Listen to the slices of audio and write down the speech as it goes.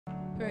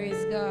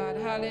Praise God.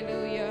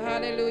 Hallelujah.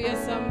 Hallelujah,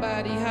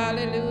 somebody.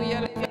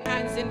 Hallelujah. Lift your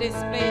hands in this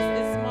place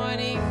this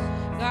morning.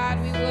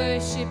 God, we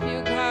worship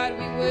you. God,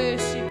 we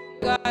worship you.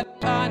 God,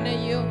 we honor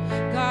you.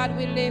 God,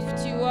 we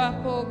lift you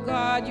up. Oh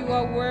God, you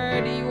are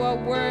worthy. You are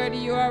worthy.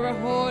 You are a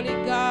holy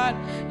God.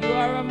 You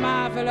are a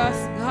marvelous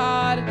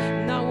God.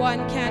 No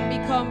one can be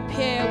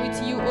compared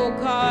with you, oh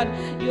God.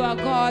 You are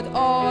God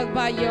all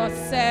by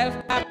yourself.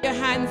 Clap your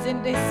hands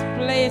in this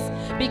place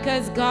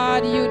because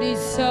God, you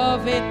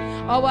deserve it.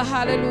 Our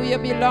hallelujah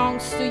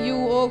belongs to you,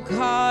 oh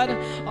God.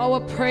 Our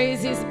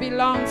praises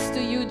belongs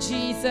to you,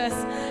 Jesus.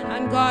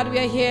 And God, we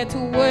are here to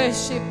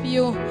worship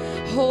you.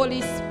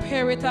 Holy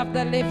Spirit of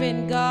the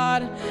living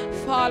God,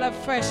 fall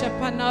afresh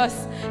upon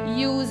us.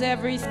 Use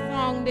every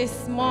song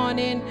this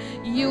morning.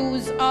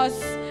 Use us,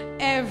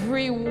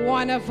 every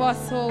one of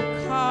us, oh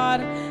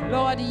God.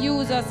 Lord,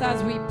 use us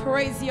as we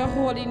praise your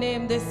holy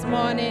name this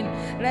morning.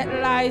 Let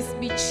lives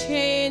be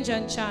changed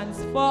and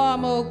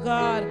transformed, oh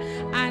God,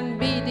 and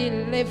be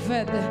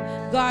delivered.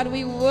 God,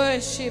 we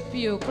worship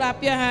you.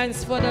 Clap your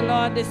hands for the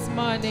Lord this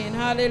morning.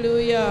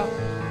 Hallelujah.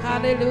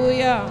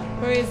 Hallelujah.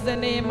 Praise the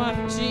name of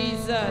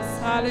Jesus.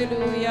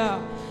 Hallelujah.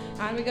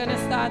 And we're going to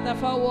start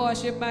off our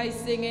worship by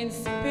singing,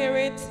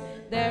 Spirit,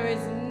 there is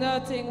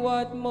nothing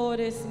worth more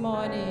this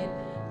morning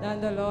than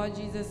the Lord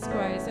Jesus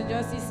Christ. So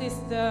just see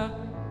Sister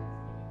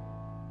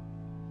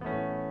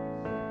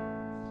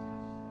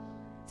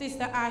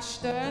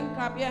Ashton.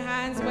 Clap your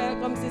hands.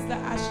 Welcome, Sister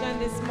Ashton,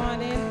 this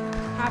morning.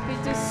 Happy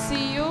to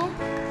see you.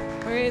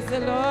 Praise the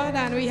Lord.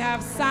 And we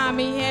have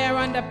Sammy here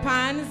on the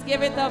pans.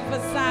 Give it up for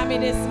Sammy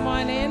this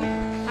morning.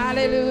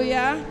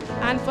 Hallelujah.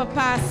 And for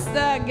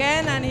Pastor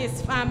again and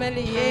his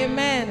family.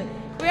 Amen.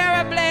 We are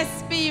a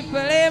blessed people.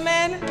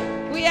 Amen.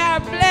 We are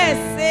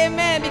blessed.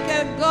 Amen.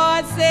 Because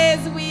God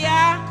says we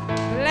are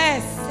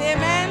blessed.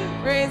 Amen.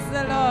 Praise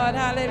the Lord.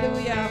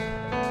 Hallelujah.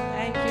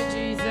 Thank you,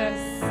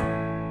 Jesus.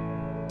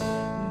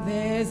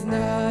 There's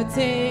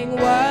nothing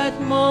worth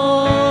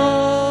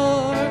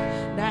more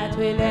that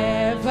will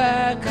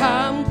ever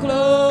come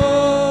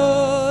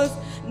close.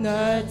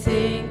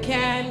 Nothing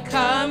can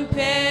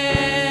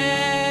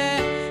compare.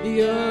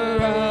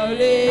 You're a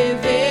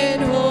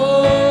living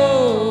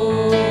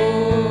hope.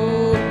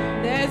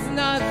 There's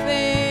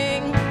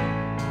nothing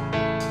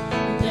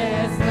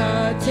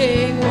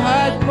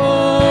worth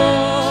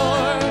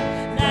more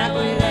that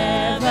will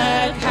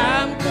ever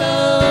come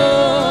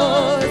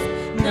close.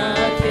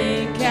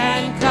 Nothing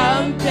can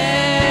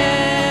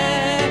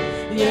compare.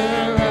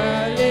 You're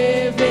a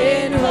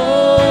living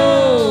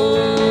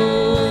hope.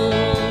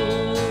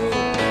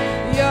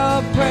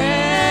 Your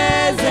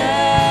presence,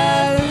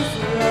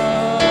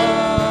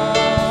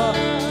 Lord.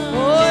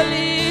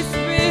 Holy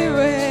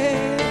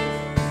Spirit,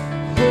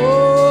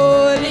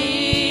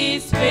 Holy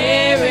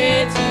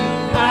Spirit,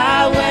 you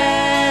are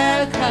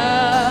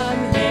welcome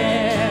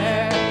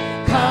here.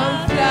 Come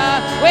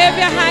flood. Wave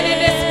your hand in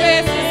this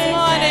place this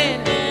morning.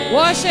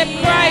 Worship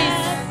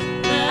Christ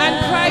and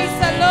Christ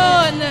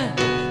alone.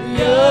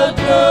 Your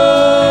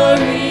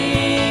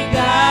glory,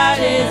 God,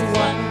 is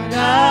what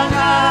our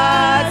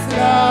hearts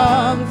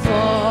long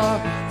for.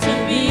 To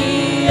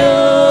be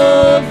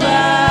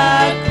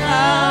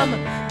overcome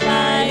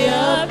by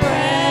your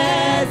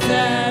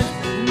presence,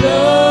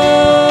 Lord.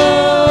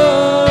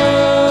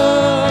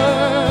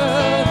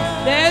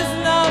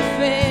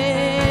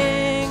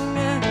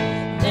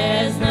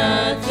 There's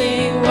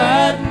nothing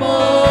worth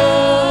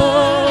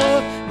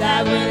more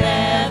that will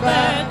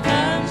ever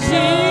come.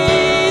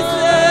 Jesus,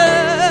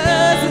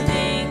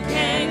 nothing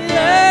can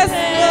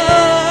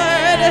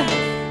compare.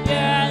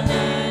 You're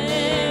the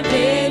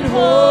living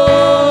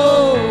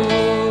hope.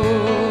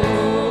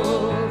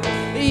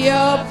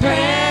 Your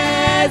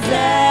presence,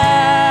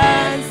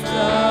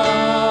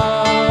 Lord.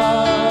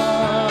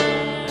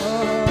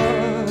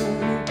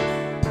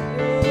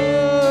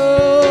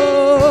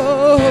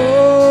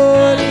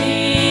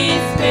 Holy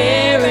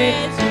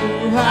Spirit,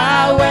 you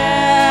are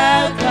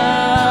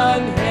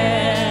welcome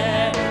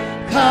here.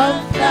 Come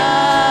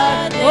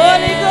flood.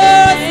 Holy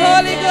Ghost,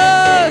 Holy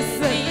Ghost.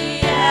 The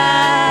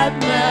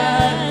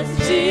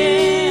atmosphere.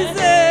 Jesus.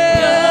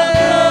 Your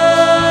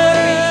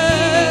glory,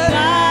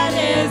 God,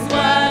 is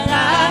what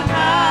our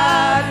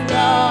heart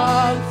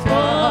longs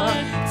for.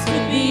 To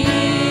be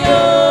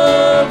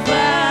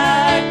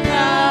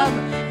overcome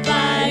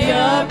by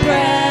your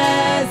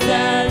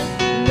presence,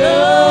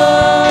 Lord.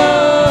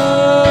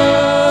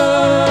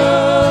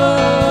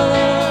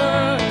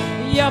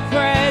 Your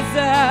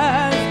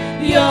presence,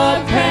 your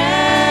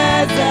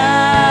presence,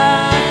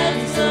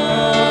 Lord.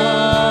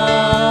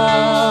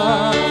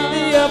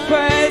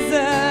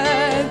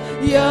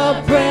 Your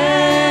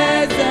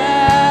presence,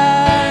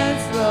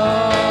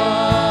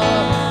 Lord.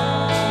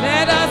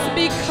 Let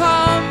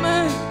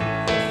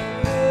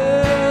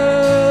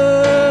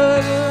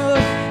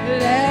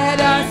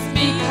us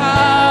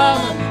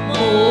become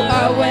more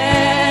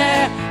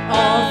aware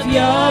of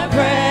your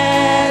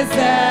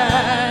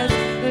presence.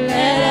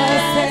 Let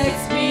us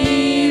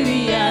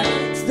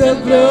experience the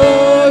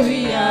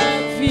glory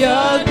of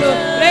your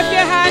glory. Lift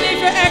your hand if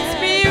you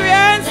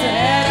experience.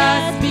 Let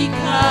us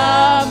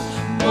become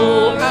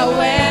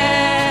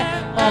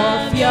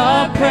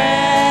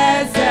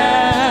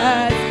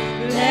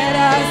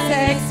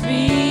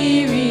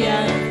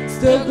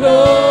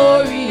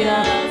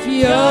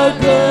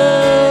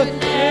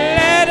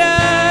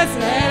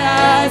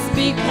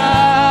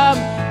become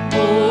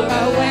more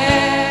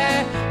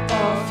aware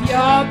of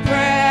your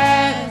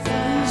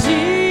presence.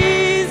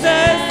 Jesus,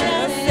 let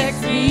us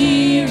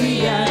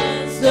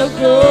experience the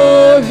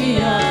glory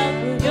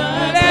of your.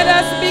 Let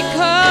us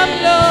become,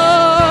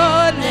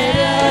 Lord, let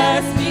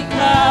us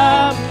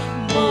become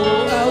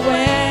more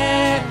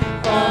aware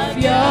of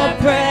your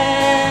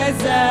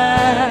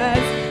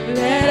presence.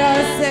 Let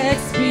us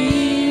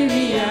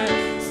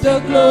experience the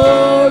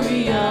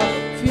glory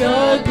of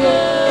your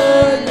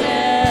goodness.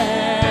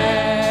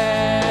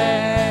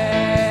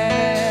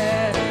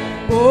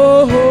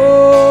 Oh,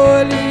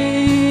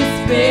 Holy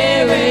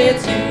Spirit,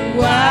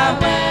 you are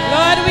welcome.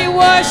 Lord, we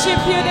worship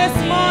you this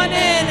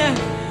morning.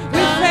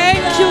 We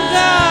thank you,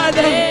 God.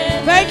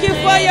 Thank you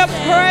for your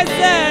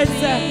presence.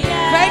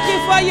 Thank you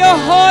for your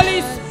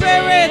Holy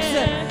Spirit.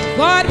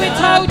 God,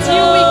 without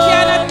you, we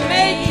cannot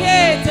make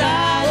it.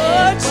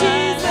 Oh,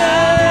 Jesus.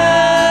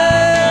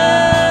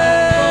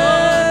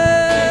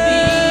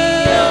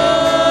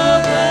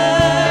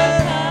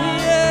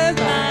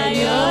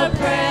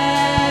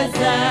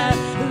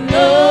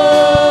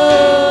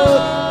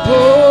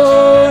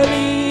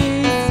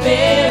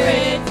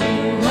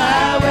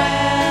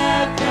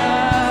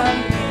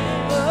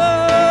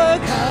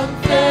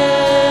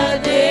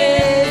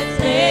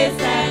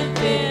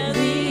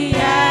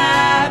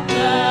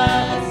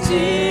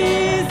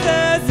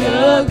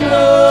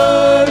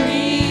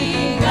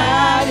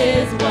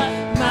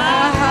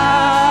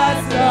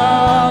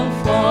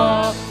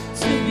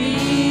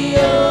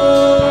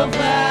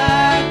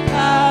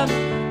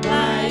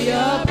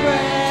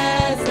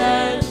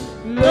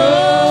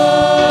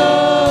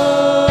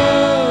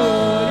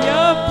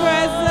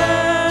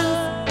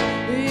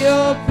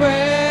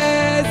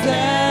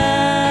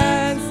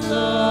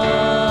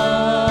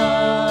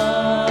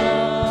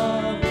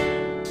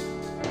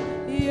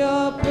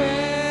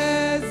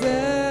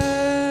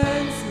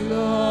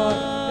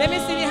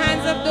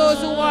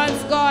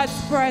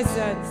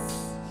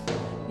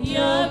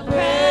 Your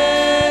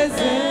presence,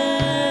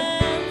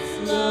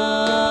 Lord.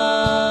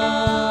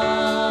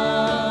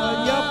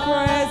 Your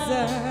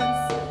presence,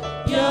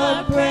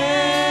 your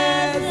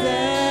presence,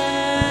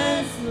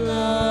 Lord.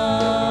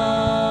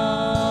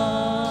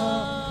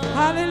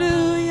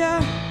 Hallelujah.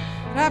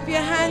 Clap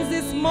your hands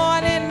this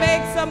morning.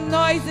 Make some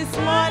noise this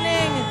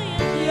morning.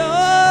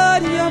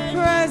 Lord, your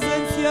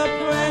presence,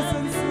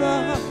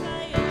 Lord.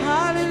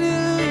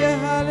 Hallelujah,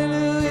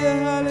 hallelujah,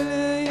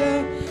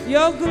 hallelujah.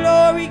 Your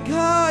glory,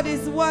 God,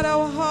 is what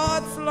our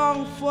hearts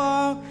long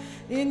for.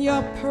 In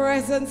your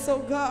presence, oh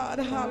God.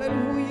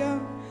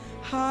 Hallelujah.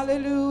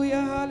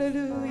 Hallelujah.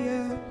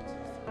 Hallelujah.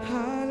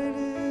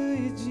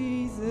 Hallelujah,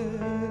 Jesus.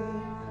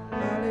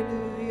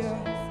 Hallelujah.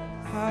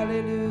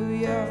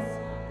 Hallelujah.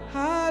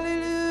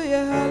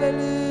 Hallelujah.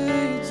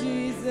 Hallelujah,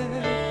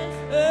 Jesus.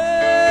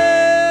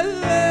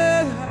 Hallelujah.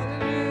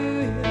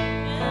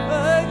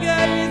 Oh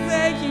God, we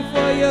thank you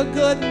for your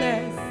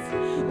goodness.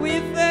 We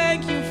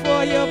thank you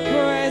for your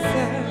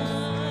presence.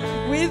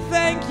 We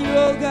thank you,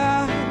 oh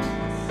God.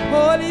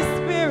 Holy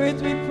Spirit,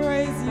 we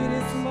praise you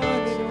this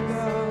morning, oh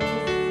God.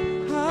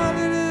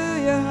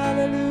 Hallelujah,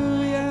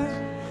 hallelujah.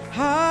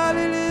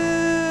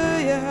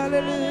 Hallelujah,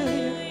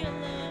 hallelujah.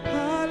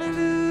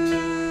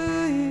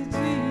 Hallelujah,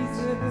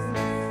 Jesus.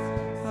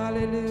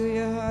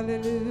 Hallelujah,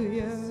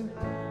 hallelujah.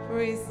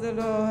 Praise the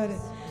Lord.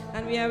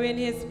 And we are in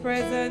his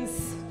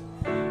presence.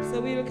 So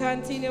we will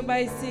continue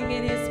by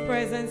singing his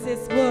presence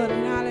is good.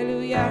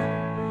 Hallelujah.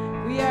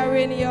 We are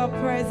in your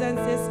presence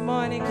this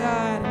morning,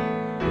 God.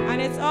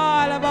 And it's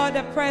all about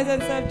the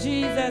presence of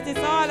Jesus. It's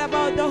all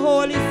about the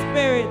Holy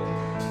Spirit.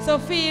 So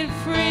feel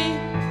free,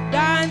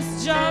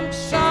 dance, jump,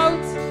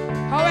 shout.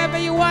 However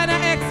you want to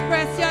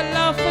express your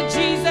love for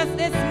Jesus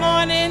this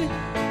morning,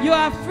 you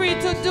are free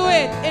to do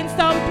it. In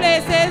some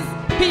places,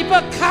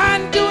 people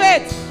can't do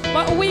it,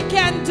 but we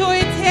can do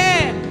it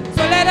here.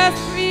 So let us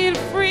feel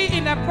free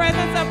in the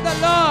presence of the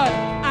Lord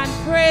and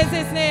praise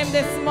his name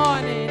this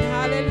morning.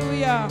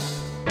 Hallelujah.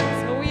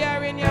 So we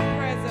are in your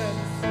presence.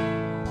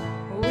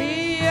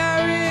 We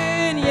are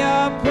in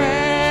your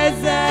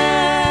presence.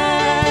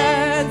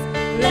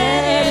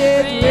 Let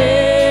it rain.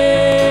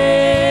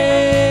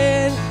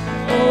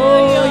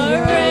 Oh,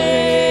 your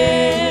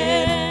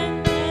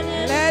rain.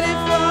 Let it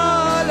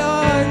fall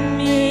on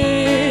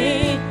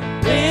me.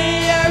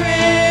 We are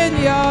in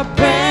your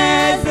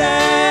presence.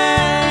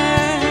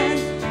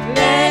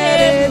 Let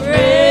it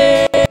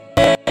rain.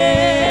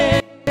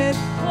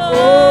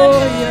 Oh,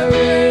 your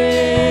rain.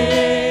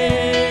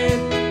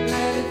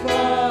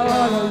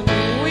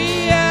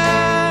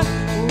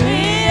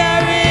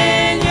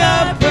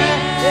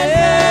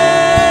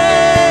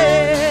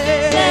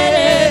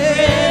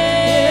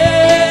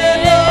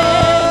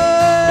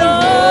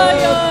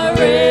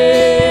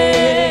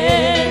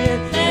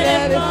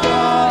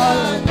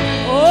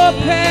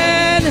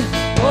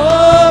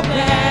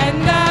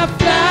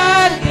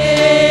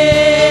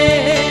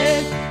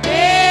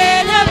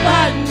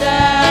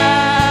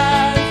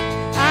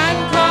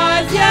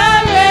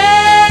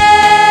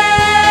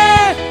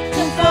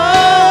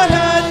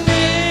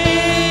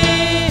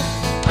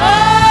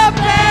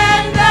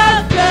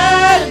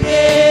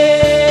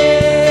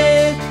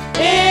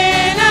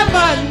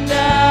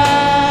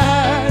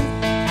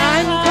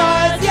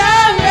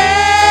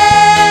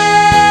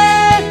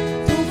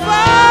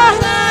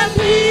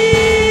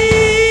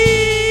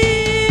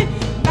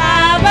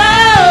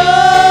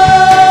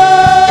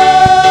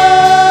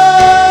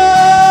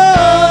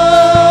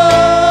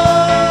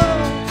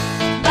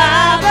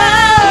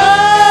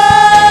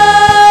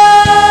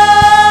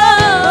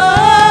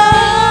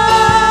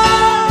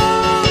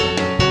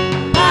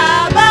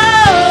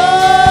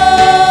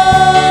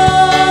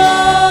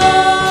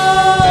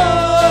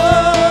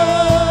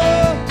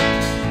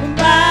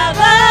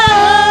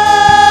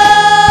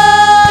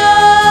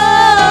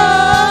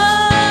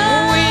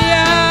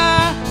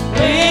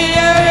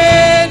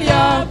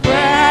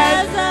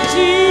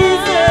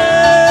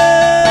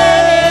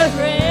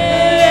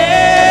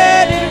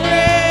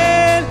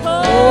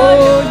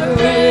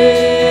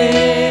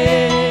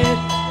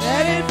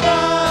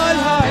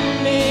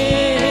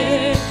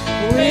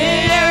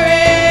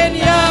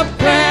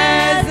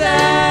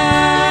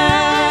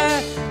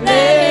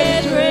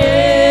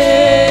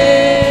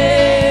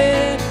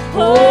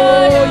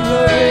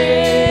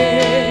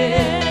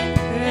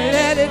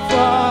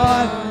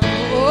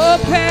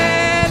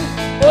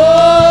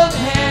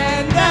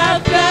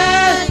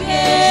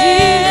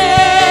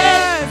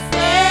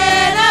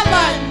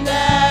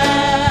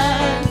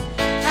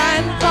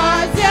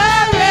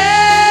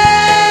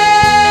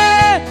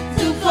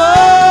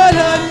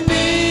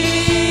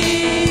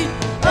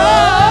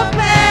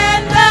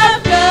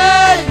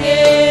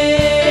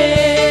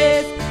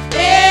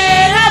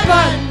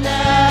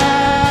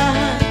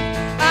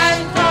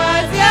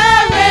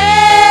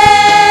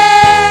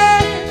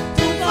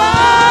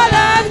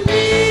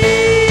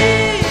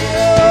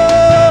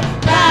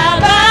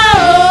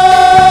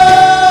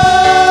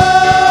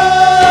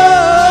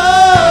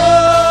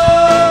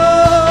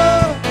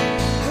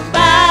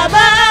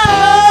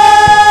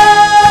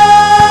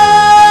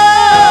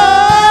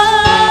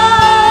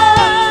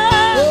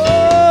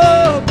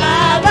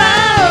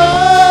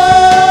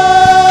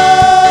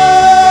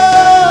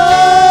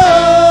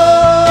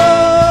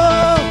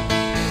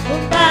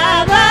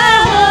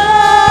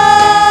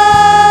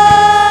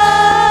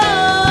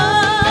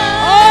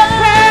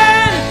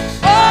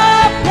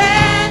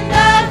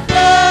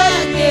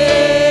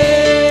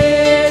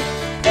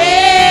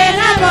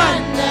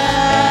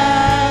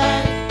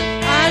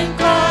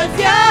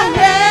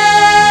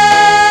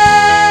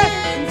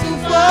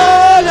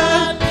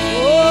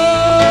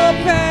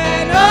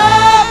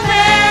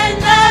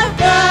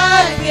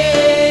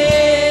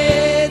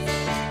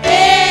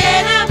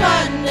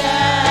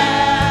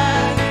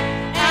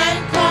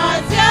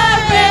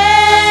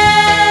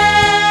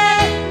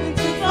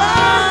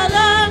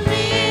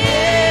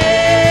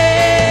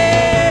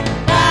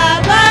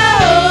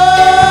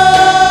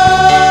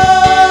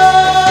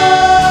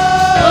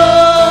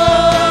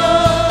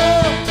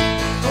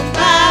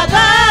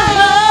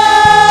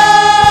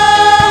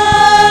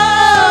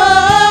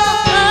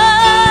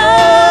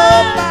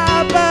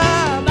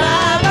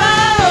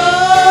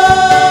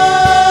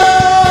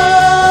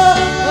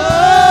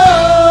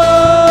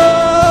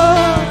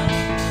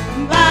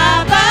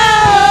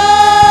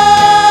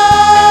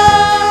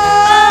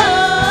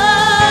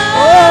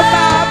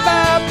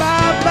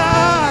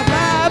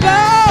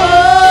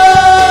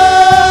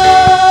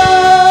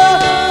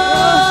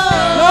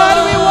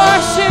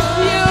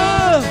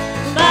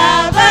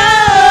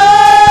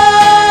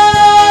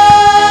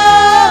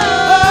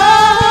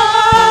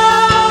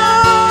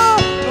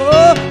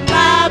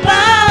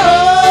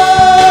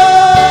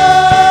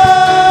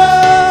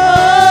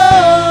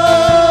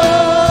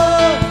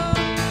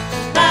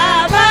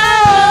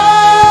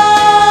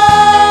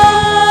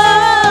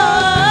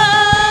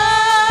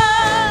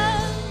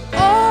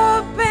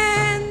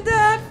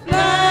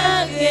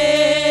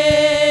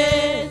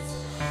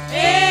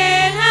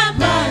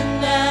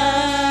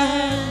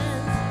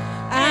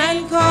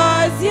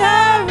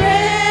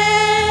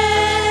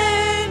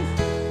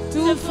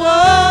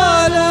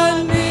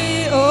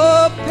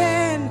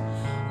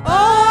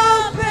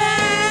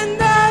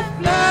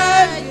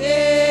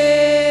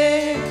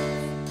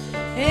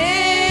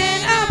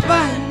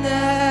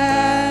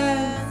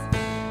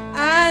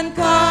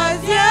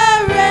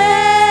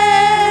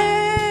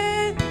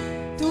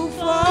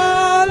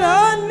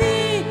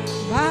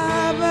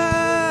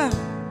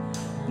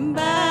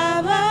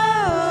 Baba,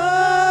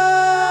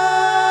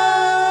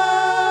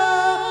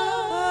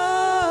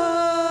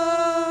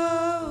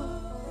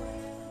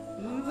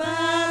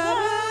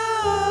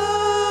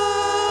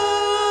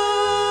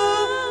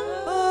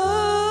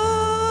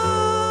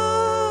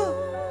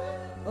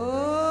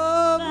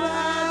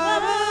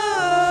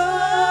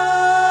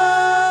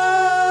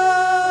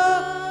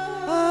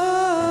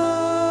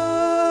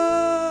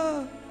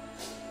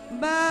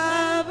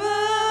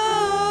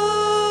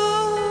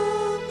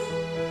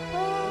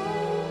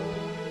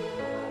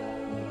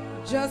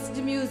 just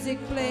the music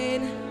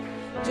playing,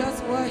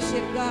 just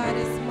worship God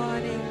this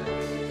morning.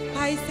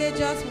 I say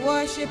just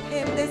worship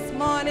Him this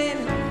morning.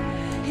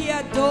 He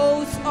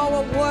adores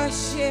our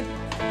worship.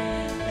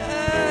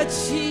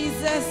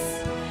 Jesus,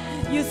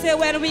 you say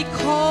when we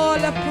call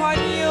upon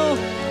you,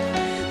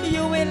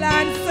 you will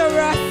answer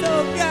us,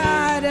 oh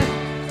God.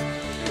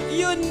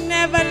 You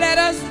never let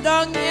us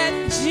down yet,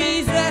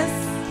 Jesus.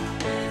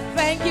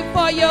 Thank you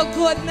for your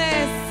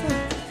goodness.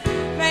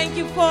 Thank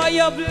you for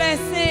your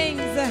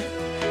blessings.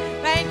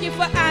 Thank you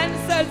for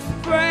answered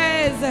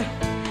prayers.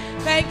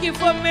 Thank you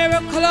for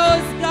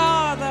miracles,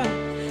 God.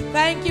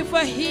 Thank you for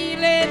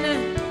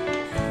healing.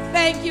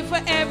 Thank you for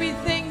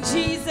everything,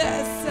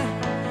 Jesus.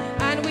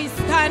 And we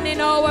stand in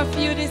awe of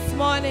you this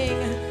morning.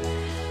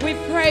 We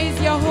praise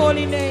your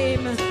holy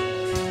name.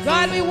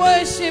 God, we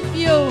worship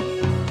you.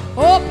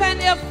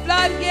 Open your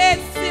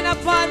floodgates in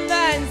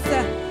abundance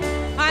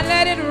and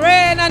let it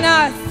rain on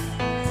us.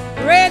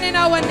 Rain in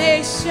our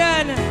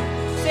nation,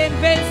 St.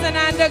 Vincent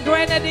and the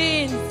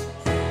Grenadines.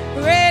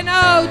 Rain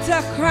out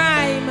the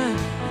crime,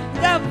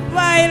 the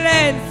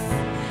violence,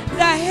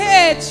 the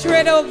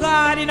hatred, oh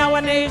God, in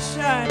our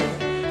nation.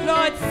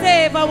 Lord,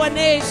 save our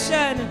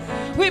nation.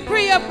 We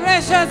pray your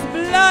precious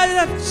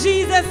blood of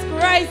Jesus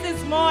Christ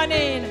this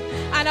morning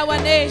and our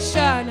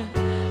nation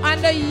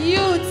and the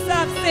youths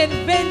of St.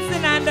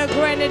 Vincent and the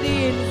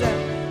Grenadines.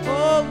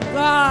 Oh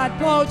God,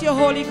 pour out your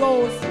Holy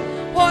Ghost.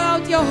 Pour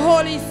out your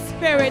Holy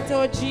Spirit,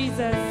 oh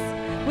Jesus.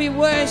 We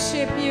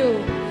worship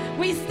you.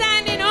 We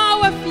stand in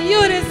awe of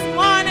you this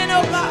morning,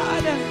 oh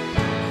God.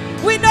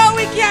 We know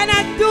we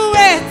cannot do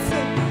it,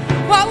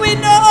 but we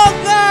know, oh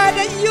God,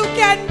 that you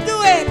can do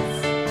it.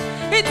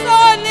 It's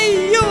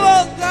only you,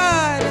 oh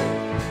God.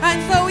 And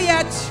so we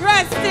are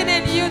trusting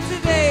in you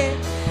today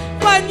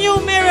for new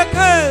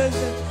miracles,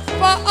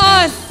 for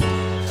us,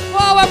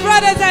 for our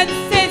brothers and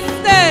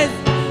sisters,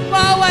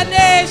 for our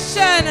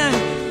nation.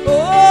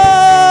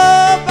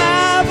 Oh,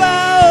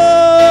 Baba,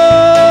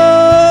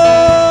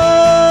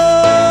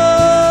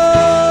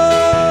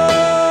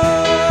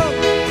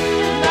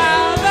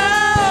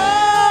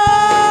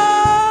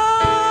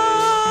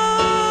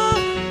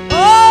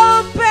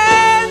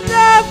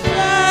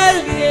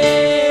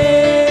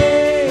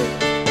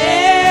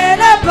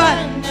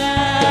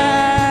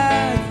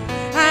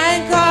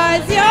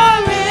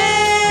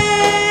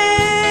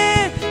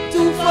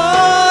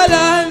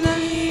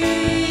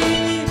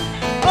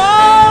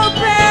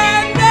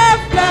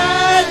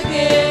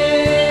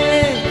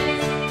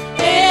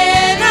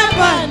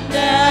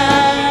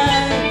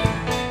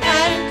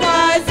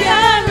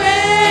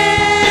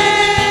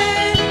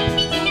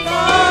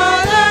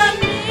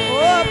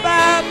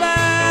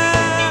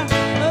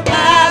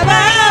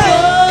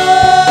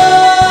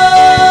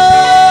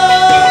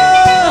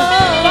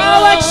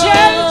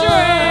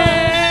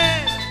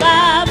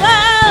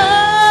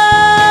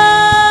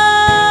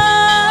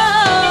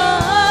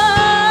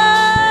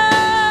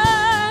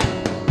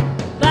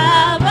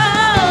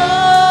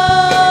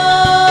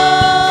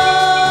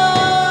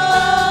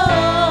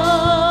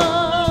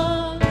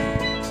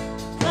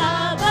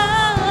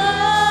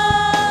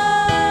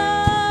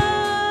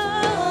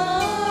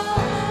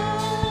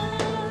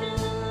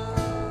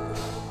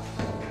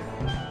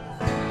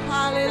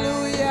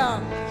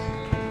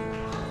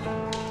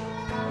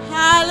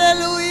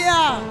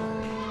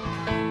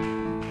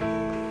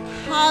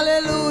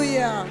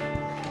 Hallelujah.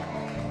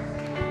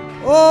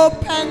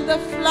 Open the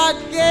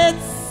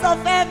floodgates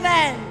of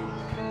heaven.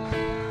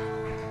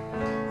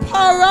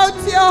 Pour out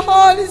your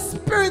Holy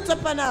Spirit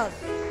upon us,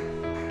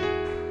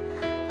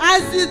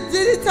 as you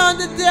did it on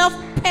the day of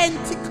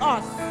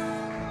Pentecost.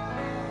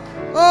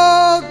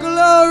 Oh,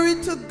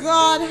 glory to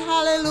God.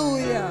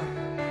 Hallelujah.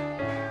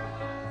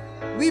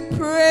 We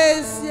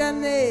praise your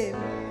name.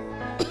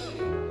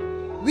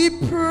 We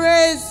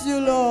praise you,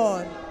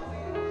 Lord.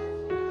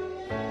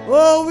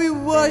 Oh, we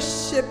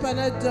worship and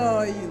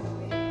adore you.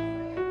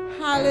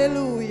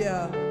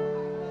 Hallelujah.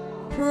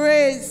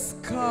 Praise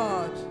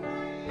God.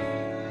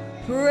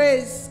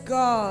 Praise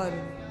God.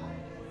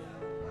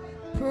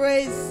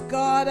 Praise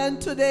God.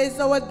 And today is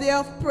our day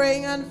of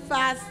praying and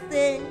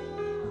fasting.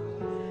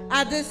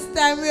 At this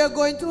time we are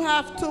going to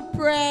have two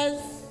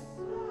prayers.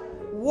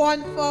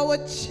 One for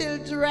our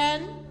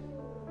children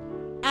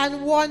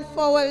and one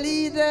for our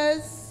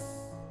leaders.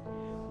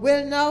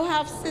 We'll now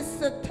have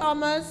Sister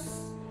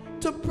Thomas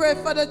to pray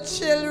for the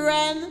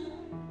children,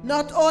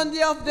 not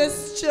only of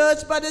this church,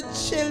 but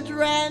the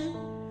children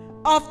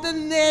of the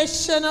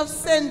nation of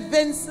St.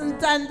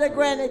 Vincent and the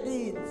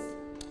Grenadines.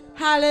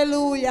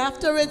 Hallelujah.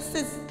 After it,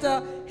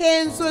 Sister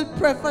Haynes will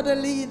pray for the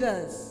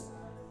leaders.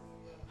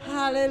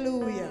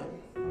 Hallelujah.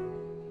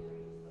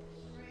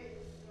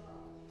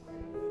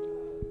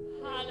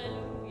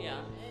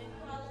 Hallelujah.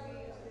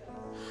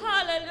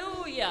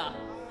 Hallelujah.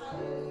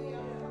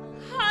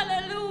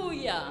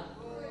 Hallelujah.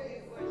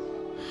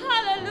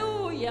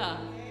 Hallelujah.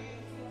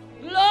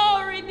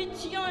 Glory be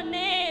to your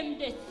name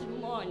this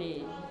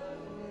morning.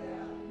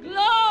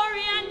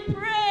 Glory and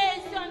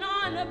praise and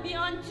honor be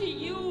unto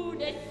you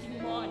this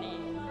morning.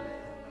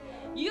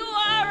 You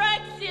are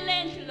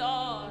excellent,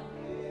 Lord.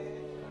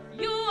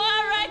 You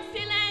are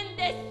excellent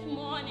this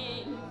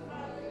morning.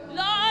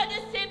 Lord,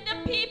 if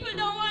the people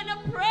don't want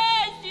to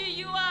praise you,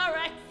 you are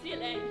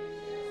excellent.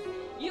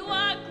 You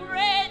are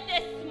great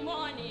this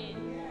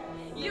morning.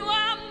 You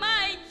are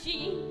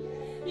mighty.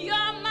 You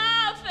are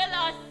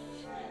marvelous.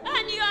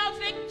 And you are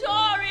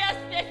victorious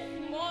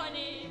this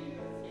morning.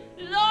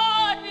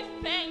 Lord,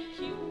 we thank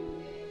you.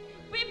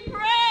 We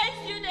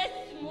praise you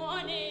this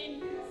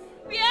morning.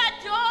 We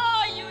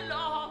adore you,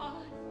 Lord.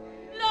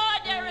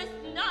 Lord, there is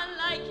none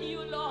like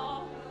you,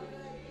 Lord.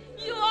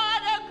 You are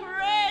the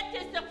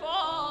greatest of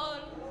all.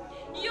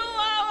 You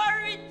are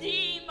our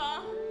Redeemer.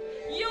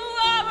 You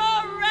are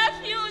our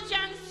refuge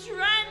and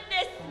strength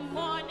this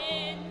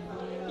morning.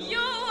 You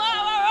are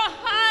our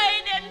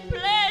hiding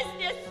place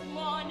this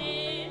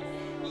morning.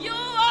 You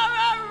are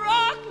our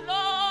rock,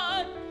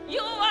 Lord.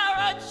 You are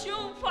our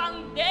true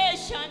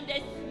foundation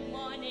this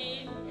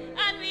morning.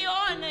 And we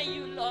honor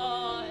you,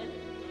 Lord.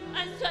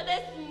 And so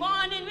this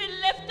morning we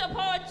lift up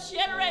our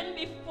children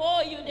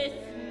before you this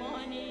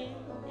morning.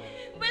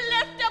 We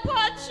lift up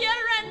our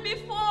children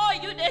before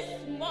you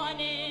this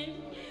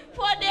morning.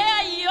 For they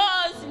are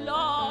yours,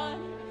 Lord.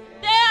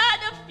 They are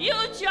the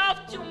future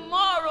of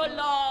tomorrow,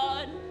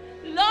 Lord.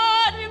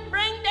 Lord, we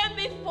bring them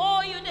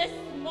before you this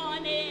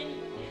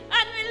morning.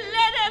 And we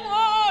lay them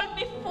all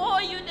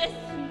before you this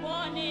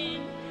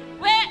morning.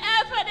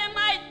 Wherever they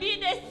might be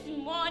this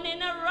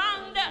morning,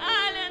 around the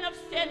island of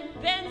St.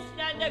 Vincent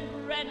and the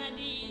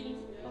Grenadines,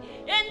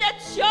 in the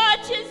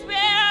churches,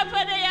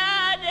 wherever they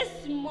are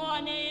this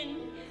morning.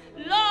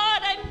 Lord,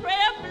 I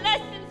pray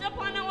blessings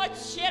upon our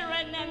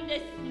children and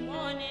this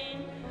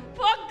morning.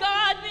 For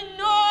God, we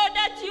know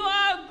that you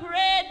are a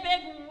great,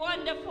 big,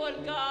 wonderful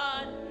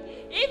God.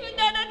 Even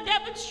though the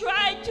devil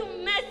tried to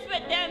mess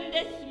with them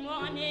this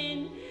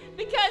morning,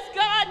 because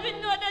God, we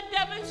know the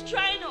devil's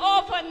trying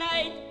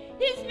overnight.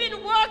 He's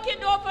been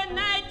working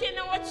overnight in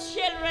our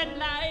children's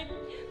life.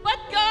 But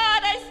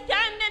God, I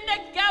stand in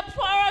the gap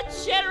for our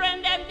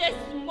children them this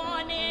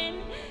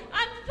morning.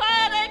 And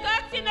Father, I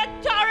ask in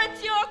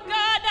authority, oh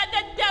God, that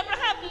the devil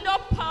have no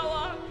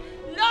power.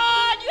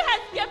 Lord, you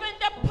have given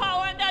the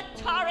power and the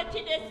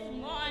authority this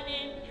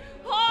morning.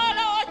 Hold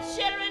our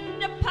children in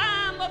the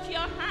palm of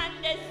your hand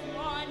this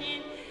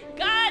morning.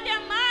 Guide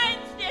their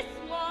minds this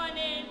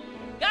morning.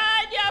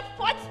 Guide their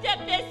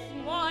footsteps this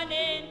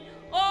morning.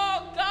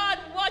 Oh God,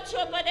 watch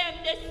over them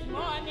this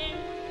morning.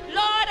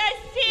 Lord, I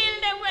seal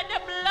them with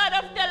the blood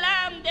of the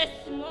Lamb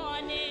this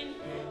morning.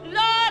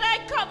 Lord, I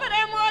cover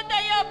them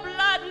under your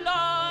blood,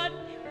 Lord.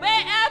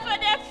 Wherever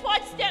their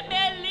footsteps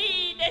may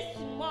lead this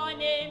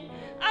morning.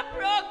 I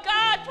pray, oh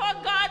God, for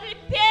godly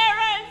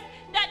parents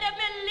that they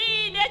may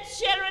lead their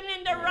children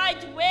in the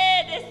right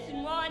way this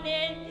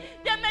morning.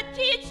 They may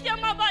teach them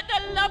about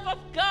the love of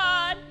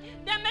God.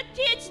 They may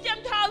teach them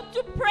how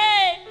to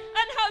pray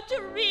and how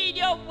to read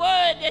your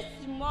word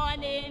this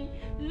morning.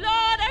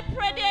 Lord, I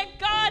pray, dear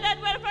God, that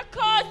whatever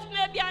cause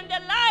may be on their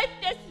life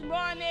this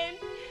morning,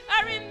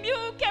 I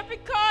rebuke every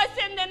cause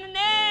in the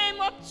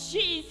name of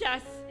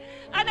Jesus.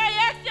 And I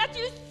ask that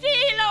you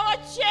seal our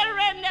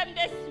children them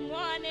this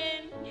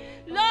morning.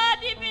 Lord,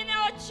 even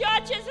our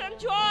churches and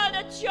to all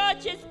the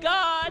churches,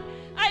 God,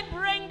 I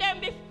bring them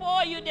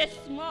before you this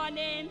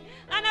morning.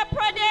 And I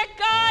pray, dear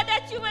God,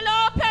 that you will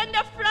open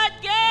the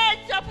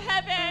floodgates of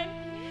heaven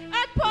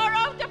and pour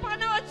out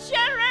upon our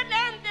children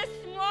them this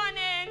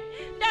morning,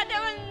 that they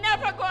will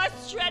never go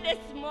astray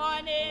this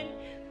morning.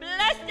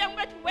 Bless them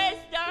with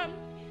wisdom.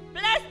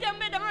 Bless them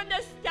with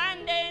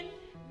understanding.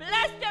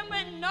 Bless them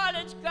with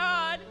knowledge,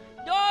 God.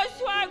 Those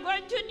who are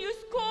going to new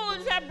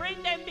schools, I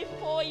bring them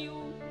before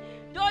you.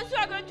 Those who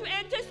are going to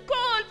enter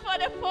school for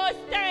the first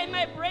time,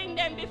 I bring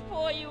them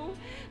before you.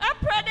 I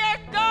pray,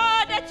 dear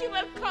God, that you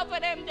will cover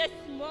them this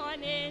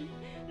morning.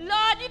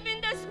 Lord,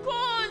 even the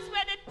schools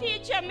where the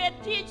teacher may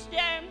teach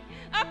them,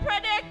 I pray,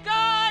 dear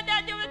God,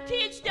 that you will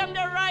teach them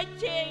the right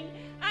thing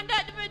and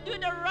that they will do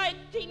the right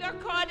thing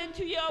according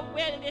to your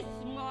will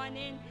this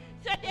morning.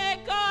 So, dear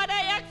God,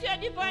 I ask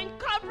your divine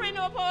covering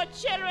over our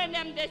children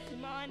them this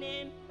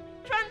morning.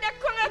 From the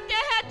crown of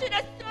their head to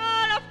the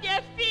sole of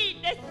their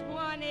feet this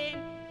morning.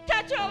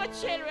 Touch our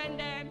children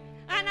them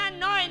and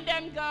anoint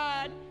them,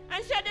 God.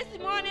 And so this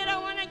morning I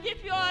want to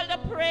give you all the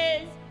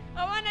praise.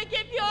 I want to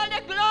give you all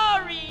the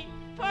glory.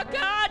 For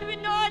God, we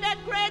know that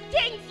great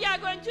things you are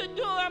going to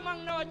do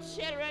among our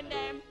children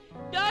them.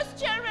 Those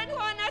children who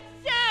are not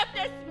saved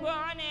this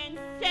morning,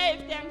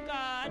 save them,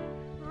 God.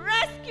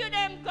 Rescue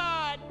them,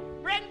 God.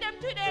 Bring them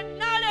to their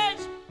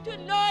knowledge to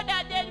know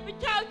that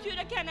without you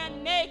they cannot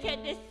make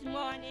it this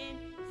morning.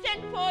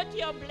 Send forth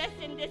your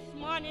blessing this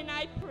morning,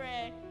 I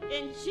pray.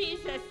 In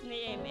Jesus'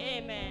 name,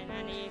 amen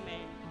and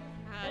amen.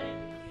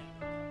 Hallelujah.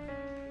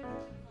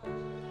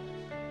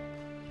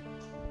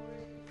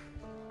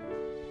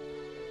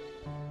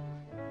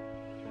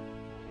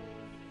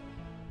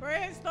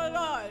 Praise the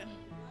Lord.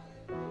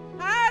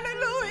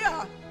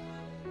 Hallelujah.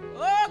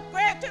 Oh,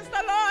 great is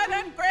the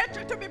Lord and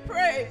greatly to be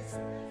praised.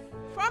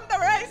 From the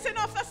rising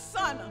of the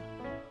sun,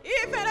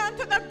 even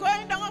unto the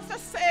going down of the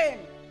same.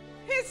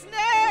 His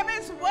name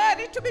is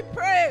worthy to be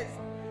praised.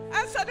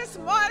 And so this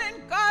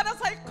morning, God,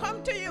 as I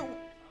come to you,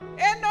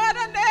 in no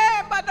other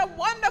name but the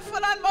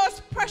wonderful and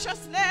most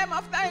precious name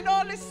of thine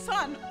only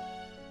Son,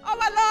 our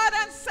Lord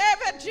and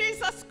Savior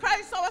Jesus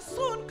Christ, our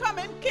soon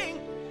coming King,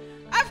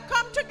 I've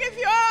come to give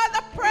you all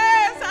the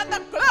praise and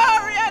the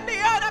glory and the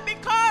honor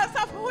because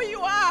of who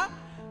you are.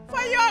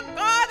 For you are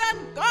God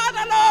and God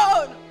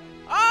alone.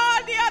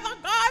 All the other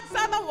gods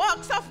are the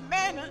works of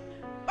men.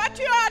 But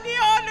you are the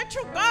only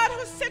true God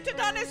who sitteth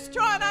on his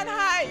throne on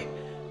high,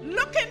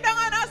 looking down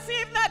on us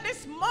even at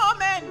this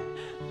moment,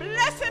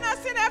 blessing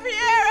us in every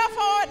area of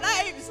our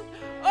lives.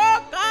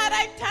 Oh God,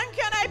 I thank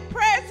you and I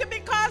praise you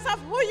because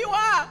of who you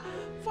are.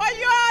 For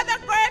you are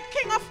the great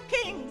King of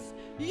kings.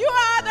 You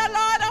are the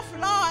Lord of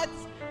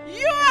lords.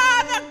 You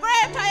are the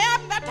great I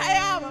am that I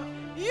am.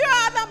 You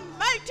are the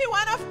mighty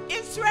one of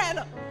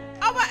Israel,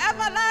 our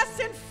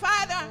everlasting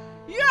Father.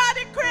 You are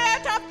the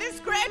creator of this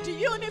great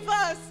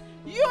universe.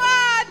 You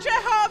are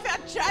Jehovah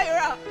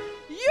Jireh.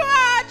 You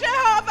are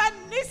Jehovah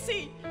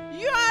Nissi.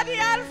 You are the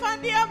Alpha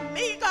and the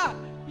Omega.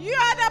 You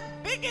are the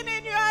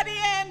beginning, you are the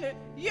end.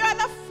 You are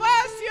the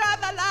first, you are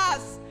the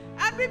last.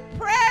 And we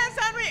praise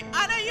and we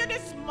honor you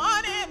this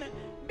morning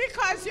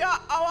because you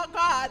are our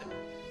God,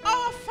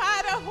 our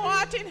Father who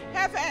art in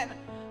heaven.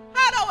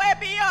 Hallowed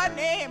be your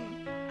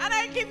name. And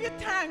I give you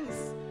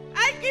thanks.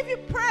 I give you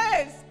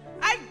praise.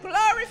 I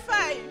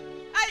glorify.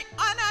 I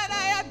honor and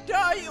I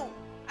adore you.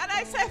 And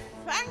I say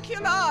thank you,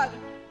 Lord,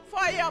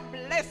 for your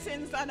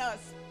blessings on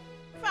us.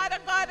 Father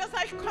God, as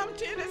I come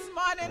to you this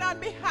morning on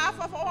behalf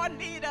of our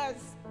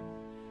leaders,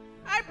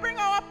 I bring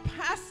our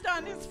pastor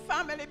and his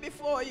family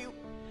before you.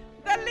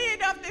 The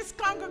leader of this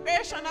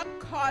congregation at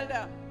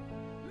Calder,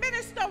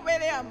 Minister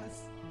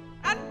Williams,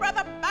 and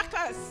Brother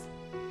Bacchus,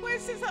 who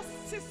is his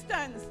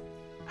assistant.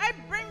 I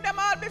bring them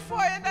all before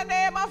you in the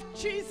name of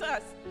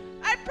Jesus.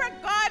 I pray,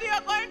 God, you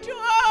are going to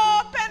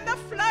open the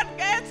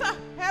floodgates of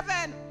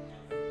heaven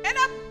in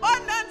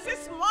abundance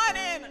this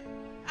morning.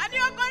 And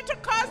you are going to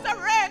cause the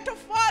rain to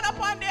fall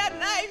upon their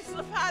lives,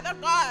 Father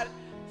God.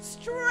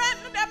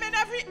 Strengthen them in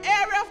every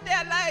area of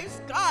their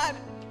lives, God.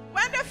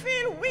 When they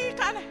feel weak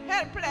and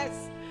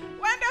helpless,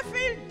 when they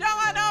feel down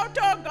and out,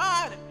 oh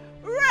God,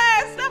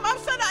 raise them up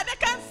so that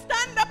they can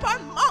stand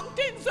upon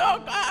mountains,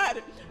 oh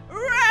God.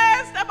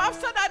 Raise them up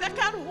so that they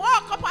can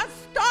walk upon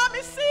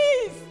stormy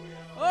seas.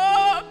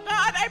 Oh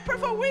God, I pray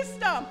for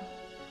wisdom.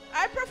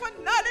 I pray for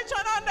knowledge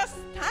and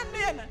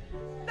understanding,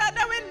 that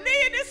they will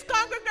lead this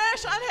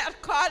congregation here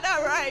called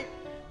right,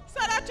 so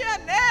that your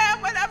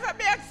name will ever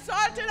be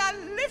exalted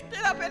and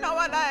lifted up in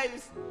our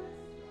lives.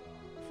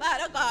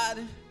 Father God,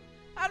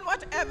 and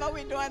whatever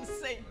we do and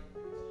say,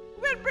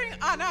 we'll bring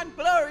honor and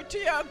glory to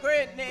your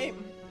great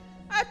name.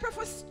 I pray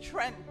for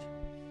strength.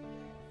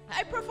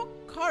 I pray for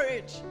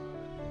courage.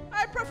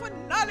 I pray for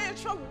knowledge,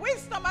 for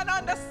wisdom and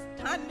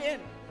understanding.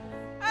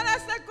 And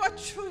as they go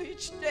through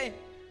each day,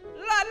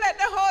 Lord, let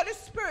the Holy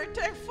Spirit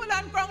take full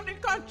and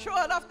grounded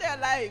control of their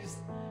lives,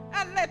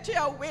 and let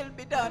your will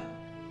be done.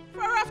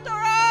 For after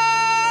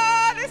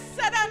all is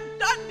said and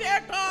done,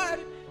 dear God,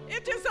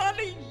 it is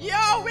only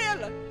your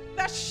will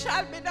that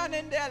shall be done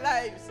in their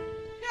lives.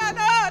 Here on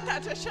earth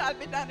that it shall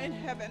be done in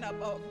heaven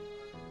above.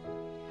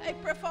 I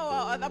pray for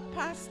our other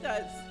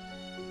pastors,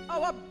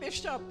 our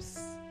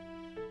bishops,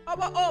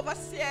 our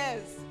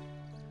overseers,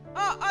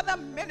 our other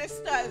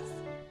ministers,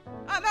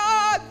 and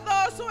all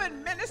those who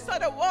will minister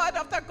the word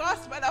of the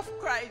gospel of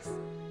Christ,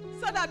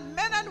 so that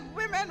men and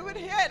women will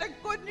hear the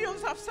good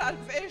news of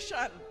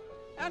salvation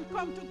and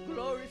come to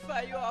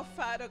glorify you, our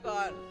Father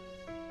God,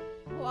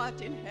 who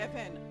art in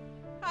heaven.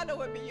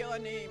 Hallowed be your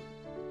name.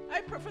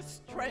 I pray for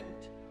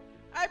strength.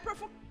 I pray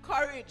for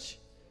courage.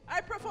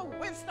 I pray for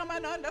wisdom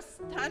and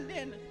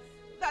understanding,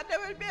 that they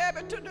will be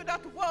able to do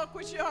that work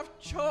which you have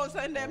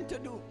chosen them to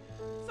do,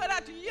 so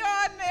that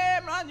your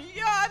name and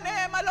your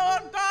name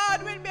alone,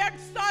 God, will be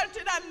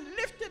exalted and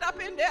lifted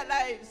up in their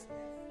lives.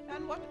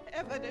 And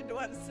whatever they do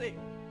and say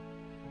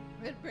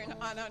will bring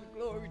honor and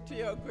glory to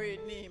your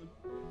great name.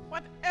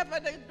 Whatever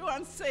they do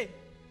and say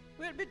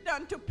will be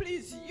done to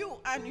please you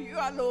and you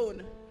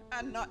alone,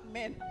 and not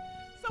men.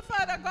 So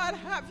Father God,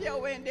 have your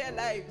way in their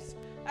lives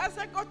as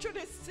they go through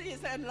this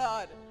season,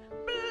 Lord.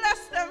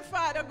 Bless them,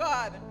 Father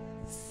God.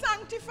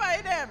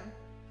 Sanctify them.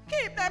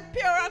 Keep them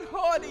pure and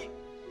holy.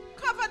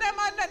 Cover them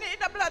underneath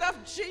the blood of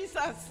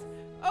Jesus.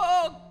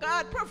 Oh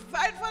God,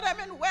 provide for them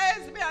in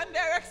ways beyond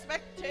their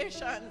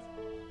expectations.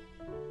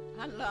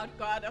 And Lord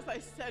God, as I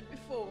said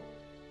before,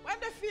 when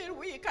they feel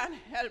weak and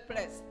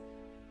helpless,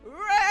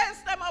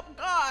 raise them up,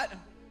 God,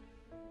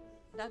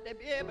 that they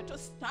be able to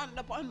stand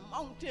upon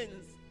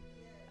mountains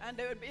and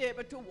they will be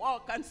able to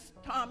walk on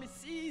stormy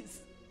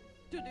seas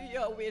to do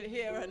your will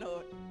here on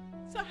earth.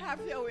 So have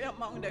your way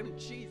among them,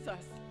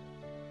 Jesus.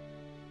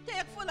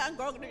 Take full and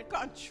grounded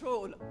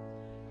control.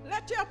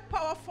 Let your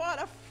power fall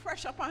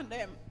afresh upon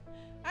them.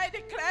 I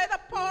declare the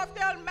power of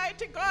the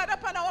Almighty God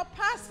upon our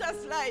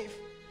pastor's life,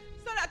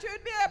 so that you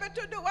will be able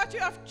to do what you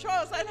have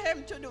chosen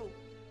him to do,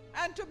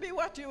 and to be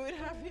what you will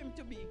have him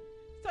to be,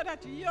 so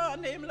that your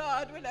name,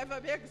 Lord, will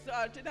ever be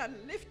exalted and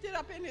lifted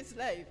up in his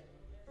life.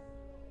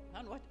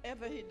 And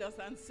whatever he does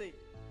and say,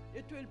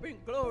 it will bring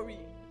glory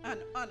and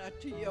honor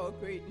to your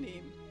great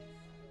name.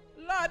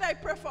 Lord, I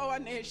pray for our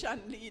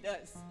nation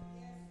leaders,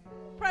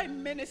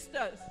 prime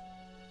ministers,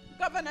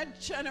 governor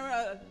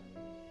general,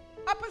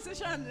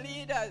 opposition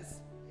leaders,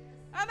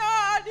 and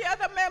all the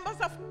other members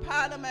of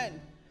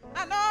parliament,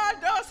 and all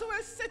those who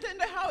will sit in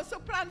the house who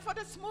plan for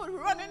the smooth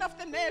running of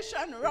the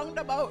nation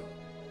roundabout.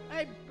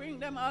 I bring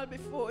them all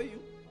before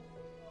you.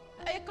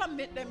 I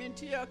commit them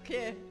into your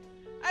care.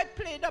 I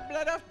plead the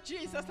blood of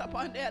Jesus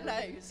upon their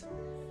lives.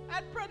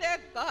 I pray, dear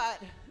God,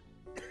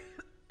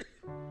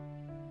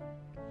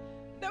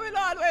 they will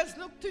always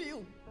look to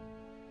you,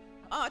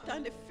 author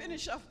and the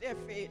finish of their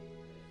faith,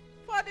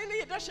 for the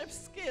leadership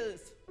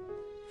skills,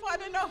 for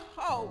the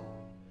know-how,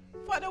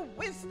 for the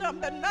wisdom,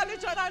 the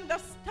knowledge and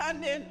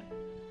understanding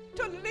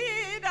to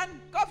lead and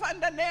govern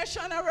the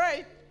nation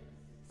aright,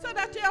 so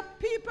that your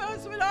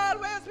peoples will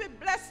always be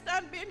blessed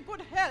and be in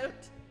good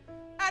health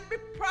and be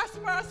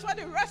prosperous for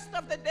the rest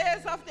of the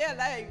days of their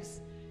lives,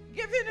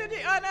 giving you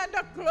the honor and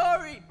the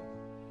glory,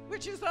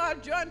 which is all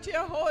due unto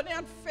your holy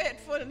and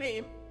faithful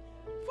name.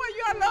 For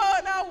you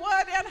alone are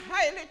worthy and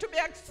highly to be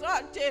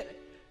exalted.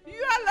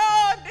 You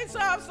alone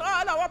deserves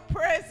all our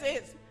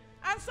praises.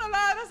 And so,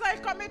 Lord, as I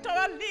commit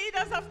our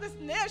leaders of this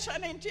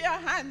nation into your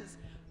hands,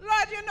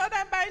 Lord, you know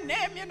them by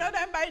name, you know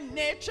them by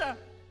nature.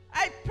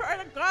 I pray,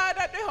 God,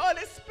 that the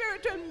Holy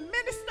Spirit will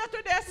minister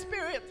to their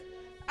spirit,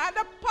 and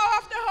the power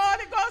of the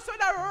Holy Ghost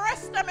will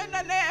arrest them in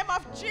the name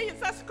of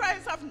Jesus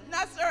Christ of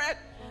Nazareth.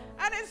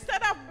 And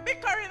instead of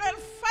bickering and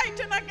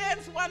fighting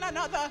against one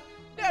another,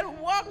 they'll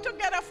walk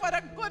together for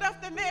the good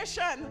of the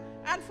nation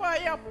and for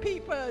your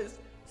peoples.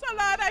 So,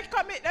 Lord, I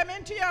commit them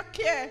into your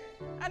care,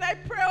 and I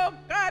pray, oh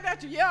God,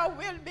 that your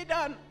will be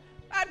done,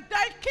 and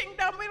thy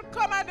kingdom will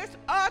come on this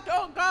earth,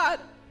 oh God,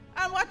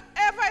 and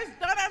whatever is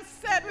done and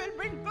said will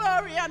bring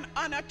glory and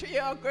honor to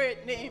your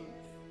great name.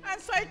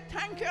 And so I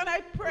thank you and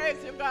I praise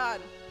you,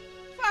 God,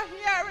 for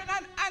hearing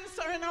and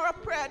answering our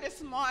prayer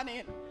this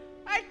morning.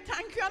 I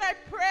thank you and I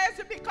praise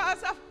you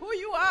because of who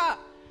you are.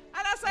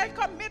 And as I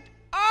commit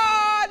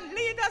all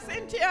leaders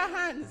into your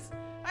hands,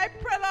 I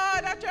pray,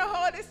 Lord, that your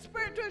Holy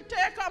Spirit will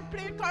take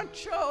complete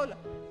control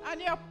and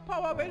your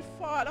power will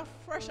fall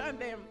afresh on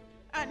them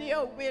and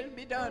your will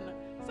be done.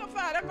 So,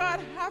 Father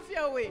God, have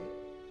your way.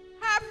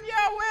 Have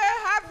your way,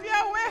 have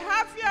your way,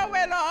 have your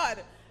way,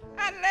 Lord.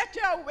 And let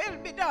your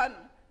will be done.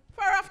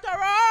 For after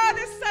all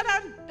is said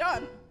and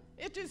done,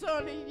 it is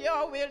only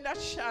your will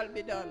that shall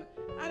be done.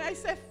 And I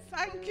say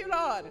thank you,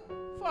 Lord,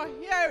 for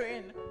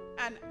hearing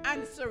and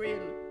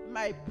answering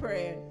my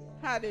prayer.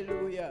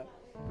 Hallelujah.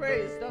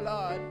 Praise the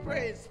Lord.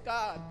 Praise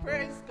God.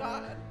 Praise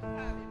God.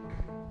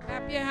 Hallelujah.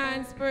 Clap your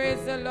hands.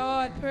 Praise the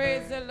Lord.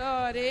 Praise the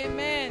Lord.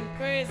 Amen.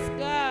 Praise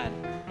God.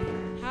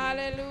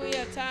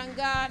 Hallelujah. Thank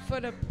God for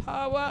the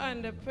power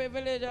and the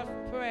privilege of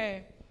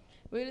prayer.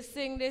 We'll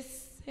sing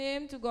this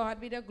hymn, To God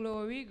Be the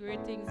Glory,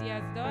 great things he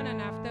has done,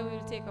 and after we'll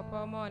take up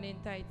our morning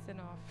tithes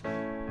and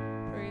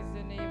offering. Praise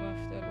the name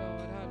of the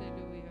Lord.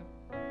 Hallelujah.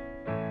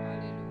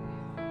 Hallelujah.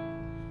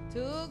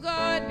 To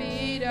God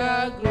be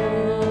the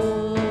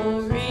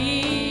glory,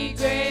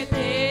 great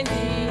things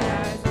he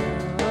has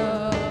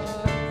done.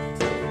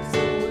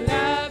 So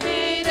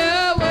loving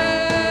the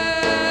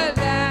world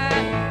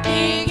that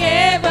he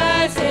gave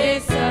us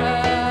his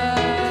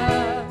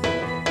Son,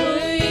 who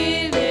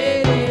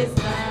yielded his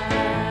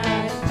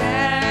life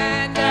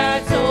and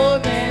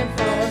atonement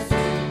for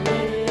sin,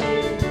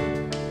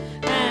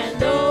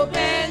 and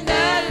opened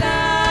the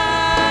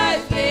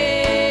life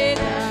gate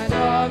that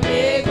all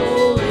may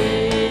go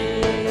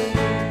in.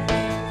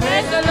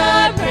 Praise the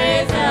Lord, praise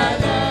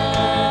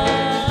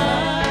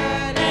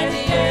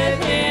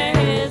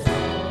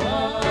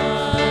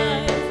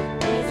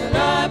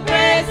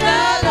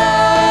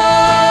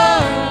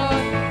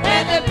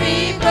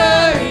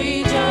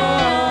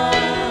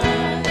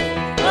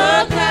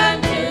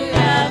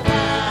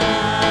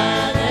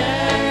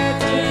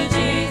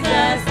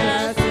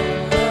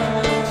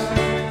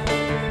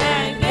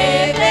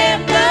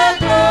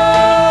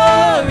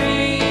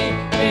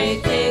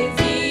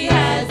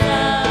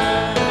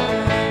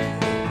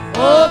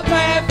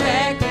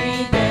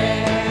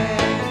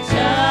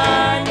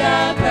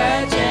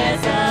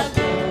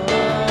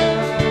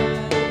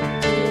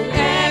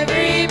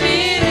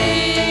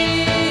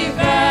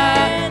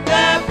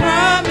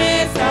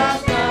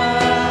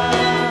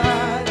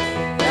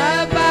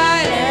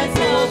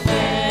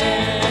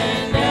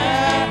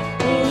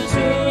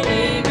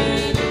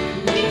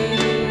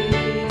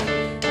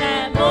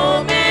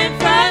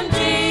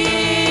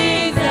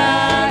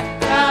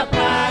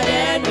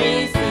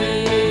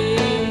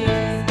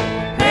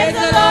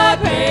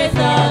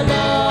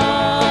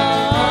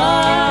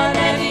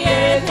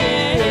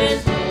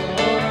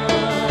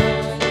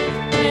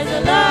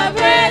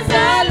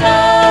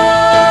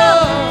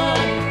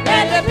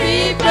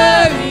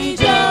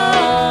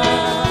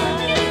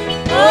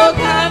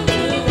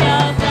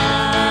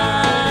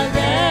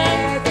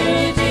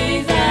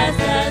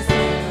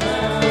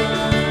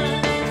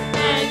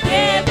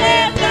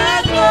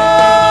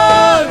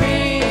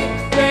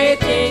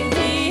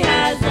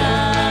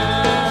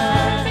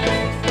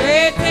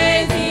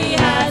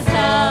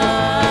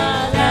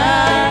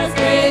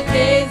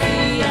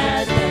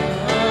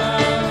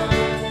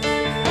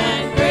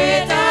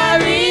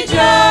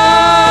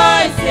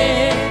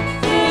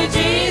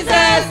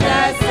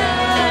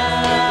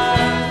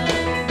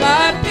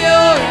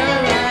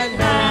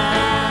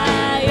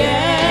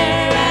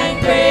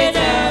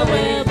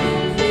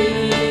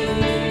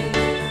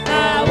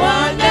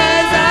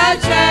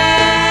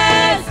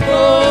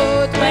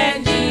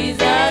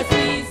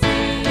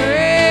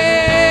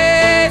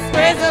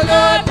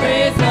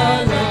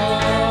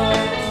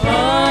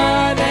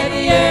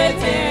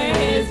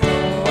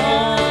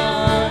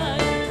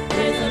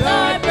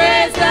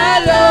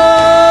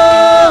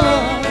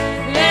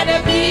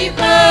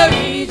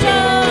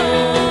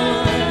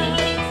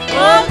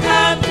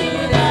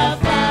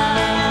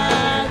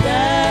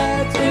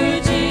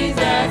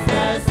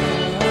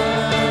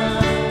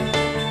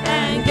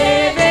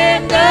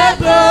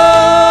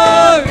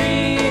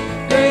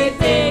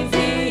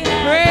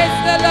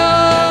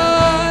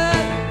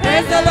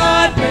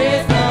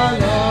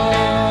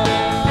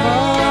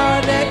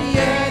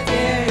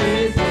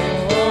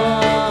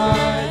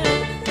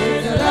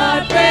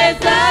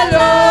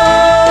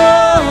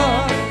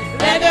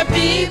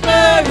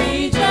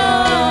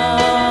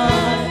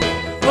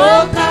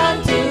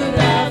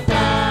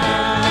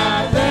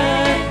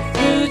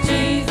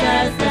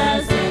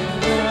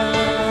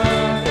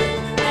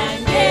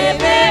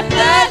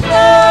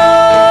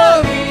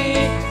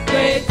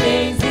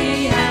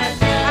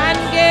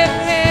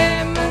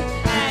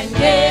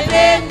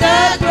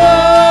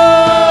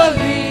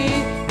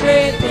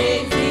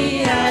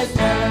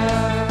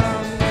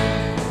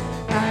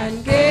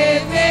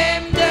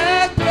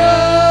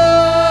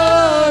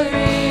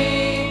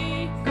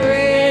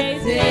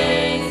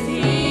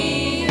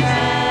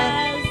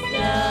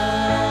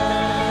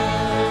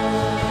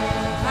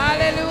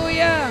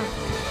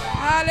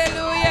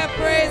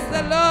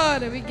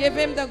God. We give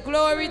him the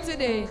glory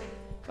today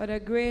for the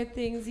great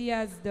things he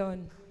has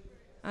done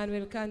and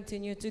will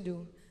continue to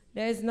do.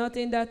 There is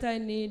nothing that I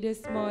need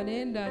this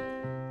morning that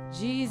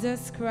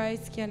Jesus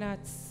Christ cannot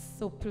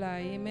supply.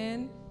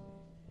 Amen.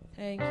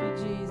 Thank you,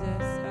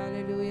 Jesus.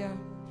 Hallelujah.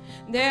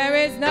 There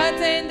is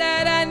nothing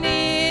that I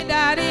need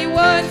that he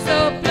won't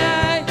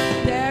supply.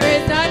 There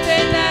is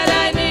nothing that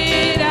I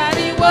need that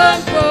he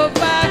won't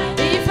provide.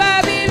 If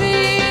I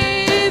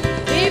believe,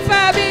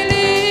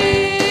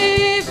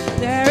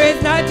 there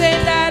is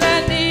nothing that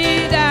I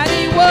need that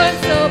he won't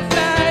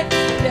supply.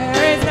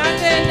 There is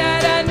nothing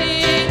that I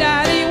need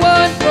that he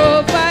won't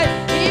provide.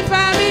 If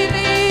I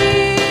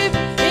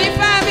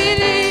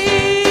believe,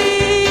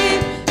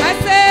 I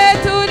say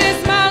to this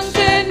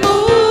mountain,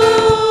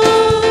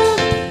 move.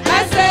 I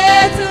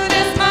say to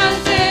this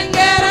mountain,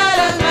 get out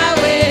of my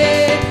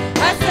way.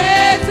 I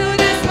say to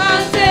this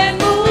mountain,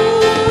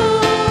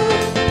 move.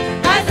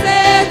 I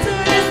say to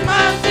this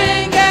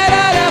mountain, get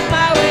out of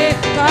my way.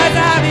 'Cause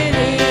I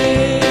believe.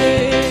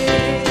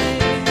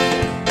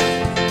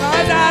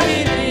 'Cause I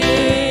believe.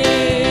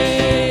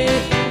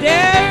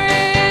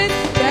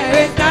 There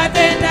is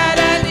nothing that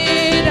I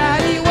need that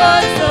he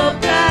won't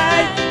supply.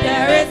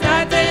 There is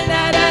nothing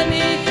that I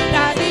need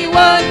that he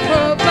won't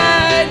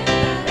provide.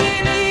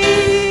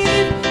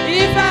 Believe,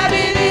 if I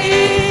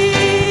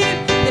believe,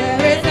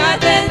 there is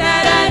nothing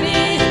that I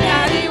need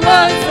that he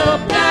won't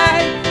supply.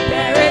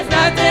 There is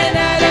nothing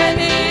that I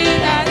need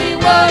that he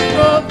won't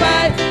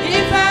provide.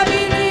 If I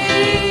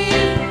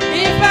believe,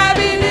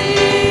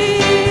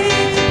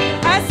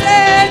 I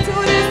say to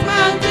this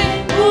mountain,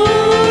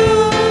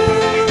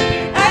 move.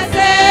 I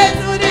say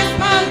to this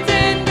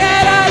mountain,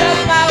 get out of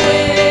my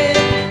way.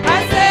 I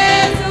say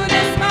to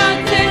this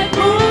mountain,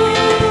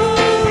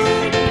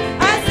 move.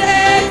 I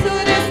say to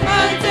this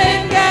mountain,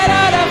 get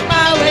out of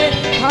my way.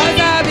 'Cause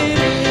I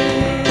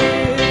believe.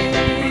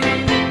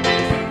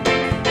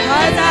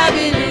 'Cause I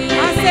believe.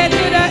 I say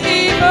to the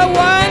evil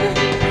one.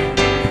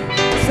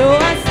 So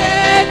I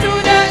say to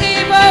the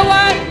evil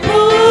one,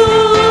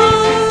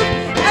 move.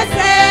 I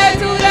say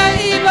to the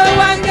evil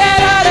one, get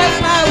out of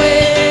my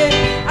way.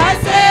 I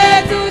say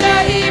to the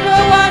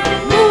evil one,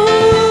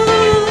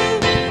 move.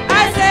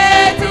 I say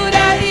to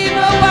the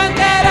evil one,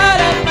 get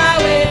out of my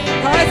way.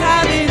 'Cause I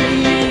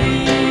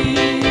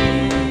believe.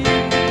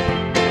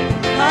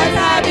 'Cause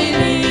I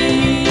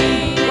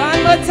believe. One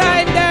more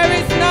time, there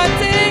is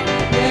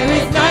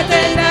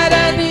nothing that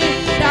I need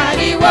that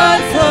he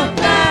won't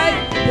supply.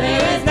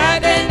 There is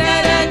nothing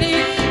that I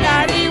need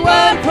that he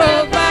won't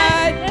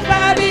provide. If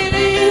I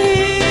believe,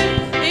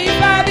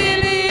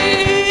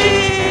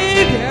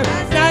 there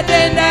is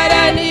nothing that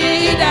I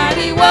need that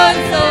he won't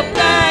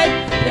supply.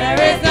 There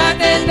is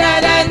nothing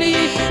that I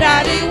need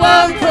that he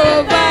won't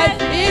provide.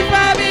 If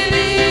I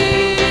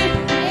believe,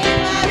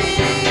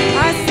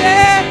 I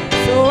say,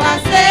 so I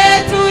say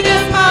to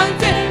this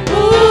mountain,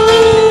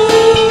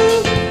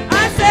 move.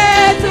 I say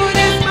to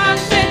this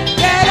mountain,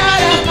 get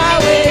out of my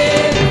way.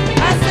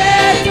 I say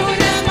to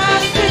this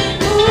mountain,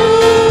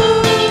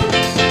 move.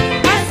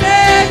 I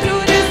say to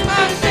this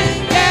mountain,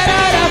 get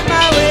out of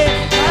my way.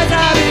 'Cause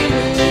I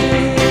believe.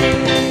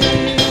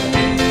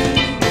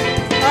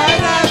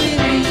 'Cause I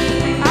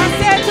believe. I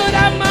say to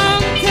the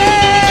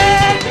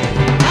mountain,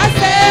 I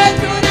say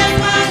to this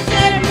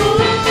mountain,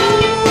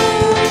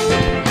 move.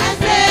 I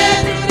say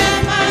to this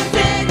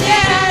mountain,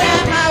 get out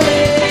of my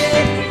way.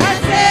 I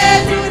say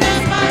to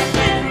this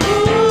mountain,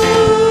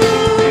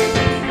 move.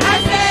 I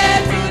say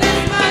to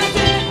this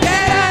mountain,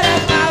 get out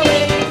of my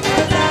way.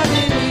 'Cause I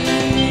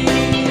believe.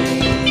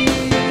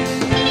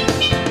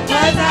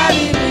 'Cause I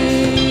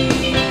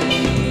believe.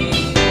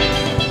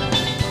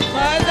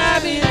 'Cause I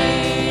believe.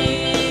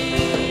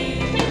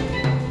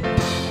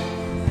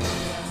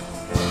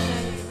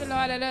 So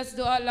Lord, let us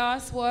do our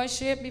last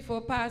worship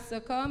before Pastor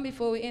come,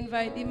 before we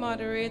invite the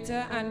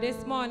moderator. And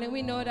this morning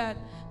we know that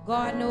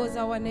God knows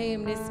our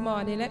name this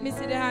morning. Let me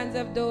see the hands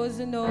of those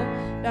who know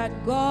that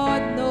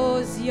God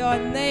knows your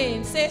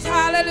name. Say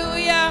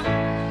hallelujah.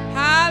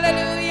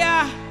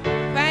 Hallelujah.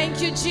 Thank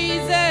you,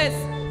 Jesus,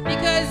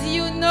 because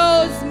you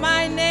knows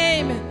my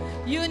name.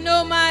 You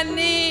know my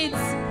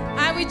needs.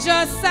 And we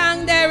just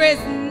sang, there is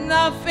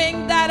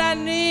nothing that I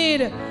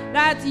need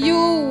that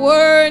you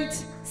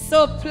weren't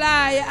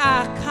supply.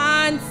 I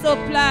can't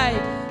supply.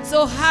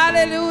 So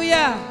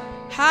hallelujah.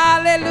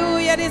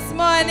 Hallelujah this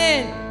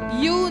morning.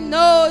 You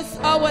knows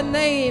our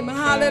name.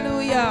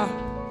 Hallelujah.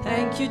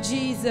 Thank you,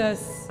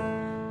 Jesus.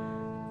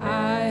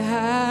 I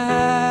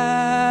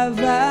have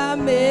a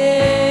maker.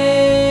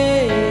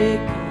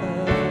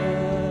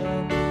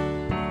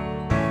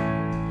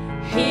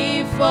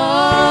 He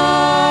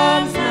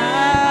forms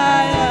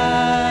my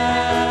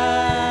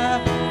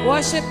heart.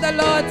 Worship the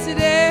Lord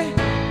today.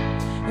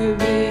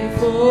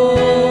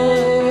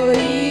 Before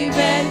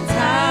even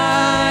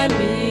time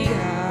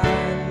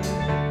began,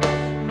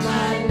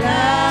 my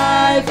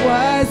life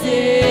was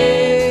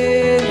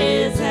in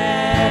his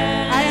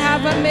hand. I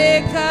have a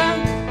maker.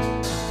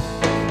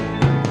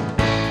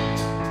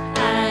 I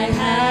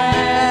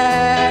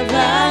have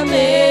a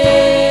maker.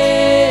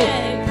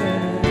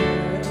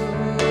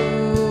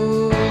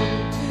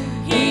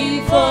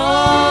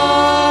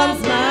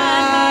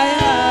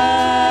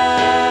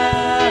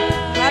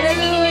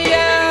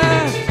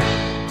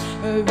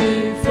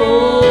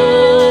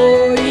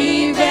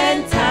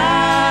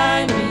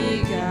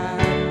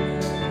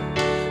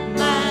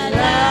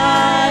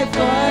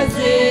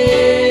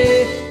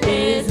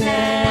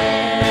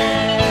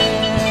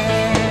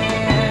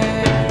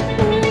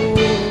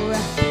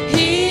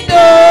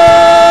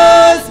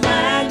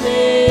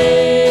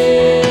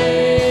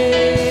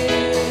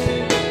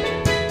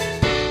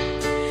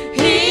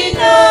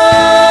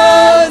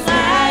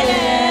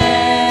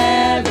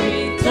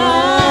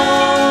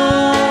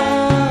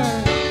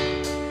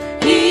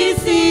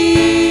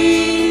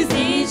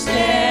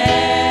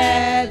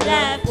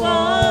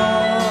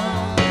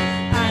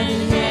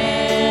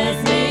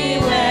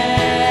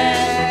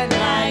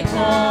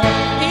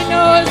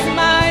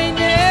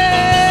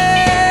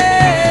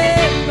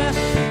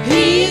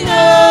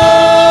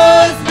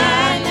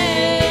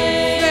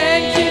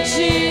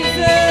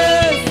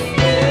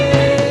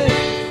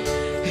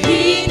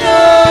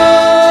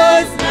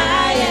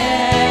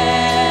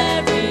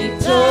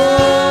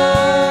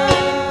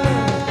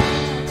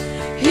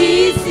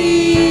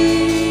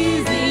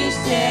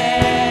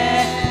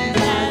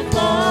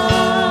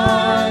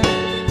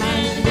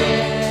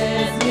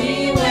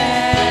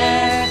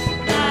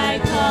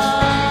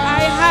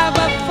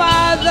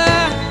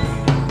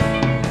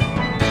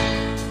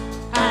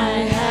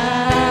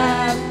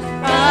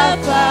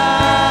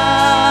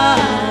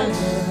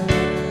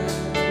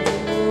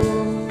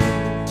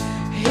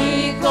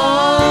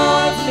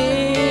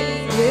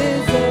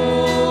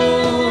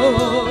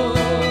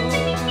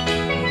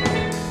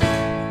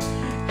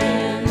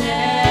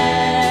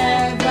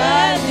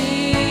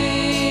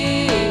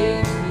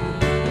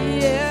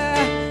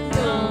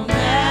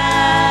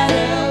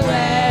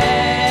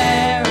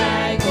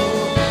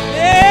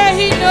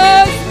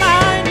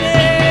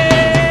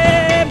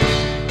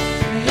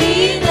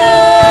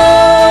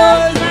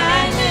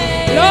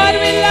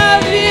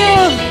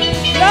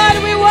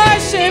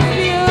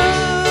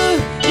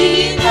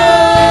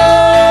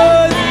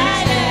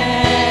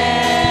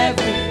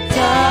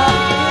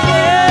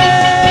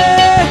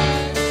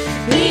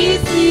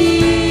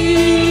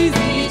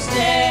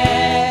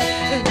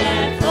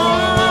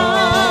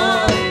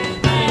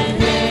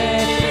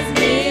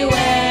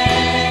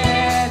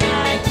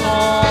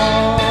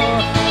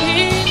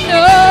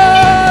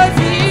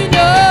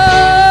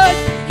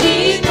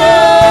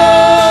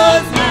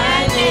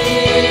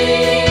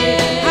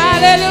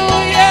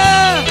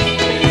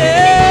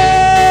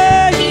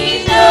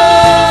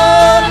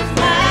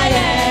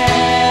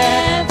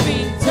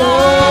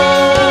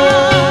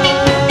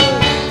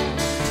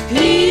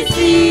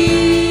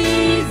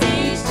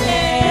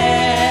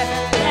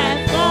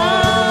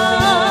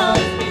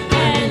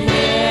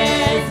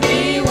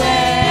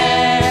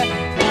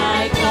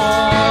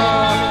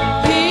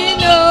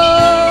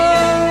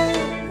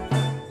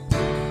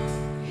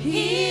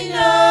 He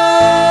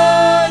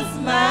knows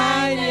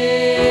my name.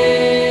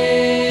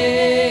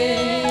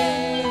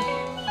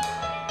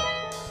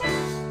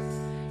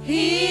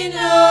 He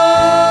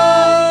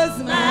knows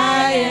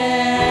my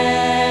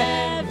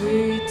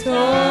every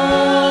thought.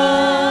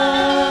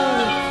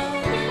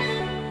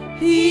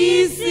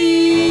 He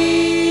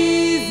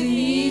sees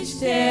each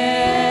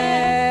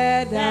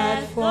tear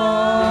that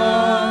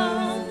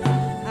falls,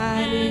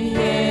 and He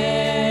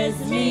hears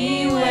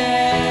me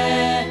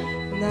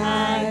when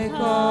I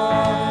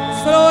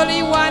call.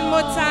 Slowly, one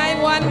more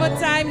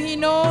time, He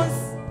knows.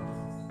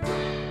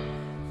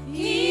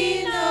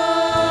 He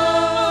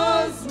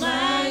knows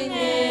my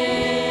name.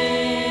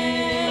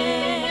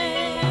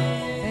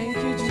 Thank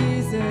you,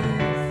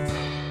 Jesus.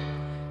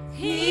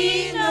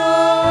 He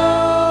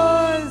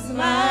knows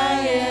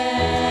my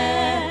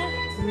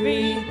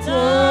every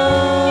thought.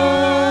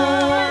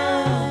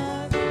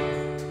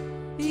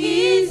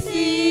 He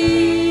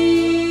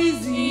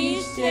sees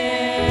each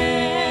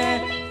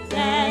tear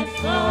that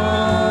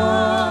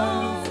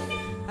falls,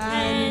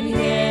 and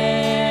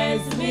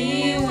hears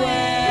me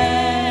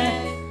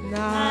when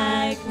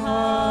I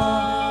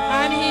call.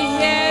 And He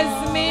hears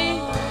me.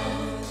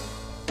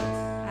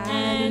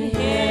 And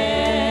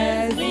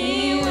hears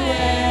me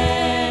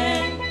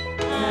when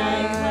I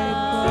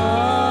call.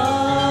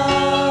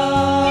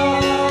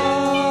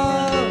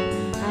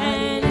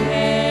 And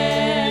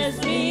hears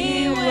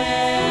me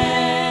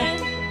when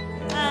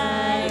I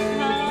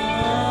call.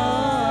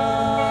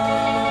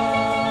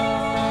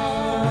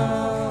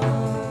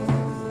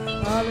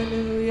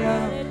 Hallelujah.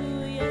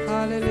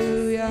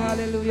 Hallelujah.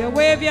 Hallelujah.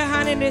 Wave your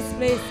hand in this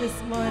place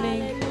this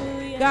morning.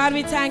 God,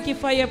 we thank you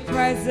for your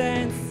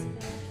presence.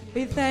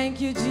 We thank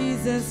you,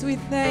 Jesus. We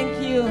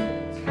thank you.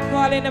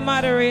 Calling the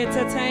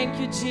moderator. Thank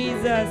you,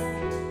 Jesus.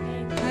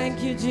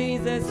 Thank you,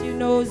 Jesus. You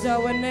knows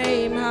our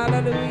name.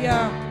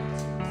 Hallelujah.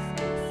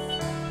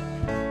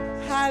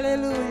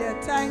 Hallelujah.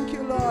 Thank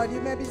you, Lord.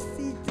 You may be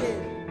seated.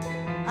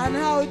 And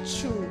how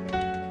true.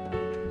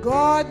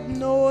 God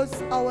knows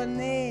our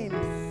names.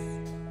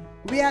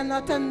 We are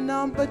not a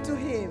number to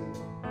Him.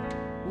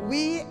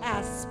 We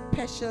are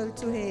special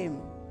to Him.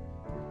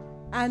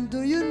 And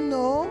do you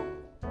know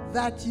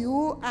that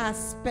you are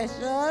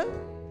special?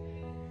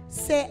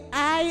 Say,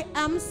 I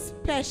am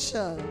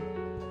special.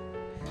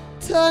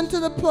 Turn to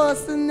the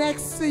person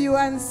next to you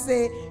and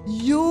say,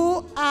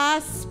 you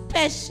are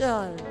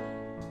special.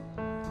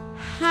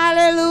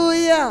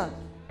 Hallelujah.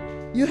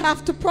 You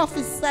have to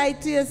prophesy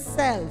to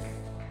yourself.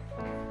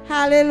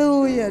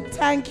 Hallelujah.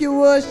 Thank you,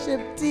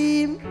 worship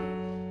team.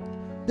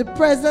 The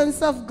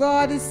presence of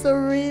God is so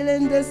real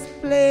in this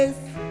place.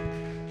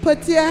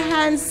 Put your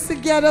hands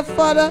together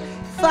for the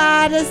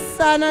Father,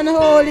 Son, and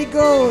Holy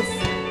Ghost.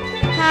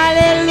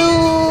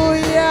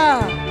 Hallelujah.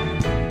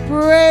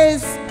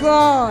 Praise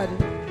God.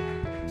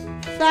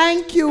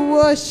 Thank you,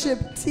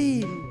 worship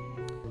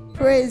team.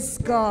 Praise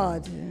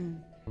God.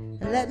 And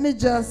let me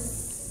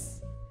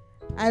just,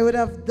 I would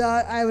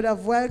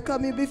have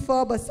welcomed you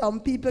before, but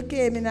some people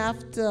came in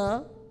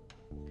after.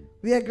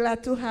 We are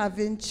glad to have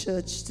you in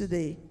church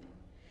today.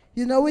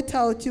 You know,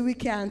 without you, we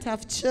can't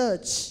have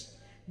church.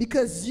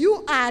 Because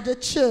you are the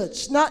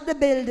church, not the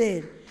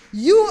building.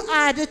 You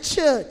are the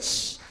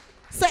church.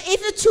 So if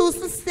you choose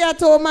to stay at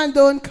home and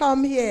don't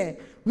come here,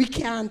 we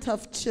can't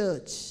have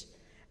church.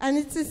 And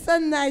it is so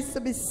nice to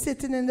be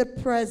sitting in the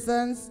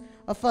presence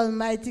of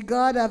Almighty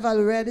God. I've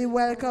already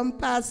welcomed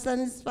Pastor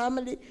and his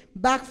family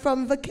back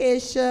from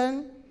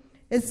vacation.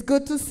 It's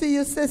good to see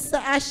you, Sister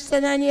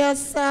Ashton, and your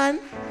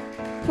son.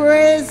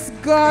 Praise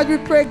God. We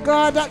pray,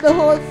 God, that the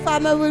whole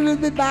family will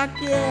be back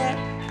here.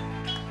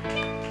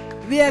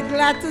 We are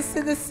glad to see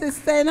the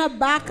sister in her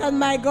back, and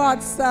my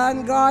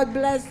godson. God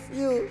bless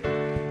you.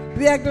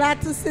 We are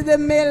glad to see the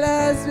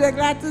Millers. We are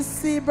glad to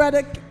see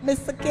Brother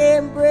Mr.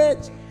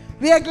 Cambridge.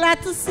 We are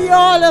glad to see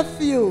all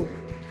of you.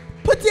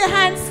 Put your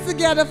hands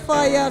together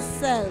for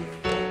yourself.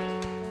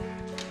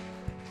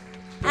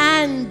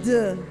 And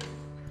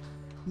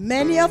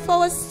many of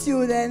our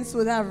students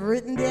would have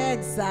written their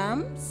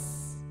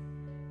exams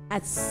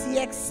at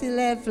CXC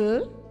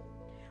level.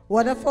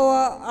 One of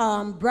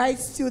our bright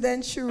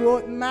students, she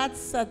wrote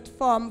maths at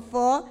Form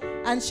 4,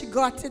 and she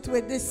got it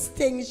with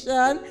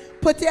distinction.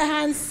 Put your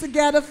hands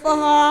together for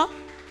her.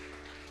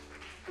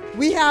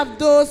 We have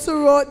those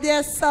who wrote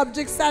their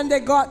subjects and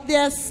they got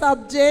their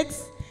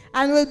subjects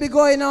and will be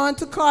going on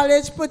to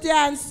college. Put your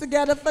hands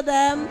together for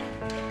them.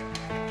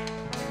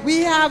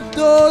 We have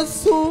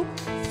those who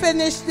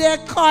finished their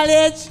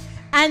college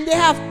and they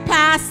have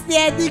passed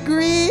their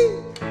degree.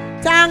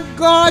 Thank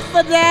God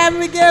for them.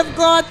 We give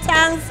God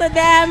thanks for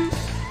them.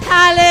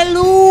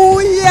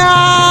 Hallelujah.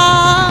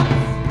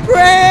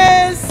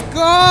 Praise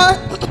God.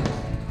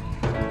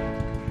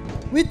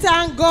 We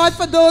thank God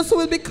for those who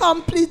will be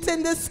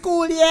completing the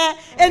school year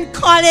in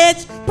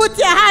college. Put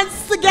your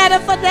hands together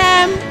for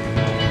them.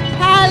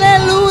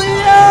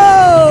 Hallelujah.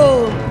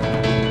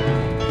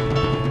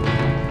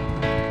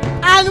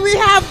 And we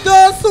have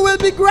those who will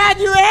be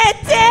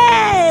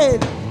graduating.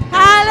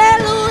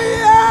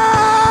 Hallelujah.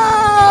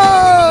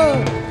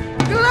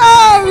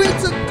 Glory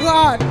to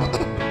God.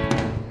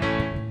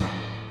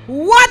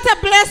 What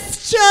a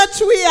blessed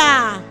church we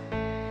are.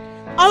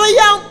 Our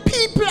young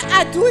people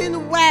are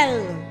doing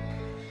well.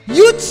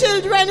 You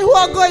children who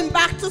are going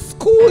back to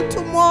school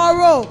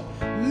tomorrow,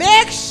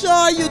 make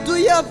sure you do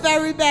your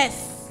very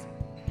best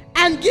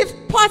and give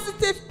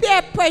positive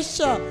peer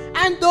pressure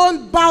and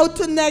don't bow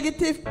to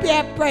negative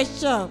peer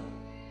pressure.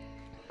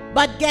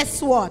 But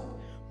guess what?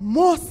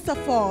 Most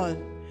of all,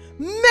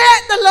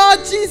 make the Lord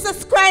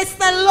Jesus Christ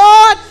the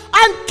Lord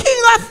and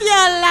King of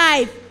your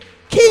life,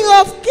 King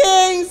of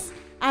kings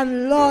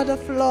and Lord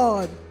of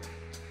lords.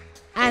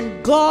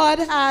 And God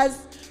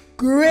has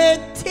great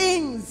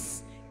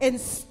things in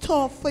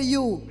store for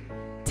you,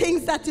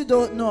 things that you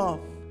don't know of.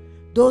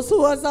 Those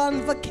who was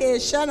on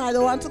vacation, I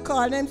don't want to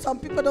call them, some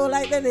people don't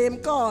like the name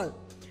called,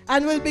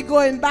 and will be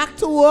going back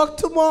to work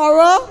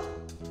tomorrow.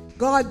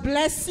 God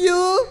bless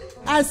you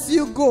as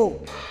you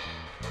go.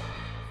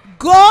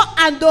 Go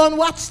and don't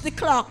watch the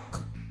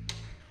clock.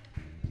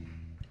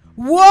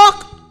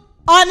 Work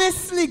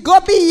honestly. Go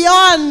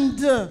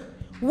beyond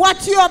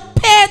what you are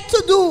paid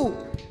to do,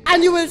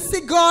 and you will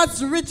see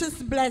God's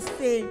richest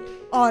blessing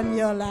on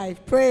your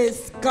life.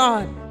 Praise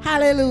God.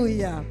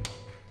 Hallelujah.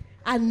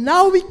 And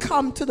now we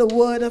come to the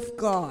word of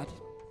God.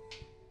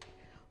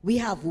 We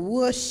have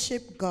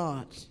worshiped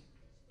God.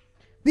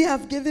 We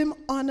have given him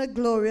honor,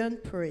 glory,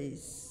 and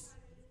praise.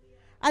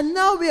 And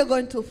now we are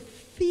going to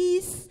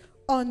feast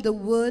on the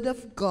word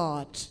of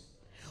God.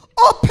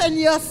 Open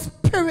your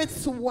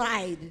spirits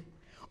wide.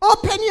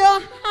 Open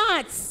your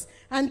hearts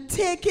and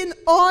take in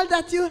all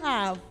that you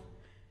have,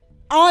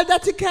 all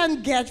that you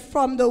can get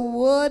from the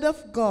word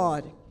of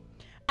God.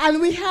 And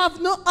we have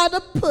no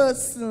other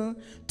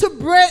person to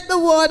break the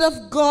word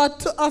of God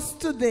to us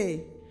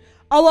today.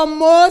 Our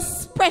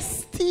most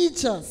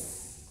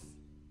prestigious,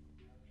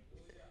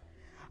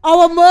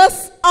 our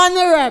most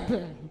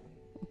honorable,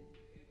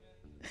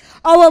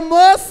 our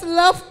most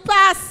loved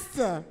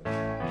pastor,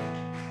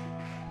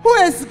 who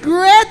is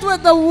great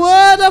with the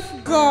word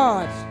of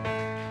God.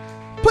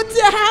 Put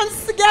your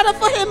hands together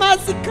for him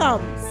as he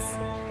comes.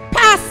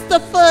 Pastor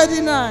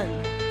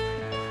Ferdinand.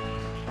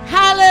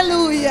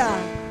 Hallelujah.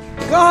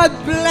 God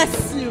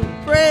bless you.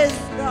 Praise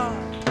God.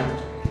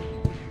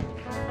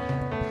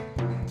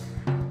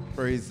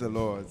 Praise the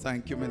Lord.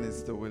 Thank you,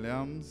 Minister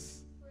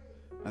Williams.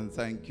 And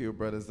thank you,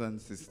 brothers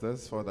and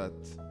sisters, for that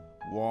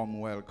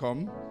warm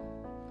welcome.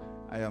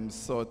 I am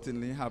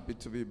certainly happy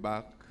to be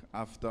back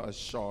after a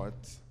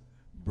short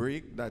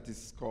break that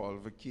is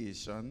called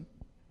vacation.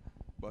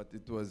 But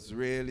it was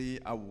really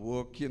a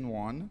working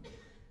one.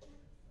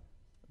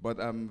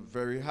 But I'm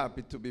very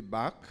happy to be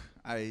back.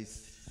 I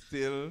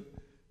still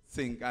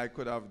think I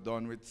could have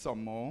done with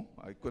some more.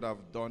 I could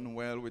have done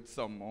well with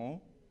some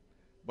more.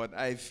 But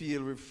I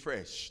feel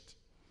refreshed.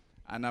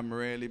 And I'm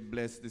really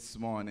blessed this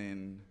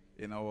morning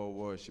in our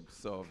worship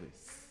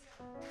service.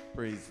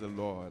 Praise the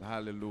Lord.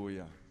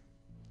 Hallelujah.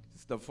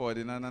 Sister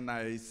Ferdinand and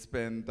I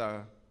spent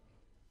a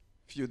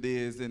few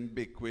days in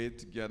Bickway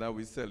together.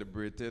 We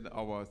celebrated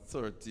our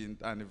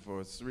 13th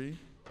anniversary.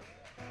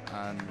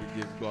 And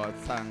we give God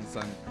thanks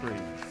and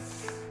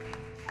praise.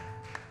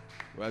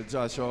 Well,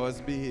 Joshua was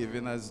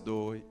behaving as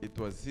though it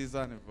was his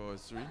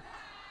anniversary.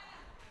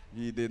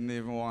 He didn't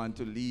even want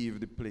to leave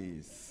the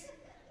place.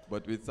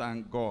 But we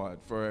thank God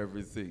for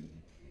everything.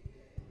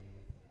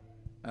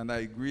 And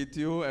I greet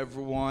you,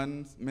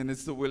 everyone.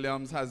 Minister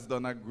Williams has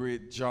done a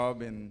great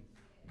job in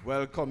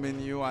welcoming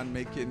you and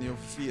making you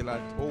feel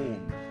at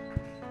home.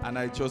 And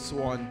I just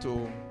want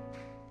to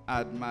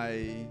add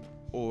my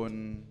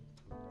own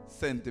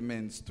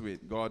sentiments to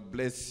it. God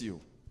bless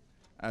you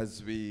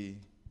as we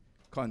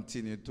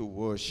continue to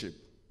worship.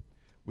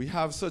 We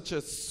have such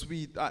a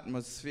sweet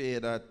atmosphere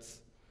that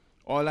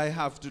all I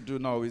have to do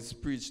now is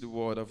preach the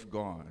word of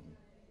God.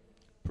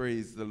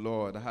 Praise the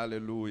Lord.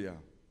 Hallelujah.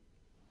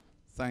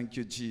 Thank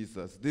you,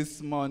 Jesus.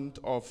 This month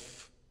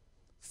of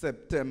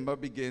September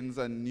begins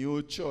a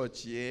new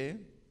church year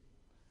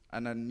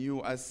and a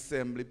new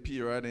assembly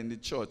period in the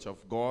Church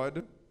of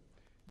God.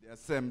 The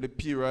assembly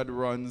period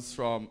runs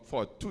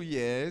for 2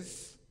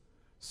 years,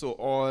 so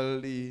all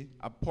the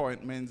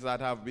appointments that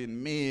have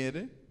been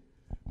made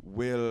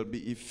will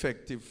be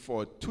effective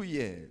for 2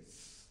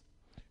 years.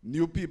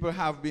 New people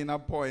have been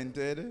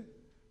appointed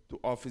to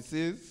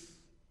offices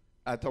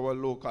at our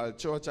local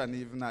church and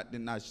even at the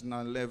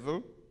national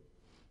level,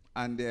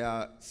 and there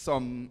are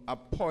some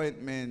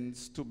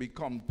appointments to be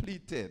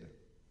completed.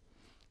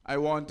 I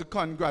want to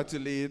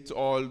congratulate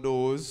all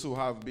those who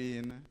have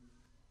been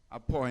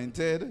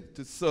appointed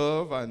to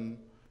serve and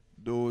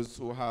those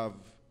who have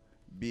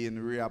been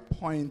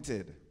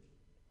reappointed.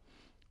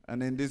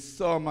 And in this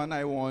sermon,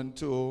 I want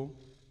to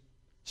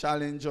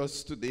challenge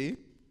us today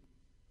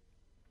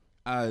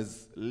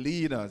as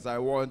leaders. I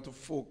want to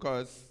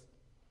focus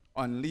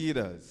on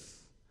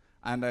leaders.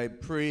 And I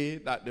pray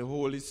that the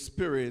Holy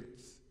Spirit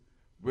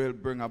will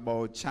bring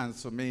about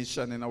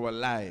transformation in our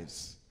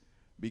lives,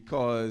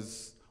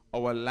 because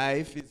our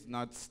life is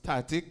not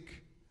static.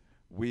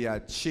 We are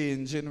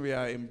changing, we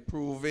are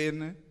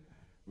improving,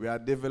 we are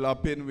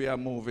developing, we are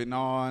moving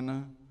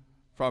on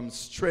from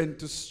strength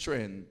to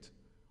strength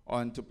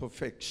unto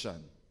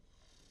perfection.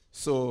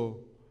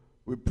 So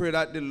we pray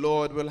that the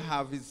Lord will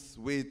have his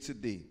way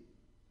today.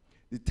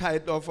 The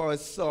title of our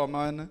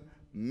sermon,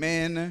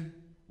 Men,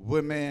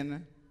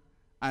 Women,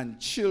 and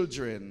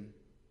Children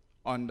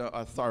under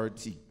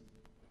Authority.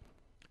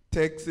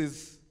 Text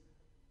is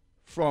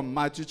from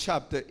Matthew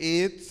chapter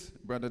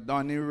 8. Brother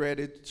Donnie read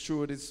it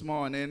through this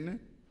morning.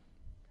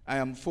 I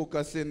am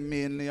focusing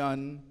mainly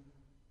on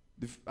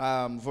the,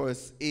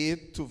 verse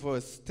 8 to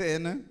verse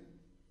 10.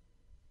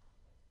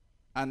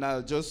 And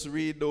I'll just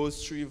read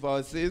those 3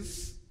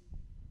 verses.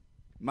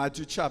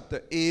 Matthew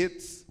chapter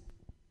 8,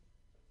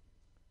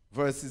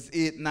 verses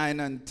 8, 9,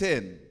 and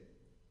 10.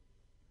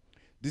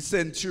 The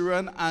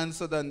centurion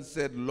answered and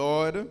said,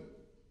 Lord,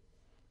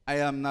 I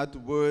am not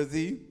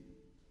worthy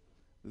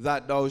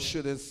that thou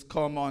shouldest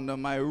come under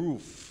my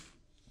roof,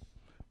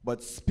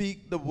 but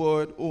speak the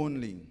word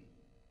only,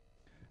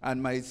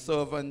 and my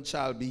servant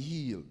shall be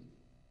healed.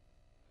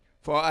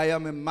 For I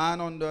am a man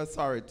under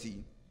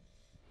authority,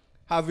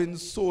 having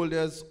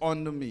soldiers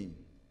under me.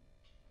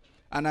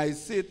 And I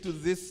say to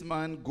this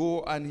man,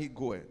 go, and he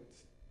goeth,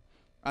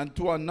 and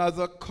to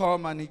another,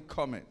 come, and he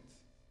cometh,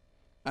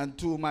 and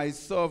to my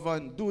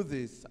servant, do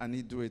this, and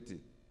he doeth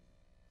it.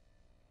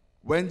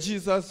 When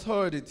Jesus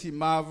heard it, he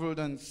marveled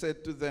and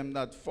said to them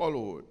that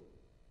followed,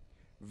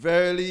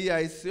 Verily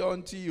I say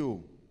unto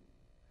you,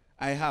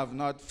 I have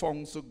not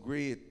found so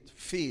great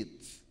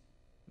faith,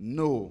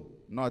 no,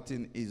 not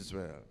in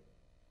Israel.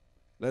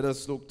 Let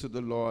us look to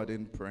the Lord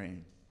in prayer.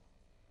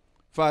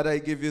 Father, I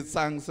give you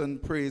thanks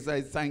and praise.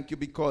 I thank you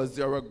because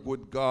you're a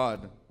good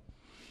God.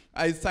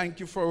 I thank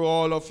you for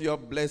all of your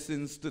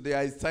blessings today.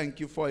 I thank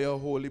you for your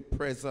holy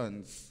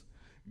presence.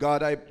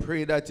 God, I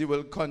pray that you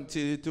will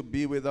continue to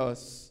be with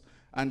us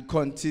and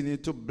continue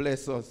to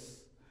bless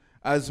us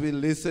as we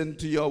listen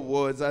to your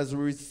words, as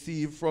we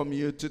receive from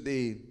you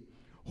today.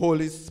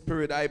 Holy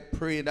Spirit, I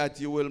pray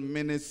that you will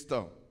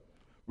minister.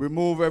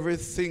 Remove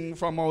everything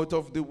from out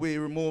of the way.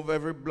 Remove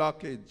every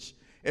blockage,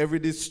 every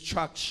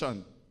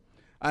distraction,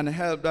 and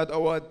help that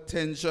our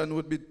attention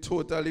would be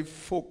totally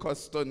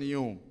focused on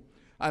you.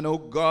 And oh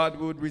God,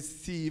 we would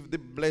receive the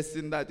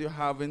blessing that you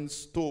have in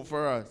store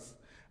for us.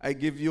 I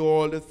give you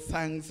all the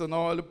thanks and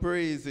all the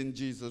praise in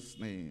Jesus'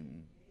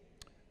 name.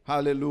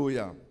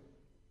 Hallelujah.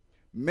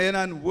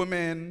 Men,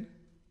 women,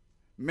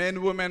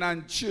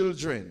 and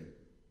children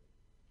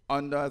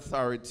under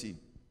authority.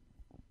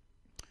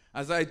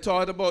 As I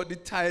thought about the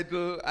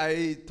title,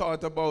 I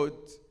thought about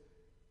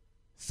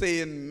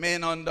saying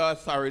men under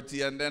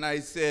authority, and then I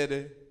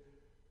said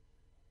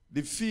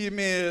the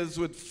females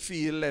would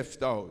feel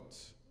left out.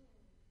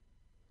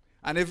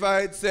 And if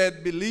I had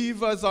said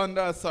believers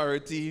under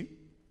authority,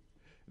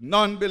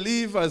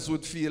 non-believers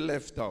would feel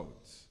left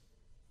out.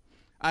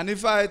 And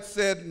if I had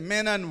said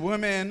men and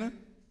women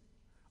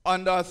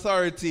under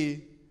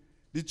authority,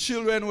 the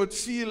children would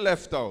feel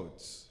left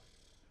out.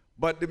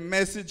 But the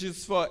message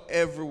is for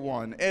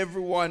everyone.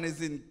 Everyone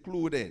is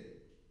included.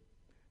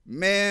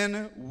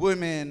 Men,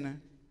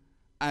 women,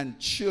 and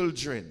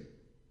children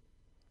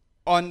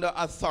under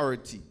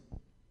authority.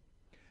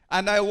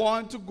 And I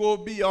want to go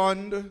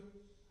beyond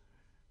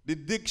the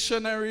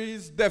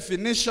dictionary's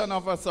definition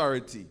of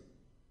authority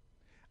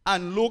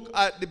and look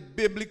at the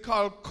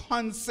biblical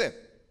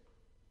concept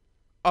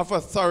of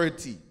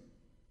authority.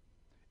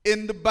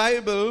 In the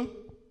Bible,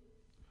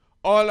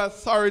 all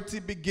authority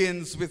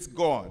begins with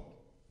God.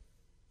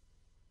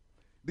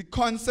 The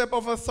concept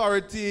of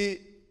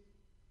authority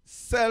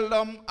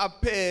seldom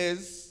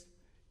appears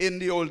in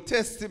the Old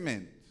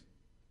Testament.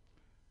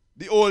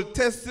 The Old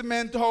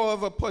Testament,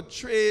 however,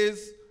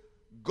 portrays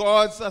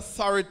God's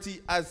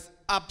authority as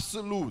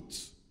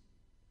absolute.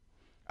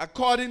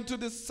 According to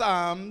the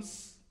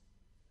Psalms,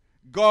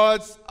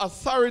 God's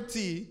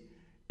authority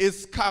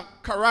is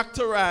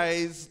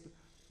characterized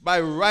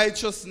by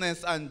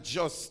righteousness and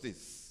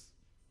justice.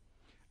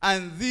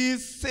 And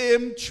these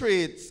same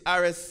traits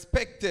are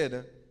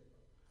expected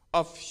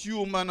of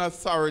human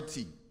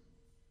authority.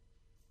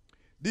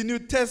 The New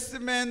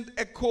Testament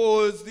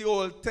echoes the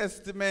Old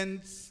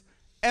Testament's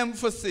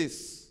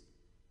emphasis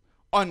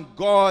on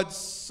God's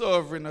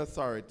sovereign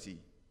authority.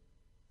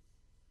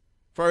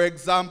 For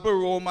example,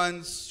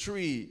 Romans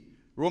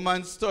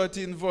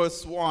 13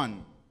 verse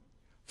 1.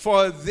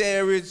 For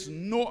there is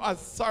no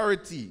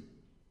authority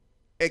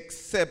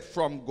except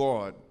from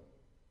God.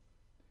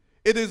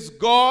 It is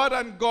God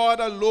and God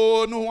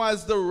alone who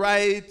has the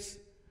right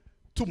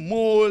to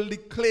mold the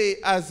clay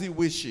as he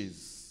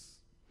wishes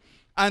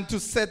and to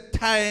set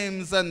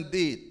times and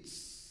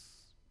dates.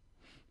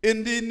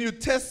 In the New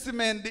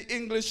Testament, the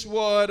English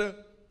word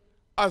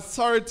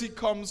authority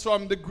comes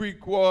from the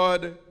Greek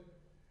word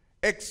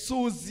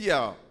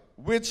exousia,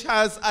 which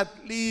has at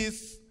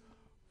least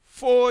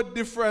 4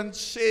 different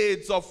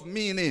shades of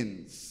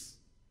meanings.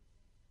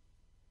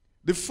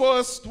 The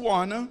first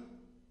one,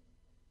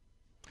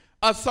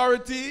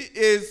 authority,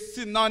 is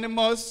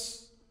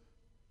synonymous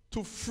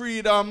to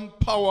freedom,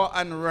 power,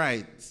 and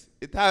right.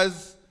 It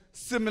has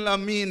similar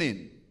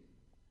meaning.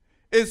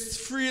 It's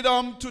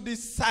freedom to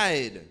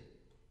decide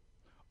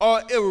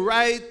or a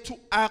right to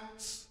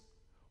act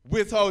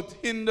without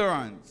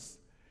hindrance.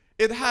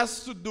 it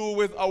has to do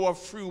with our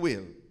free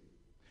will.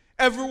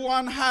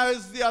 Everyone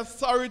has the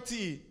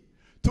authority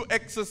to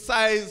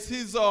exercise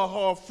his or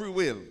her free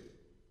will.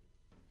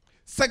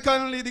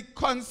 Secondly, the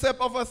concept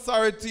of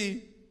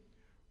authority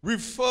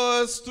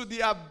refers to the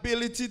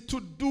ability to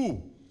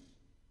do.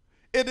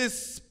 It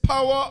is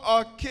power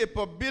or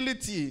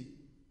capability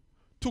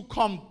to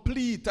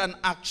complete an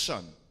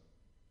action.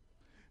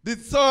 The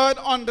third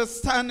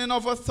understanding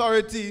of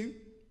authority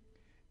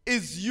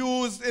is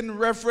used in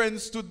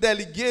reference to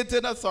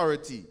delegated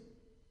authority.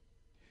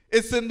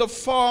 It's in the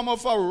form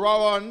of a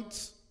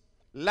warrant,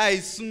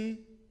 license,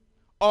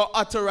 or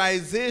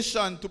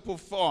authorization to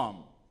perform.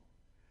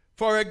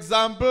 For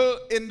example,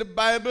 in the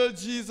Bible,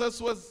 Jesus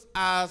was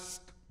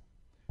asked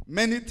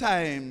many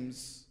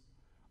times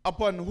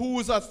upon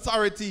whose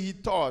authority he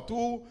taught,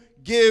 who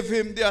gave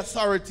him the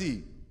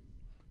authority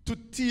to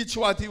teach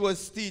what he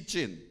was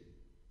teaching.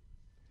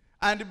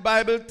 And the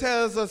Bible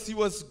tells us he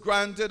was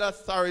granted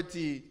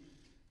authority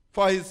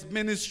for his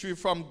ministry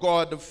from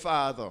God the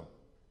Father.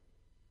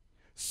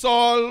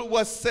 Saul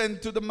was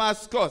sent to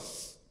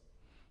Damascus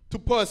to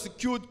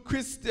persecute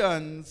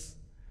Christians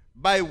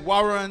by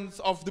warrants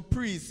of the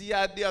priest. He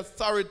had the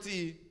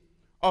authority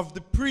of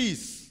the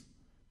priest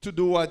to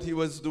do what he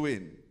was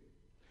doing.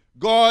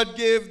 God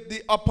gave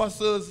the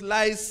apostles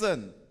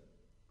license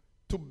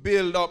to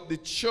build up the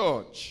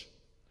church.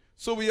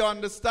 So we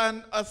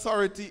understand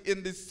authority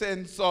in the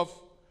sense of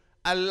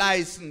a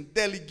license,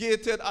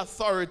 delegated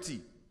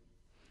authority.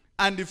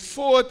 And the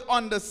fourth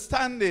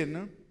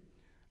understanding,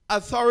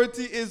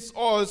 authority is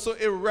also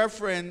a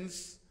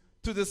reference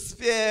to the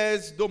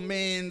spheres,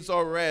 domains,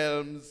 or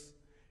realms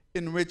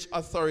in which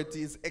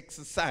authority is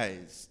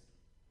exercised.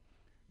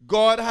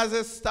 God has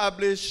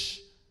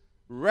established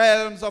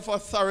realms of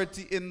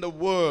authority in the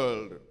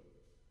world.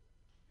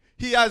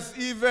 He has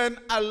even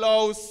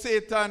allowed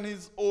Satan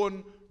his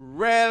own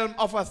realm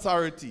of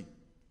authority.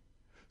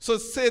 So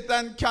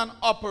Satan can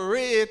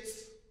operate,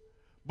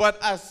 but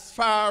as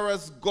far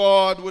as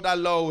God would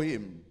allow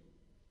him.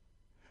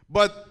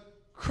 But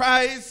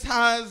Christ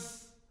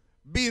has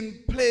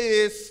been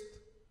placed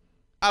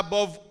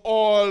above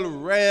all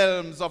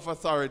realms of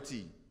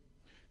authority.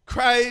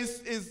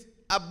 Christ is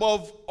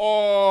above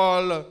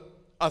all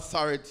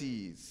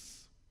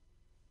authorities.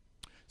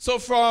 So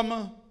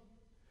from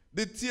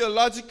the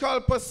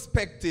theological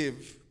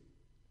perspective,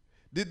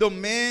 the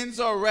domains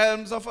or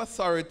realms of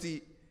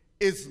authority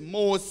is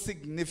most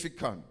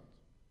significant.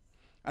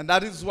 And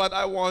that is what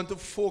I want to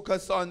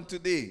focus on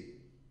today.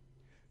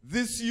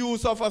 This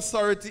use of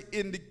authority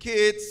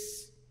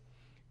indicates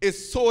a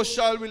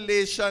social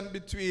relation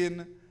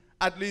between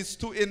at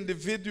least two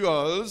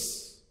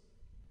individuals.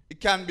 It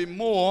can be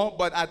more,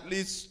 but at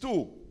least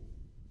two,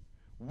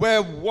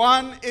 where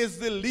one is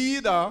the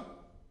leader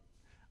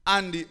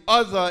and the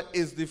other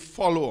is the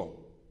follower.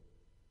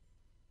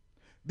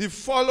 The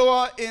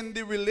follower in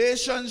the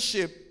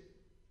relationship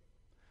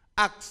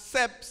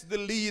accepts the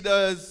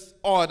leader's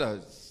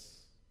orders.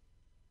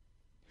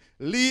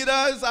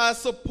 Leaders are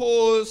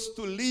supposed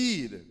to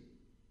lead.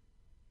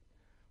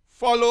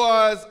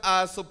 Followers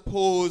are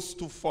supposed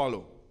to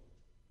follow.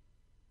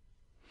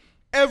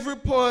 Every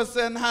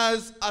person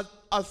has an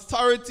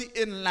authority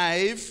in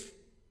life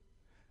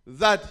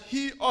that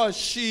he or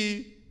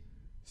she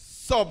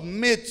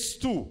submits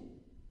to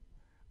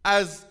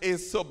as a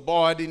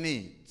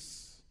subordinate.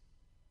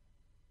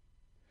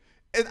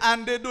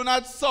 And they do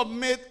not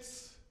submit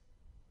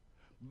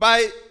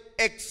by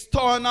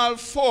external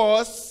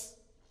force,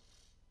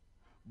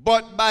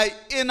 but by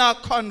inner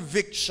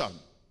conviction.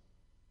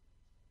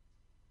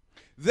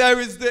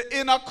 There is the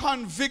inner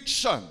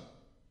conviction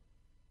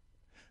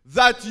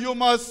that you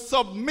must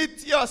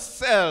submit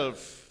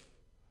yourself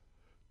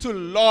to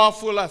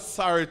lawful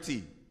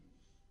authority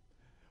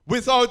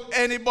without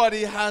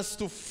anybody has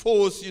to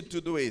force you to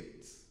do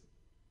it.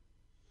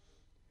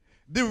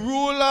 The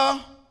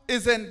ruler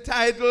is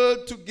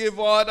entitled to give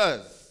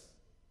orders,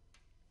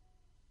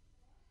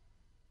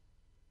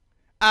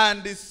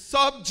 and the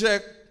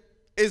subject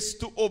is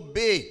to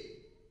obey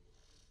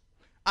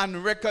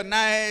and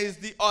recognize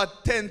the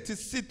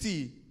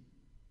authenticity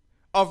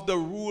of the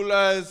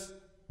ruler's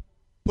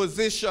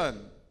position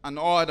and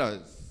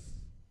orders.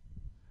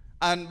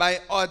 And by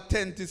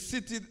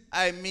authenticity,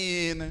 I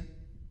mean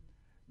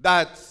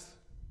that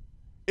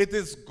it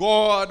is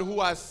God who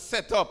has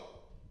set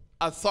up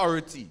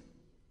authority.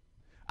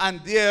 And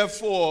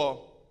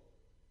therefore,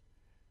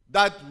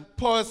 that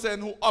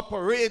person who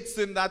operates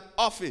in that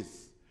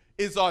office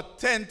is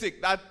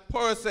authentic. That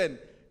person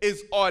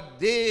is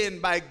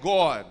ordained by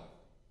God.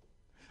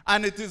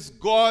 And it is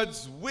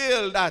God's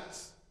will that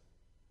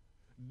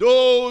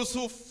those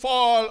who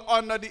fall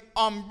under the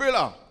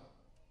umbrella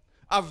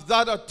of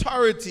that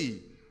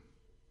authority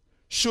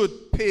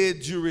should pay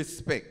due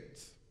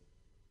respect.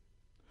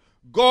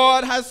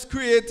 God has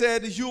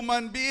created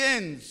human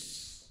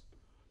beings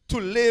to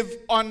live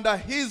under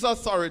his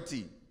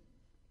authority.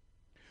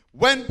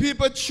 When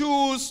people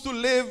choose to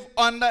live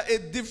under a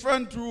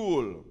different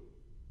rule,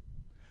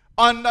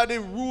 under the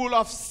rule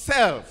of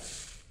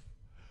self,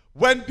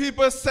 when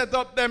people set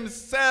up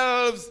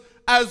themselves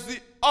as the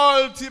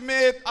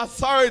ultimate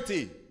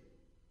authority,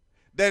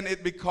 then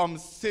it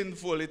becomes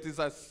sinful. It is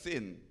a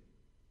sin.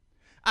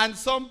 And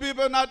some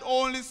people not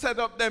only set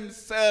up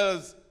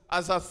themselves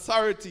as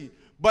authority,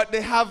 but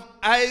they have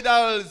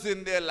idols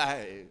in their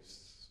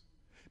lives.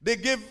 They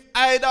give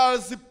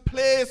idols the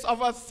place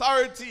of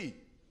authority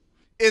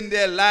in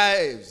their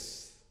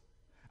lives.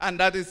 And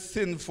that is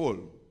sinful.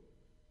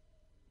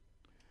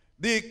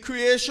 The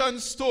creation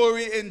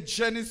story in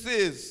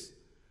Genesis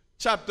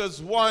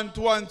chapters 1,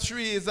 2, and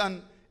 3 is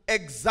an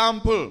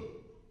example.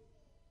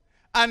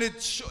 And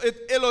it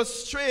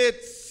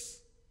illustrates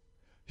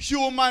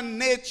human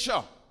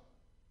nature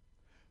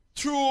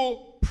through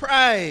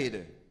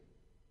pride,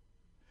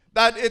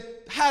 that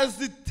it has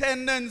the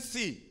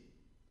tendency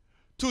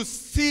to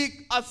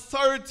seek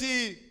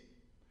authority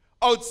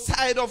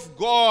outside of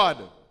God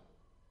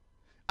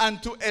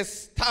and to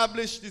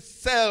establish the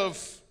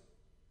self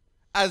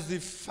as the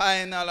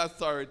final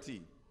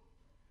authority.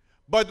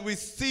 But we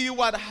see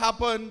what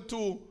happened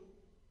to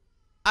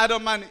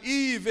Adam and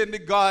Eve in the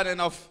Garden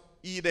of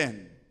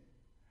Eden.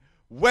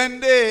 When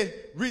they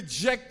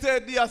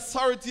rejected the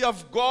authority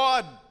of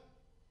God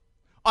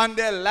on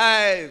their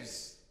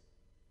lives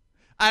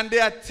and they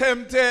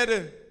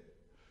attempted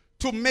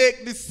to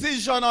make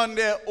decisions on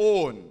their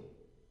own,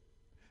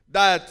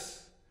 that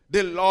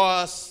they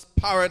lost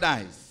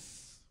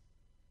paradise.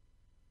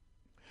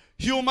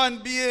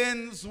 Human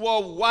beings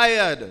were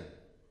wired.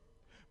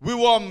 We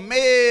were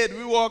made,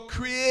 we were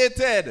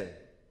created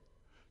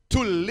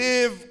to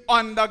live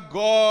under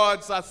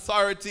God's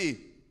authority,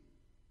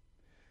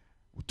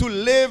 to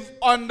live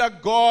under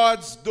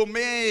God's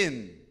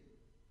domain.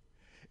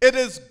 It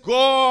is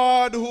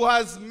God who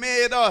has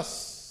made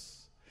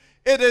us.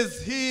 It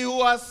is He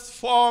who has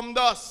formed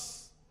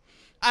us.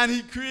 And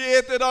He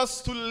created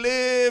us to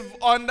live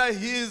under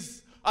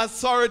His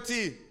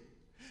authority.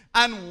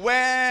 And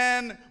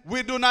when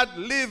we do not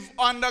live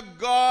under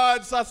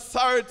God's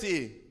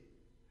authority,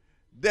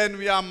 then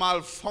we are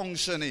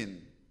malfunctioning.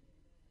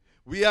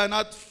 We are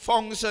not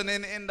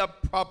functioning in the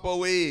proper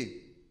way.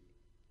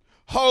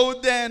 How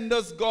then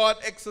does God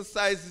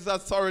exercise His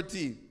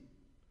authority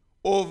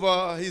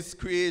over His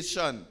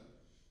creation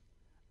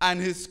and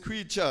His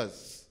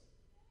creatures?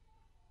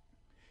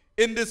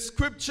 In the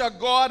scripture,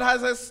 God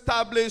has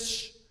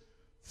established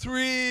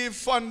three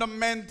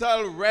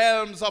fundamental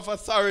realms of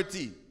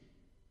authority.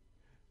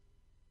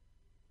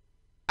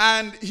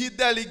 And He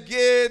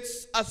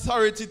delegates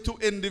authority to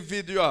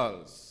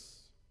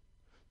individuals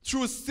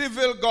through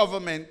civil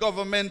government,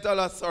 governmental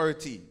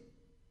authority.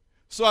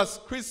 So as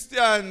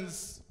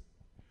Christians,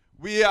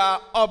 we are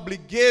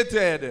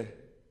obligated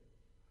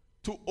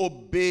to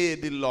obey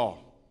the law.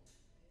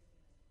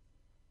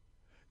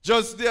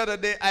 Just the other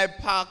day, I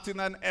parked in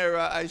an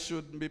area I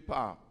shouldn't be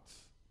parked.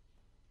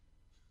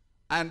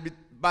 And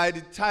by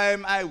the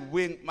time I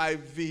winked, my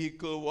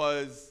vehicle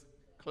was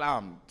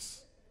clamped.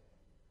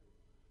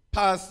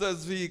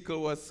 Pastor's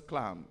vehicle was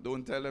clamped.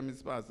 Don't tell him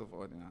it's Pastor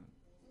Ferdinand.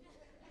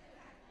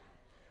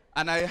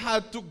 And I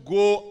had to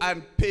go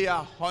and pay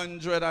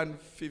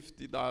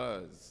 $150.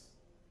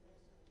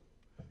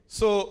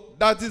 So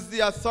that is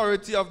the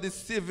authority of the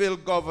civil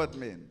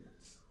government.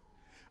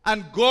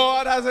 And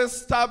God has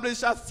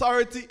established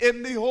authority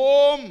in the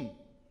home.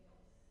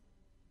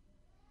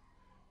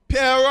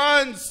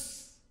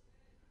 Parents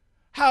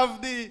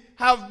have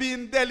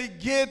been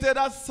delegated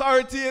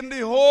authority in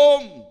the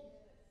home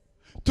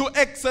to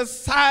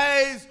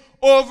exercise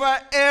over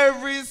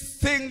every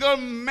single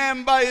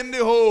member in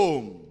the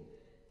home.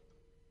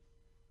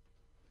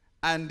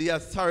 And the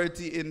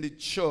authority in the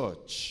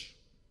church.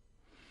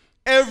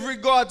 Every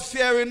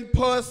God-fearing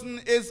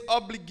person is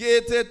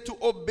obligated to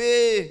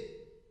obey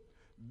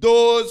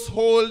those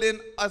holding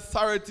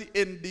authority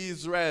in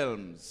these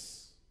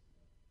realms.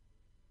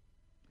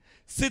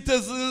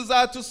 Citizens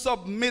are to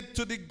submit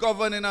to the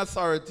governing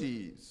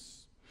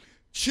authorities.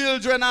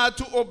 Children are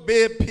to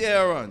obey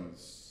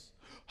parents.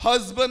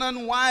 Husbands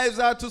and wives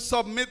are to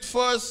submit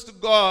first to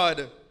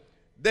God,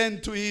 then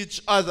to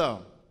each other,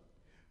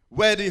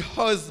 where the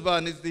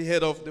husband is the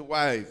head of the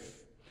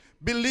wife.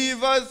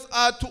 Believers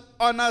are to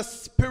honor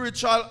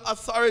spiritual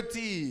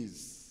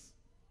authorities,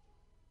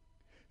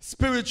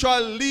 spiritual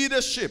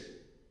leadership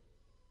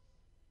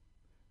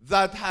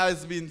that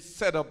has been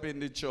set up in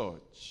the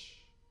church.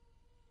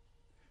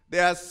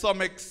 There are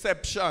some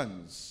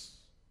exceptions.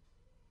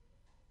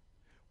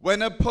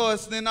 When a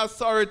person in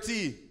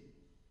authority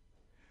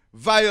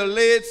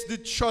violates the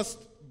trust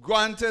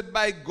granted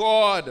by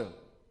God,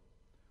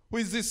 who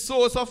is the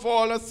source of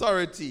all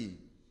authority,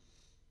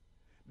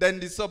 then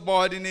the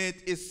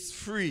subordinate is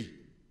free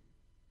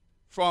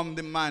from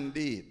the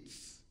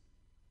mandates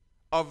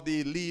of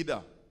the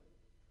leader.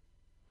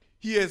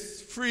 He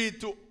is free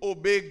to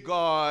obey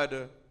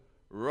God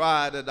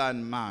rather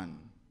than man.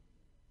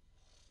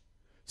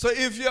 So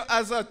if you,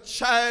 as a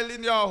child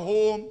in your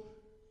home,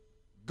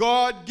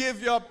 God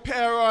gave your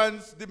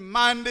parents the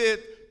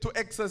mandate to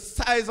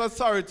exercise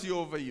authority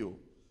over you.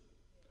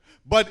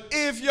 But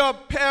if your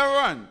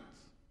parents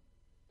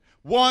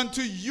want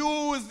to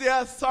use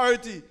their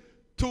authority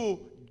to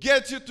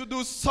get you to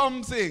do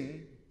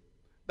something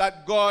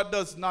that God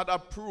does not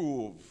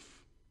approve,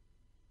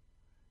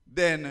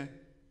 then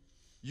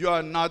you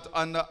are not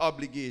under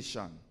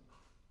obligation.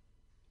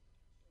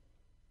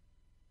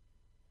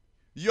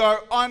 You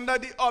are under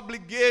the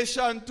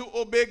obligation to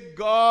obey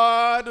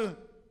God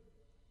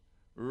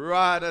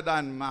rather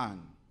than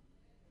man.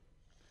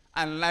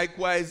 And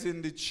likewise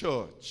in the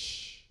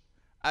church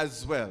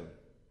as well.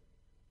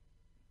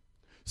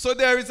 So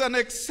there is an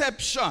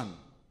exception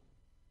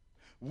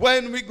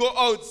when we go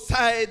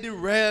outside the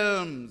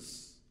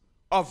realms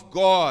of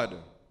God.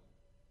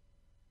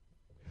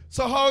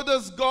 So how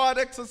does God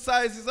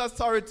exercise his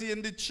authority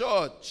in the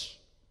church?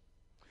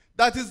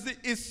 That is the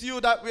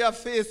issue that we are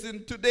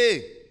facing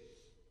today.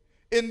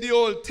 In the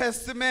Old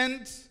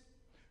Testament,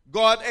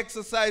 God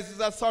exercises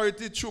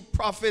authority through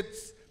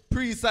prophets,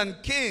 priests, and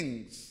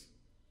kings.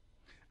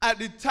 At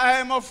the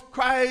time of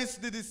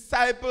Christ, the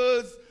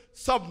disciples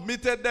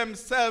submitted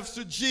themselves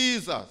to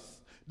Jesus,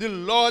 the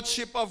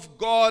Lordship of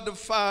God the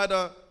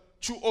Father,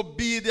 through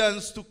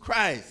obedience to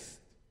Christ.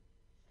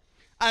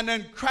 And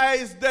then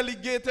Christ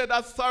delegated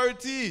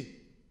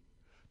authority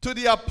to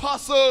the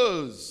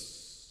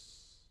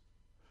apostles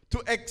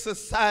to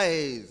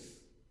exercise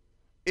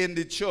in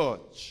the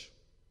church.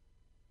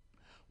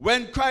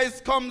 When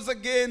Christ comes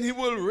again, he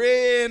will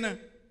reign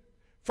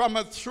from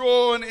a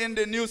throne in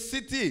the new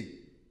city.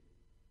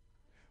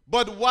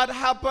 But what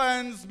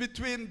happens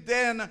between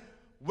then,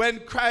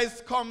 when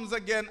Christ comes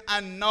again,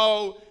 and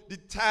now the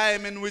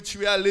time in which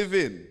we are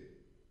living?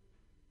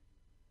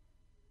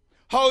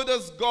 How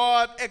does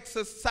God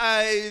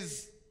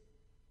exercise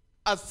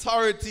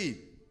authority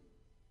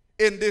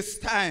in this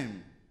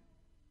time?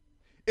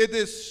 It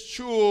is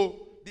through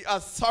the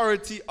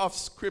authority of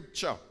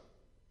Scripture.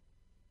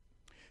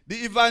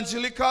 The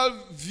evangelical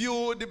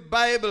view the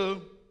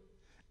Bible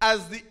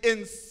as the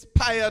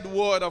inspired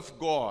word of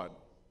God.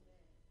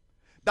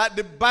 That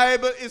the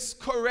Bible is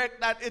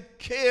correct, that it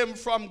came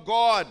from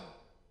God.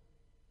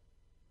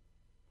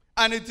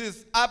 And it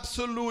is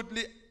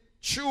absolutely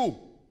true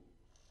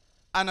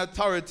and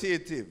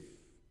authoritative.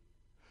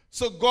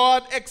 So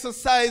God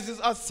exercises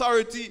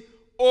authority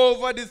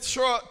over the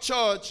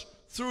church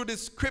through the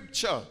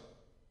Scripture.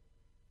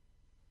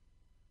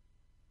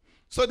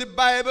 So the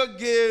Bible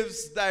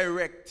gives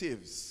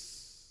directives.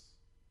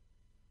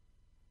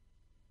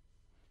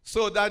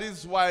 So that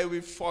is why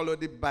we follow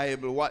the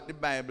Bible, what the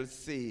Bible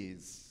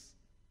says.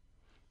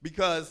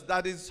 Because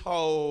that is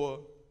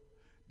how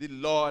the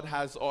Lord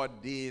has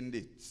ordained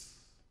it.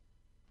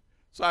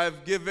 So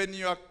I've given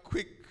you a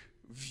quick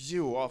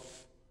view of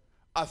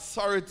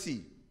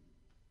authority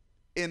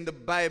in the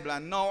Bible.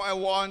 And now I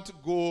want to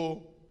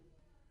go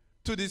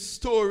to the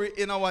story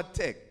in our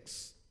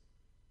text.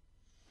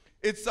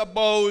 It's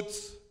about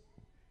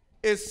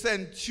a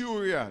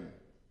centurion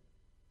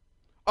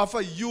of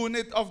a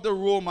unit of the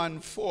Roman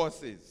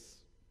forces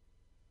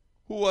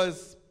who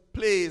was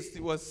placed,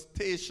 he was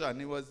stationed,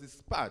 he was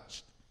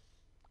dispatched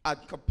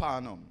at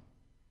Capernaum.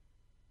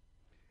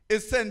 A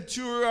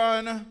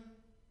centurion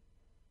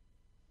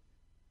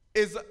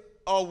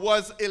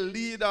was a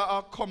leader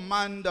or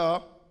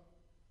commander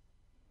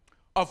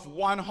of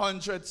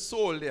 100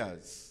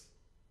 soldiers.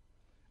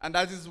 And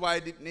that is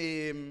why the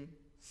name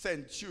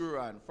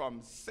centurion,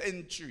 from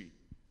century,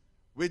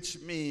 which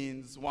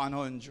means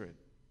 100.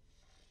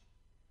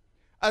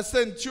 A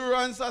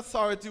centurion's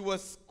authority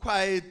was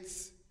quite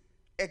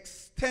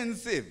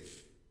extensive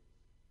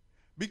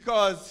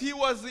because he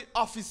was the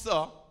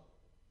officer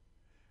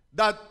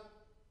that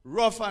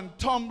rough and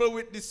tumble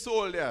with the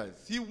soldiers.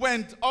 He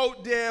went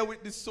out there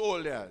with the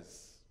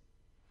soldiers.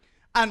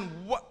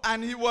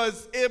 And he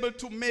was able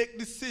to make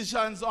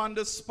decisions on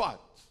the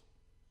spot.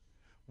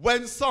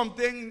 When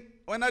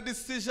a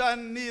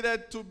decision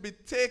needed to be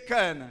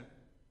taken,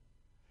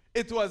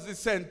 it was the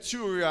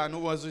centurion who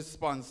was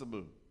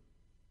responsible.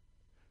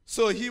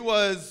 So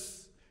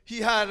he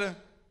had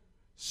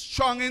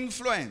strong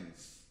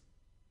influence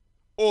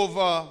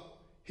over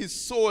his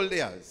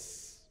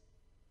soldiers.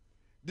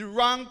 The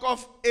rank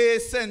of a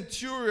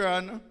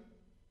centurion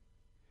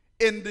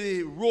in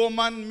the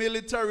Roman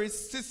military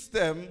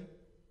system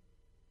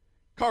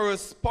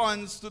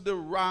corresponds to the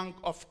rank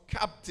of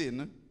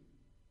captain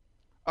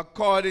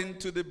according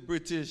to the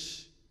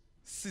British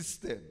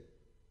system.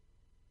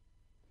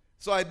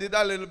 So I did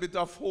a little bit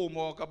of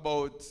homework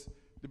about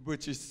the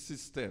British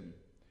system.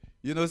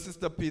 You know,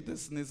 Sister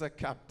Peterson is a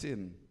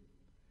captain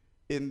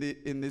in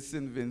the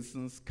St.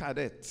 Vincent's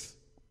cadet.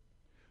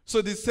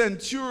 So the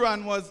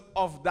centurion was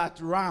of that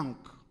rank,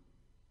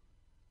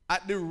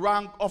 at the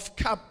rank of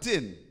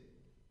captain.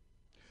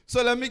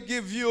 So let me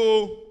give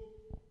you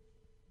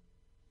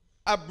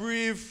a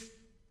brief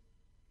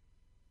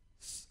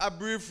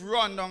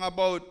rundown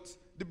about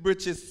the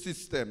British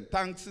system.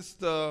 Thanks,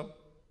 Sister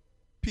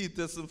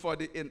Peterson, for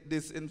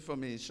this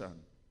information.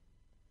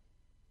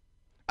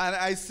 And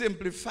I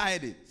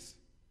simplified it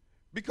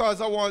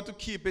because I want to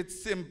keep it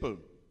simple.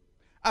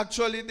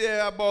 Actually,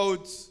 there are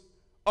about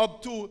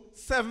up to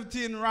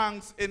 17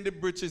 ranks in the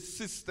British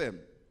system,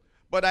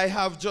 but I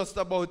have just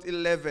about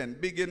 11,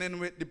 beginning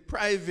with the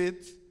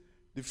private,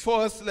 the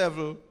first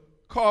level,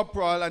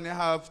 corporal, and you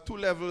have 2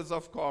 levels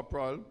of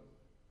corporal,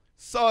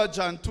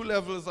 sergeant, 2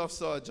 levels of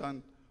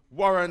sergeant,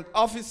 warrant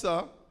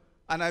officer,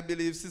 and I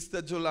believe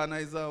Sister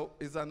Jolana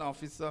is an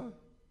officer,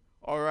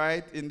 all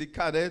right, in the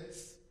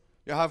cadets.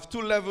 You have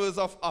 2 levels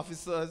of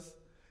officers,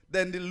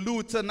 then the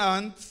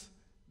lieutenant,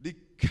 the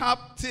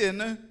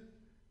captain,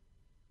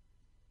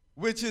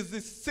 which is the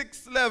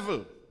 6th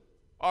level,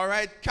 all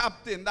right,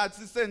 captain, that's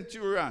the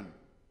centurion.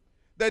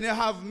 Then you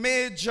have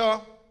major,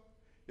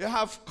 you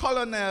have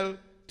colonel,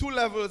 2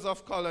 levels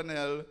of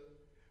colonel,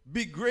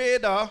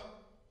 brigadier,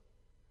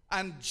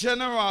 and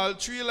general,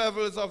 3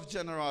 levels of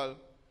general,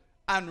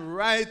 and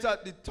right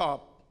at the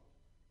top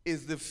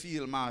is the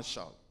field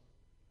marshal.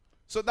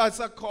 So that's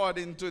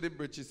according to the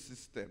British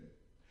system.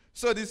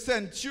 So the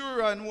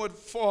centurion would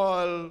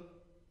fall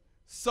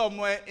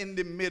somewhere in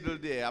the middle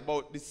there,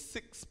 about the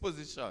 6th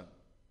position.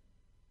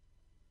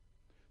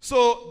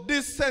 So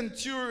this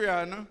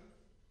centurion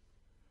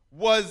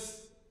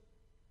was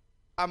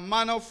a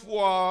man of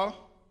war,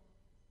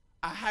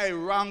 a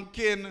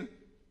high-ranking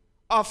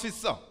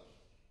officer.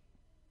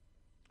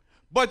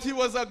 But he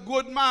was a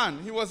good man.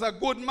 He was a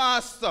good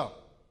master.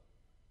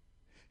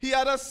 He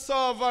had a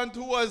servant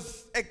who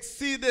was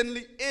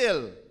exceedingly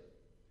ill.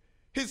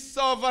 His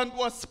servant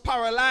was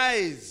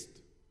paralyzed.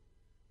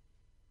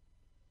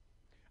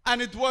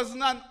 And it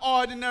wasn't an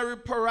ordinary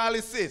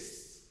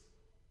paralysis.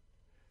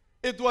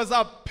 It was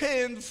a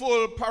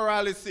painful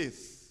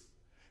paralysis.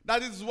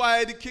 That is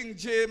why the King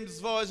James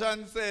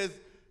Version says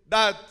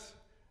that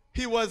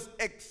he was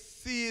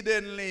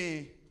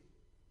exceedingly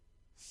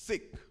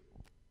sick.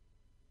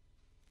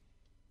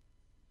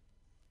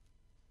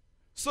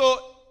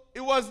 So he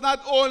was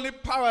not only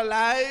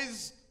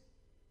paralyzed,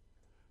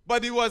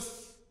 but he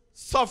was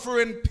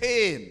suffering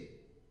pain.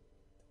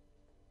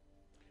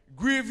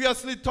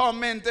 Grievously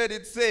tormented,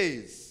 it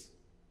says.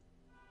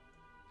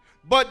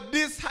 But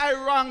this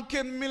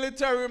high-ranking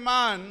military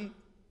man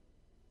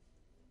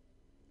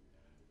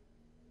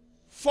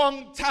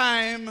found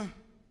time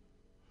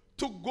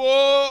to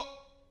go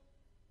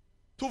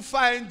to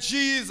find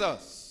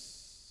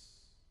Jesus,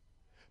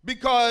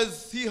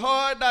 because he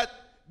heard that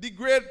the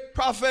great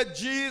prophet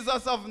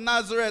Jesus of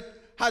Nazareth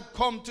had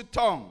come to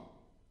town,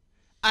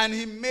 and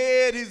he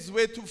made his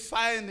way to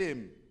find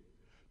him,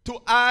 to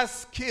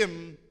ask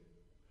him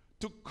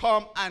to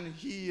come and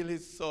heal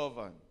his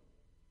servant.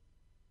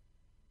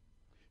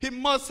 He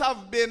must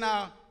have been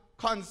a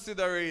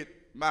considerate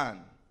man.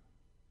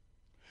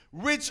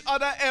 Which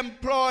other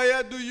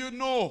employer do you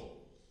know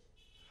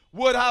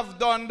would have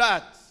done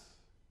that?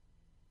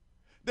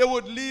 They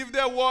would leave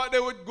their work, they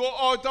would go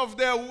out of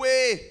their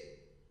way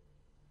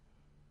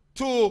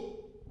to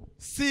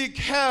seek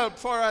help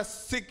for a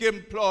sick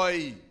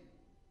employee.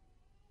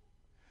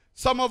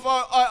 Some of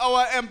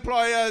our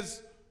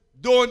employers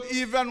don't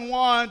even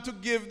want to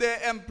give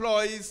their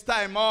employees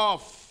time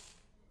off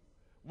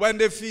when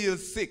they feel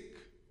sick.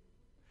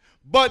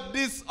 But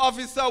this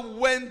officer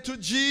went to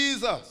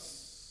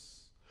Jesus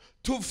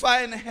to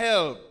find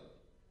help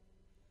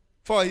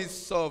for his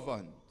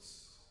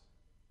servants.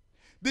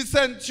 The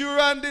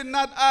centurion did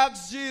not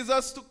ask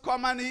Jesus to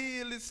come and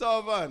heal his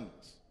servant.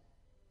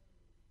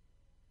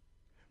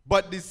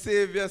 But the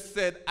Savior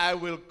said, I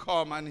will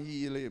come and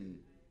heal him.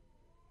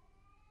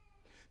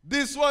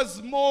 This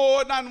was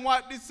more than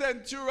what the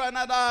centurion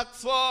had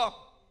asked for.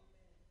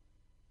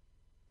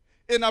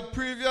 In a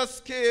previous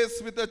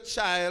case with a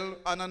child,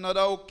 on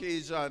another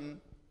occasion,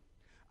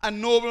 a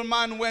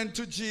nobleman went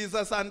to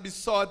Jesus and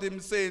besought him,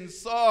 saying,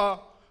 Sir,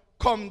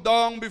 come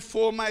down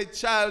before my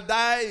child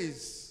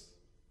dies.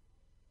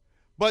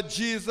 But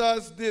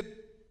Jesus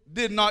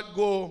did not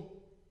go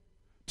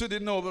to the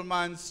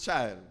nobleman's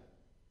child.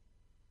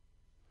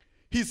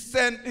 He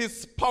sent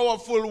his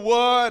powerful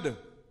word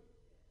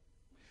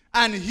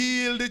and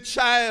healed the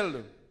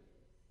child.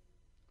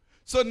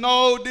 So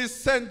now this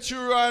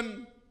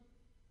centurion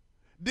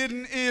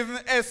didn't even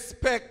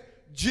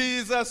expect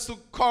Jesus to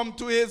come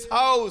to his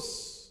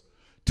house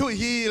to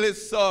heal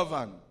his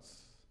servant.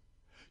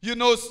 You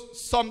know,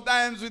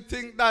 sometimes we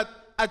think that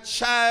a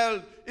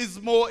child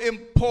is more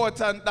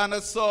important than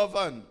a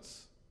servant.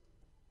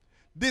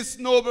 This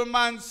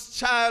nobleman's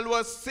child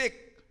was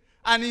sick,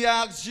 and he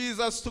asked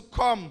Jesus to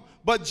come,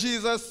 but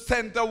Jesus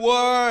sent a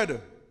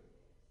word.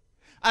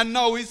 And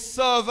now his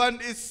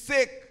servant is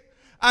sick,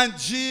 and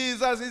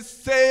Jesus is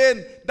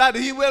saying that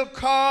he will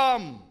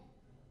come.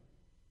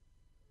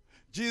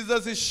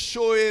 Jesus is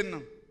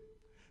showing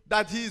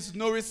that he is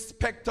no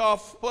respecter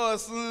of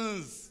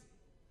persons,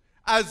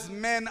 as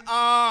men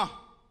are.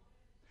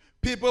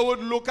 People would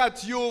look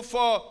at you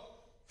for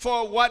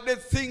what they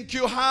think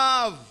you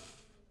have.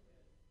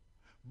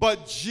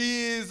 But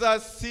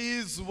Jesus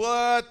sees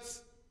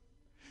worth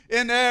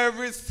in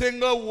every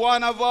single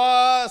one of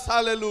us.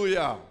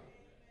 Hallelujah.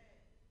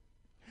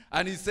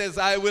 And he says,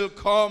 I will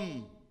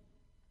come.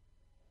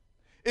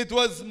 It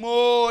was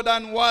more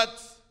than what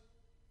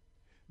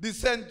the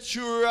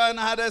centurion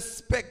had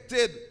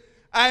expected.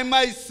 I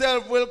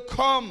myself will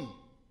come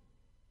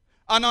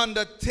and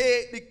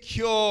undertake the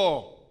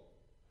cure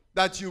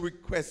that you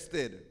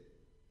requested.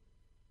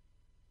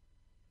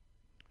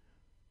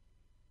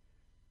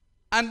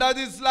 And that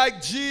is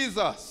like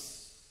Jesus.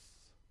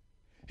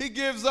 He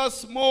gives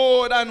us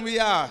more than we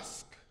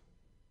ask.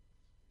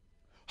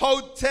 How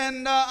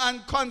tender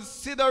and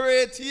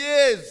considerate he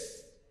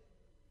is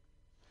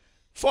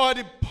for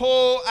the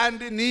poor and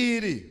the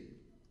needy.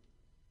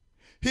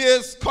 He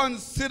is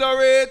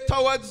considerate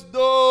towards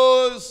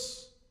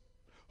those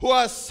who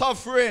are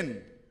suffering.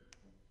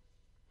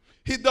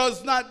 He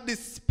does not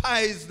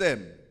despise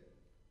them.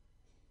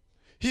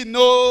 He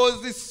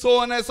knows the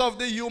soreness of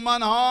the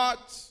human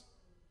heart,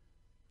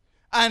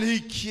 and he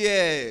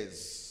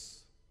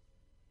cares.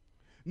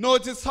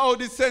 Notice how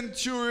the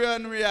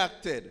centurion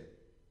reacted.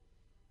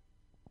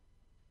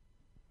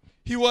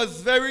 He was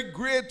very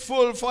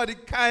grateful for the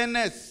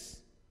kindness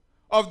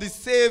of the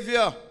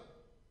Savior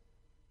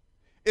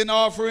in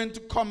offering to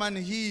come and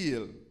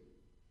heal.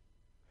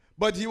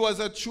 But he was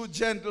a true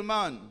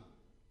gentleman.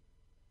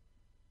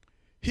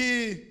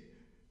 He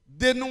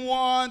didn't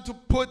want to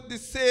put the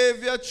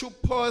Savior through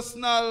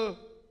personal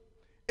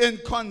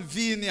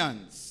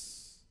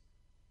inconvenience.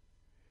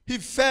 He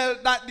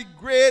felt that the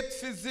great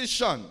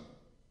physician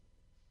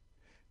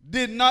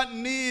did not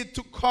need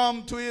to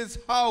come to his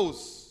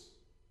house.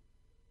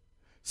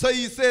 So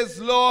he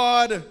says,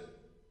 Lord,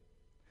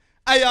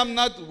 I am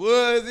not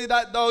worthy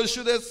that thou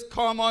shouldest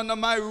come under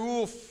my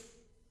roof,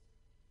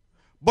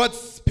 but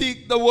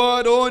speak the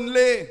word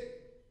only,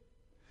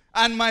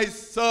 and my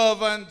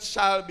servant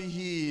shall be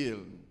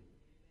healed.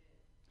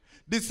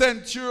 The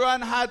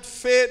centurion had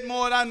faith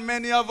more than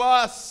many of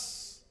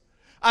us,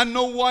 and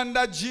no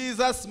wonder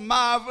Jesus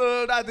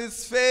marveled at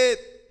his faith.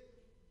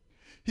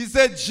 He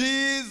said,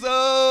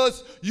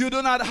 Jesus, you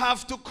do not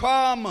have to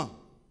come.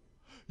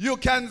 You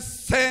can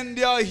send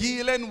your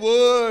healing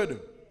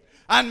word,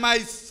 and my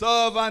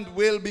servant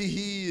will be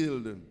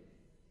healed.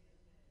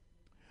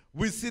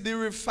 We see the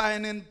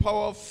refining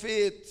power of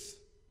faith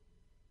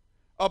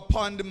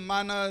upon the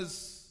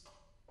manners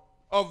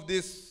of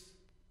this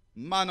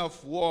man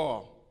of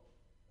war.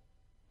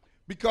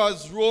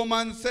 Because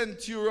Roman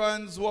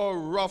centurions were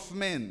rough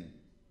men.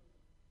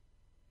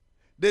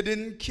 They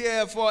didn't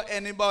care for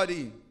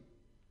anybody.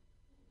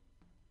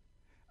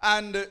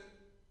 And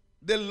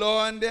they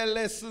learned their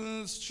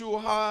lessons through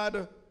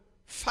hard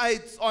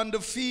fights on the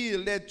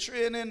field. Their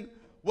training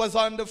was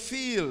on the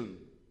field.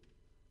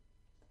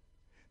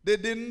 They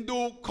didn't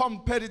do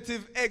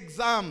competitive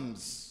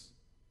exams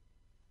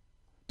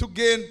to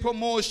gain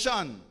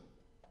promotion,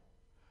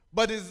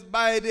 but it's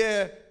by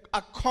their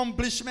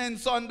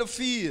accomplishments on the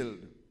field.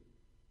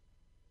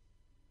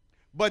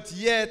 But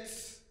yet,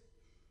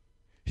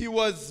 he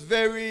was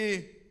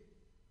very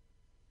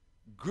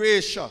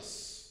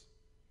gracious.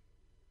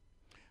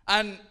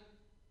 And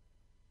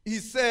he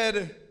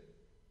said,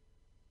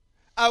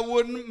 I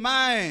wouldn't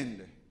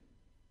mind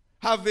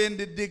having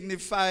the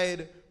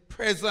dignified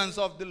presence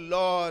of the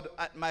Lord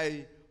at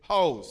my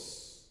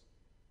house,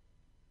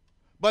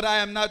 but I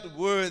am not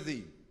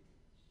worthy.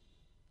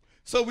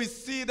 So we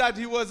see that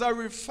he was a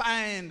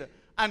refined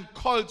and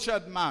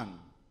cultured man.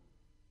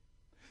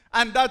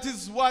 And that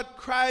is what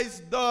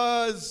Christ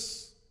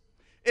does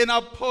in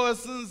a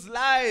person's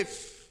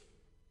life.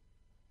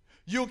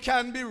 You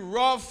can be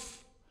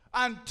rough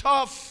and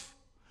tough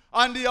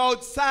on the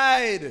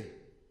outside,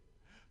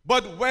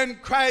 but when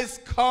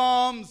Christ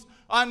comes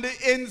on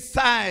the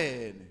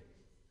inside,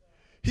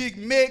 he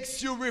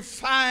makes you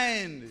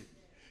refined,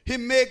 he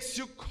makes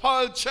you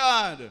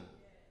cultured,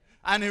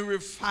 and he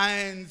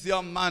refines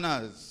your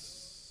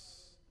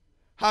manners.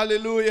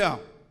 Hallelujah.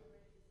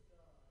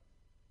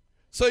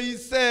 So he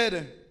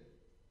said,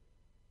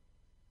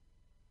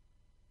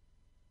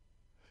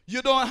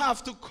 you don't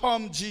have to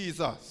come,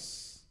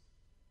 Jesus.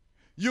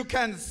 You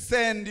can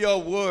send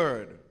your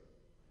word.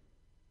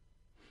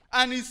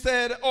 And he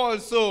said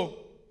also,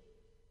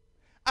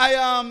 I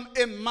am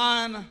a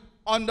man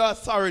under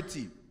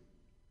authority.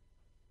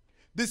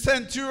 The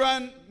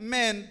centurion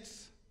meant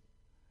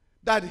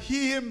that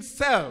he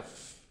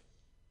himself,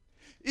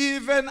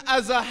 even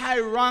as a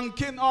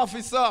high-ranking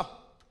officer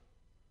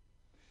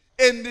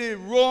in the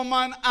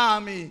Roman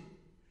army,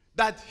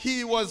 that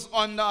he was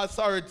under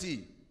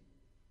authority.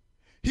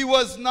 He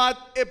was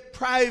not a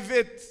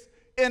private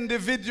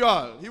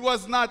individual. He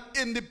was not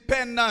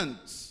independent,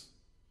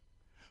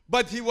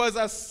 but he was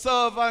a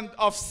servant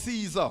of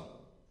Caesar.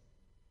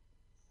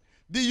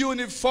 The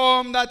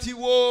uniform that he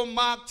wore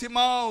marked him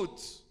out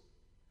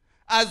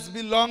as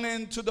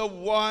belonging to the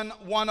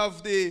one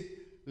of the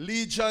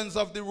legions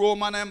of the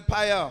Roman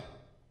Empire.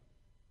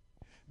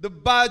 The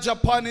badge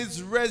upon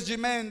his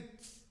regiment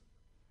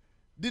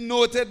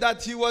denoted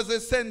that he was a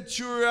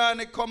centurion,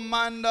 a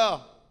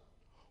commander,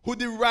 who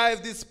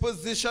derived his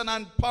position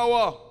and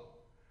power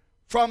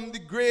from the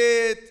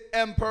great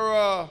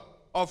emperor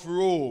of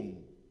Rome.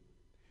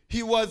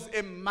 He was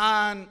a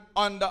man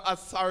under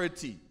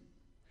authority.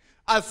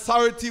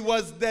 Authority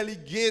was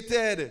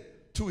delegated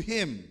to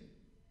him.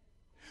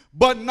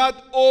 But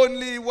not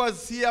only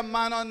was he a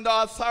man under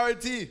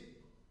authority,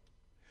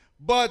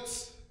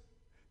 but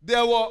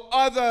there were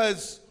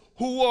others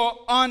who were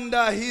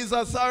under his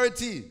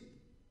authority.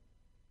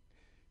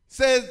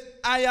 Says,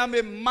 I am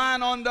a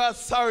man under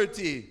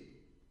authority,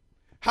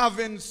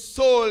 having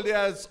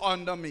soldiers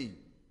under me.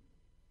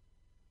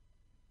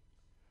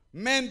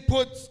 Men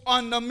put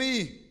under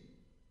me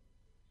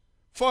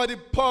for the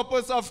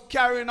purpose of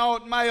carrying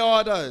out my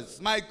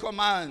orders, my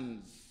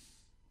commands.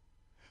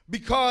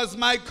 Because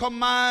my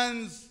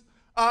commands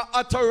are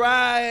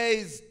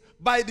authorized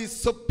by the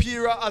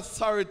superior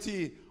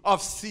authority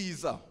of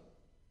Caesar.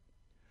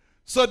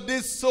 So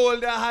this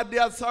soldier had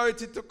the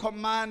authority to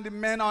command the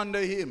men under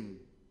him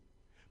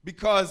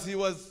because he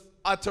was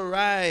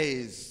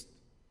authorized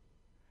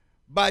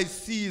by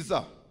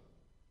Caesar.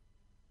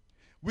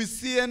 We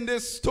see in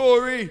this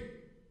story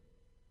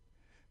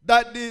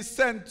that the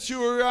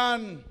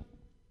centurion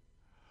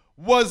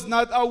was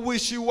not a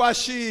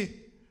wishy-washy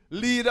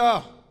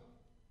leader.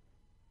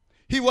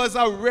 He was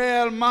a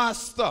real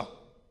master,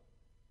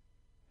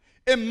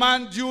 a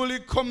man duly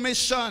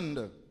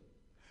commissioned,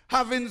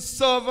 having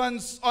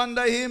servants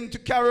under him to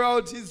carry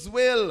out his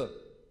will.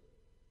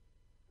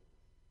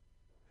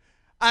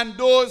 And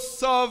those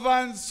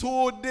servants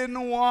who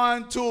didn't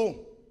want to,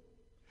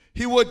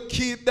 he would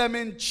keep them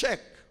in check.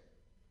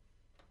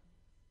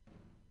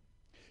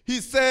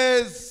 He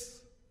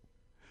says,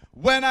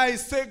 when I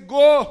say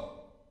go,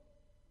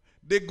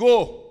 they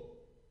go.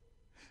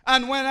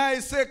 And when I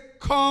say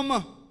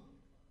come,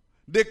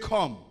 they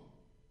come.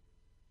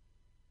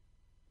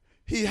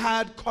 He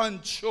had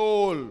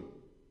control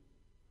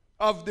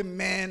of the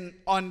men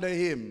under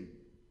him.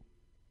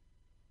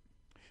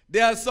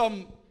 There are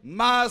some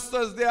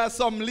masters, there are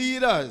some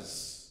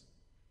leaders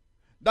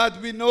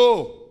that we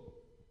know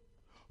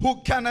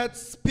who cannot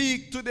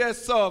speak to their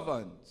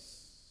servants.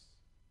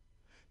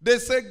 They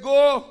say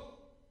go,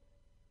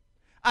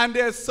 and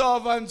their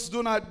servants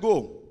do not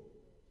go.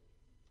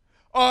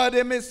 Or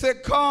they may say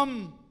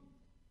come,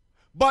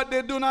 but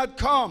they do not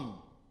come.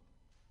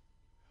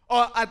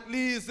 Or at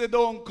least they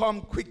don't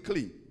come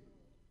quickly.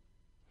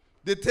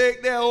 They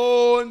take their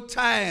own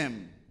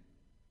time.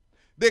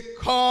 They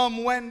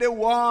come when they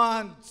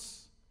want,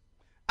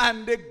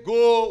 and they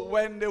go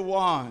when they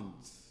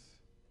want.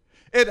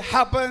 It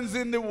happens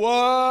in the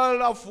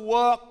world of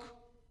work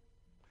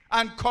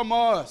and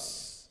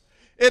commerce.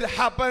 It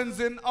happens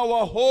in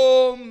our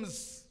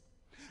homes,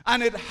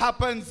 and it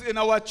happens in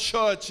our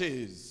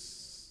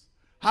churches.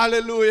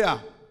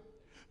 Hallelujah.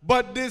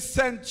 But this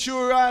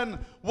centurion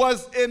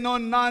was a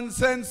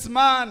no-nonsense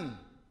man.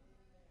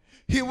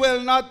 He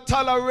will not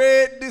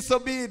tolerate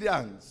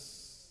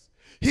disobedience.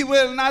 He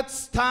will not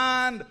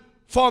stand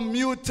for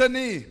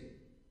mutiny.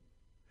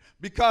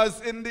 Because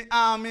in the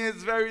army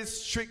is very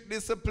strict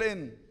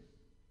discipline.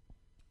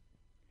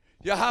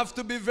 You have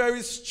to be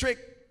very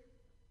strict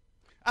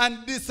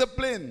and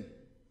disciplined.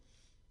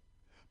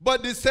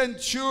 But the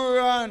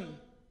centurion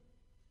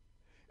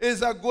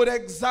is a good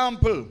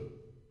example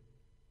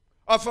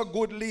of a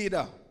good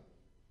leader.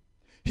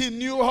 He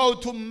knew how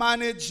to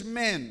manage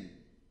men.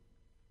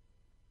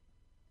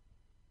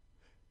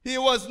 He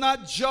was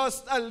not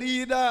just a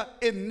leader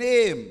in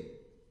name,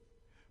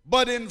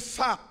 but in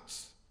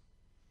fact.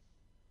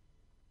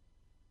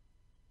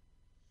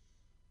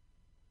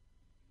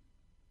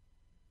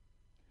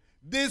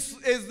 This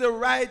is the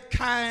right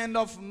kind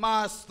of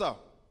master.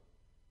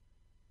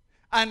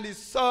 And the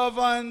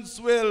servants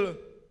will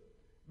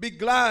be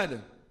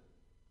glad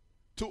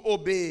to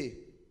obey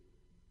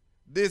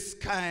this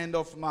kind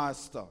of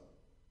master.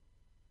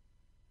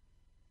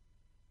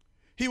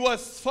 He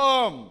was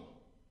firm,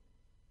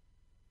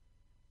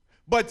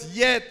 but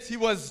yet he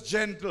was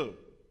gentle.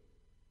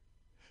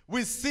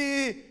 We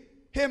see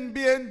him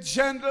being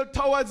gentle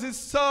towards his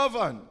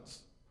servants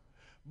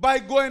by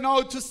going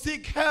out to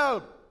seek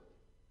help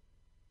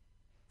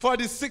for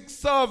the sick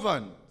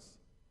servants.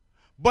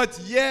 But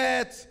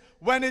yet,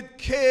 when it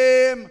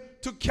came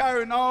to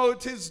carrying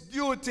out his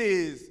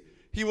duties,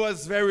 he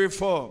was very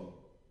firm.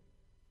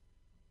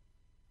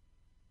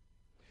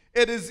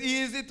 It is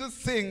easy to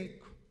think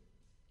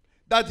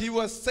that he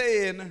was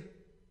saying,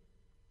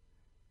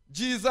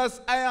 Jesus,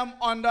 I am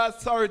under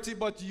authority,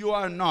 but you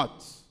are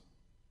not.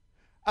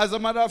 As a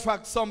matter of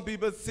fact, some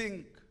people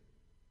think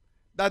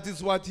that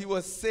is what he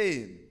was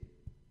saying.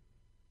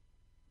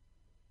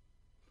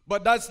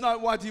 But that's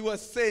not what he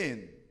was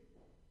saying.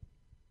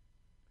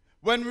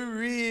 When we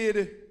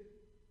read,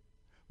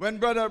 when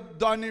Brother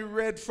Donnie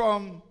read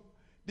from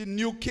the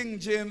New King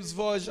James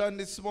Version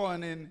this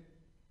morning,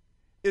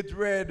 it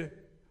read,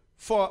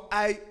 for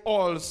I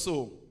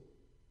also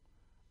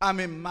am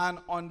a man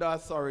under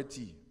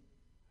authority.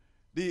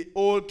 The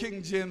old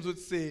King James would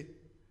say,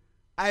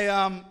 I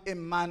am a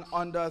man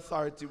under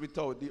authority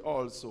without the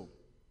also.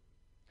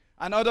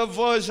 And other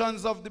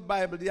versions of the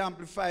Bible, the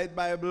Amplified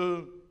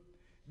Bible,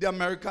 the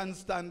American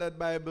Standard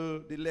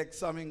Bible, the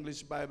Lexham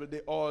English Bible,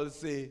 they all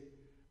say,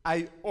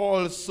 I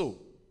also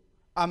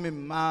am a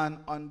man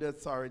under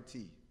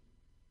authority.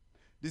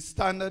 The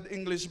Standard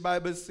English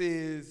Bible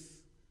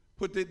says,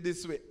 put it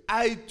this way,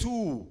 I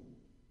too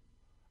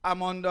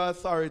am under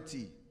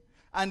authority.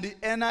 And the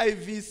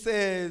NIV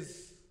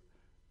says,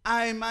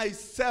 I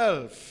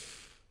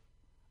myself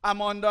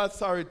am under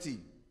authority.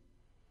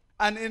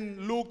 And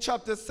in Luke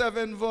chapter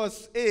 7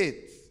 verse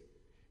 8,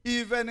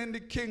 Even in the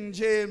King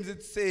James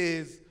it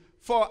says,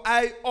 for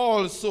I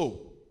also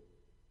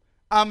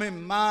am a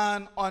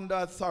man under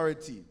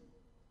authority.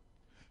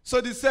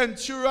 So the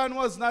centurion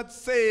was not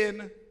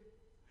saying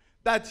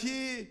that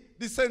the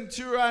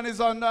centurion is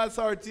under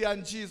authority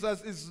and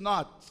Jesus is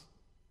not.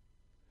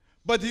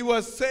 But he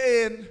was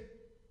saying,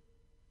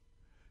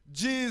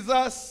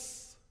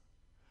 Jesus,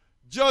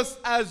 just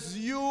as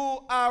you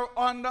are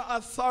under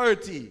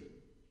authority,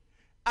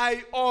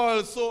 I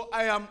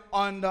am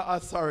under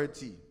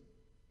authority.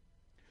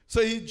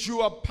 So he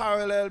drew a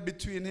parallel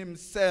between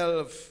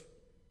himself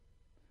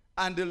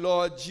and the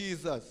Lord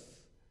Jesus.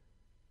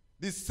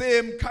 The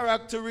same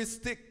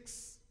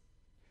characteristics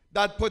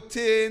that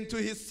pertain to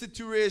his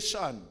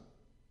situation,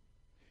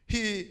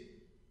 he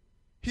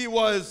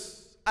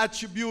was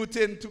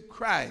attributing to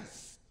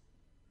Christ.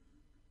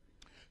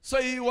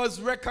 So he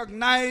was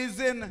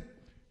recognizing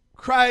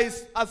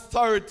Christ's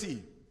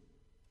authority.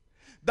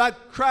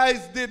 That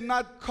Christ did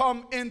not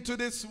come into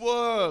this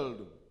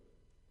world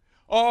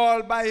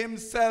all by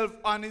himself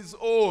on his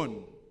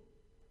own,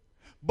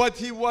 but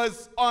he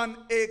was on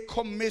a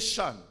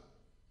commission.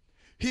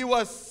 He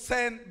was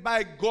sent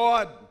by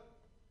God.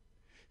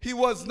 He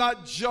was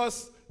not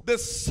just the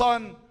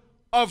son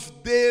of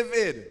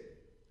David,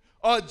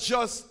 or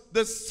just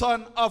the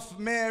son of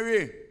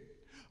Mary,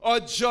 or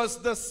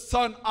just the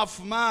son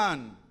of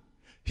man.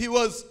 He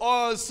was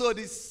also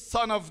the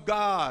Son of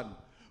God,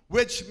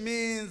 which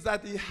means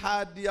that he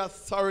had the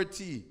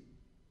authority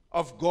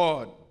of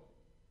God.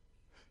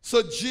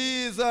 So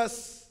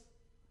Jesus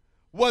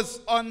was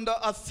under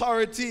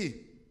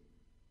authority.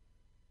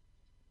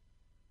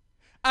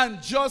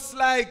 And just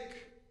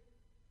like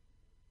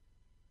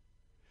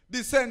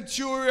the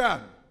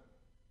centurion,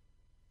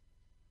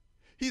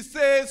 he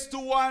says to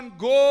one,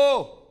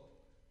 go,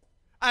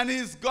 and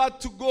he's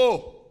got to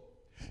go.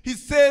 He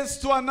says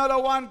to another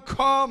one,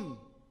 come,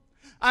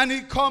 and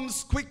he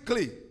comes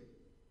quickly.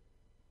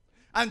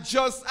 And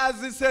just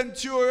as the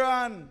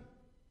centurion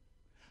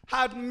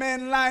had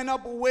men line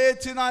up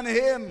waiting on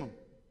him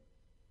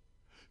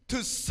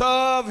to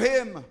serve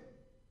him,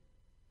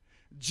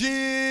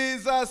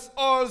 Jesus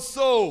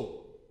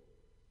also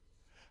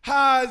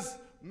has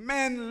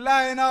men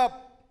line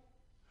up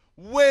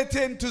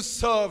waiting to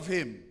serve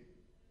him.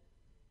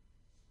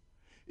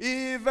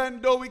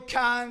 Even though we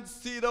can't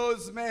see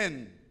those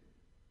men,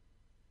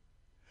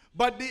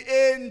 but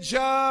the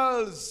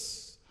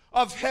angels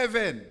of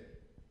heaven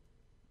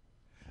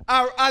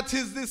are at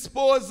his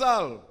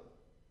disposal.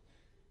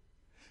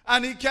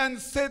 And he can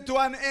say to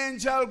an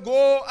angel,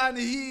 go and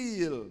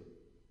heal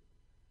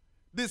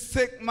the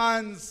sick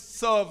man's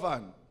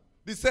servant,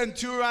 the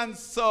centurion's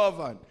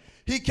servant.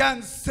 He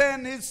can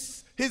send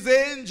his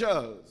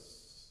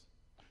angels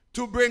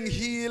to bring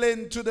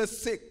healing to the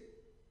sick.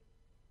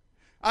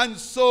 And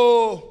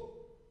so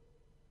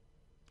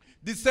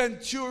the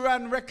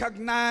centurion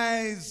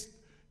recognized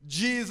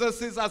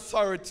Jesus'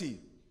 authority.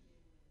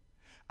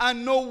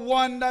 And no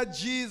wonder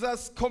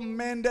Jesus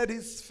commended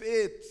his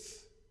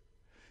faith.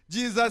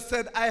 Jesus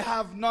said, I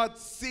have not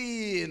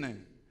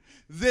seen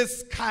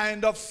this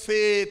kind of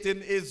faith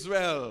in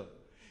Israel.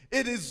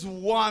 It is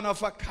one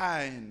of a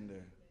kind.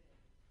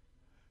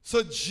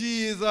 So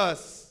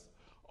Jesus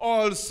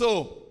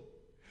also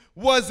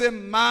was a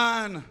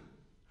man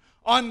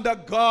under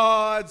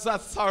God's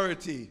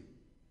authority.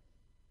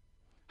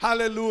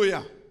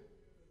 Hallelujah.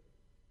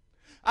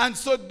 And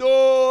so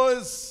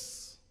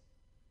those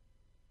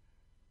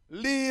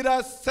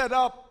leaders set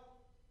up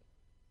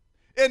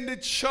in the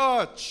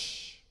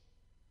church,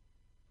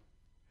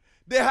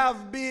 they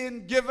have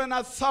been given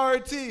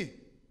authority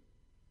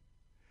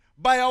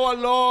by our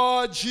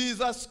Lord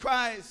Jesus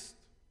Christ.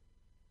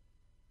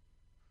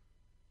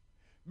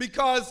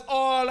 Because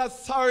all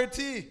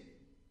authority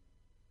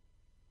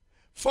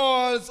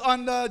falls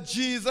under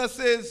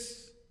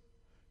Jesus'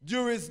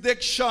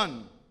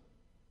 jurisdiction.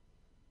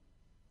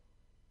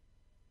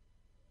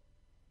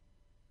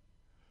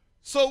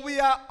 So we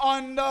are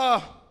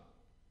under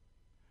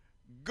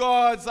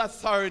God's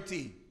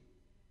authority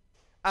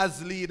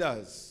as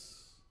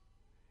leaders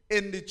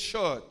in the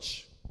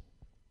church.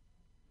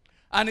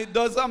 And it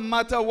doesn't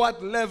matter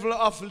what level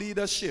of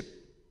leadership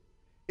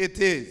it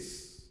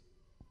is.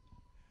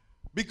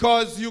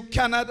 Because you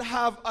cannot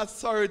have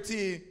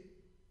authority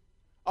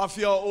of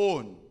your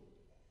own.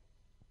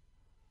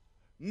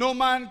 No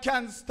man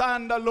can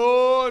stand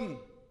alone.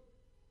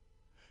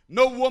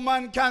 No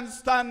woman can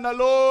stand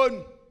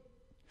alone.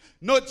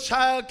 No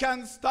child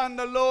can stand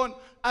alone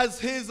as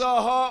his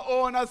or her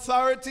own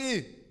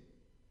authority.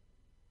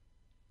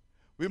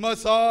 We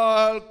must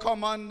all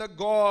come under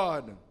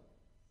God.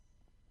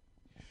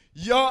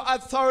 Your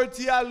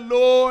authority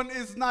alone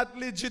is not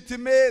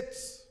legitimate.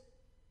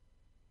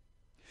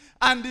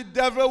 And the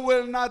devil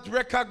will not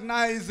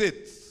recognize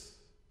it.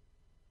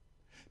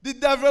 The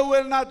devil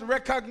will not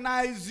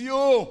recognize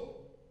you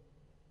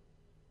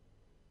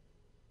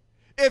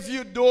if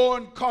you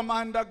don't come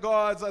under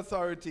God's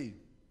authority.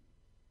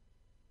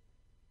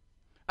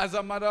 As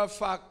a matter of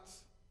fact,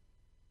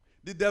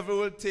 the devil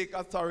will take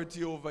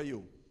authority over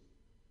you.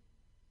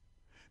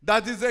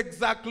 That is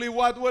exactly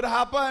what would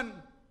happen.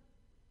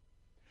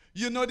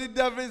 You know, the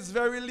devil is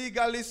very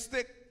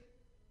legalistic.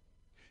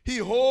 He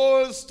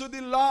holds to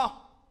the law.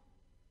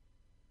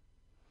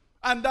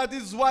 And that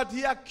is what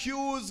he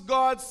accused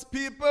God's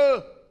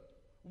people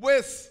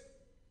with.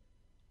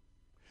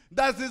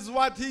 That is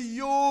what he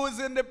used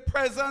in the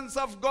presence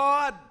of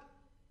God.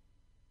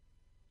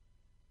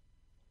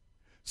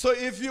 So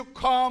if you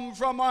come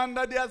from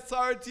under the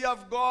authority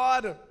of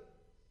God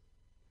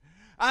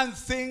and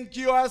think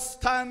you are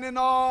standing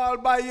all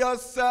by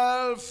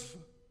yourself,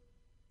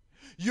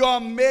 you are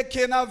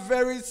making a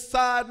very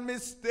sad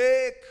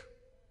mistake.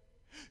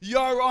 You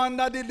are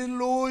under the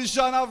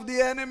delusion of the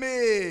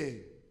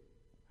enemy.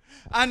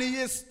 And he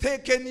is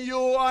taking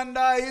you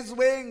under his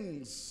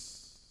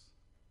wings.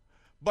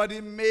 But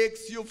it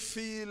makes you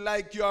feel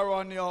like you are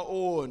on your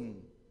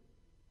own.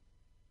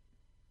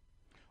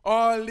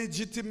 All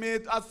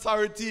legitimate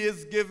authority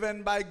is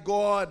given by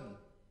God.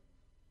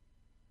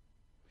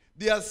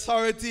 The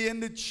authority in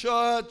the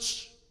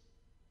church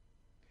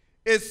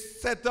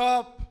is set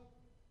up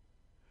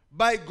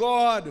by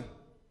God.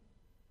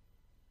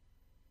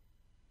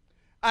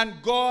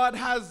 And God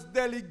has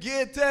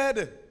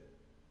delegated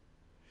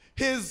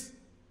his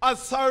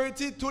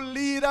authority to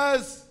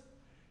leaders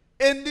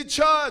in the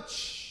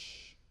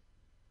church.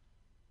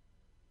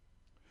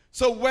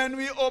 So when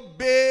we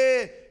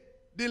obey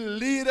the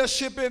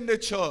leadership in the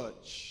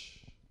church,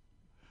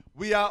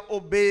 we are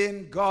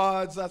obeying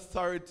God's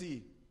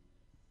authority.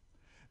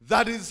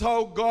 That is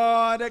how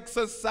God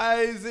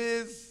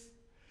exercises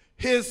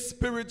his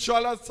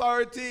spiritual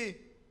authority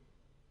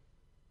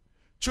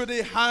through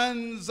the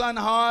hands and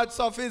hearts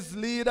of his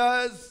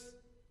leaders,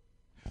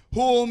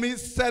 whom he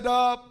set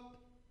up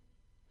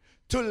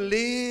to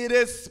lead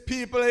his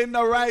people in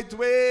the right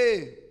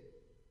way.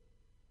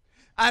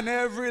 And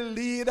every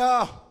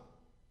leader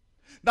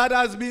that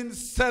has been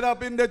set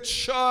up in the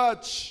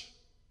church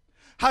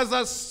has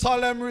a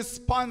solemn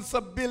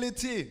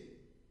responsibility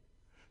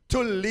to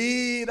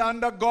lead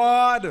under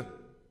God,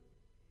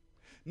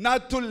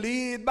 not to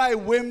lead by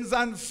whims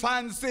and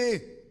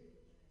fancy,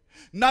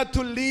 not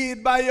to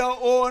lead by your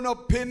own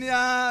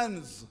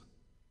opinions,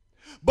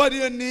 but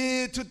you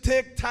need to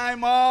take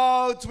time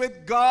out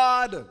with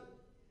God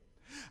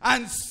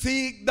and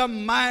seek the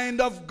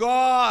mind of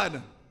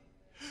God.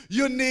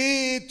 You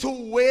need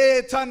to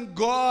wait on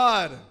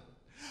God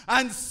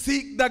and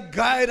seek the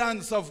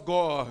guidance of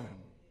God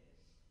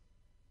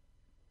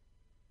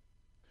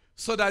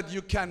so that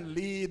you can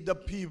lead the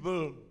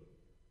people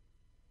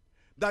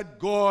that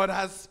God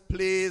has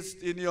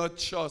placed in your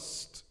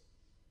trust.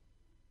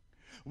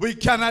 We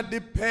cannot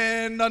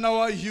depend on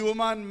our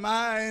human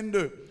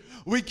mind.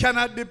 We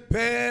cannot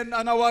depend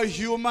on our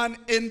human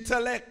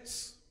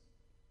intellect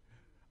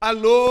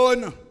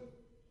alone.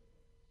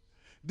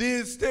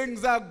 These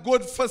things are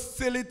good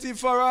facility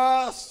for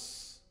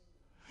us,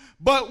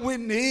 but we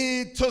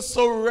need to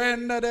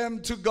surrender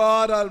them to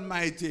God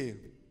Almighty.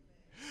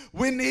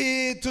 We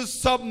need to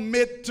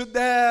submit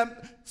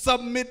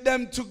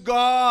them to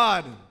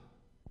God.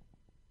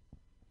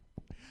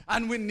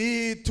 And we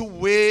need to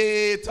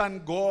wait on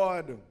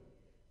God.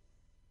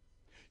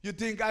 You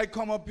think I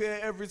come up here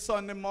every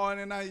Sunday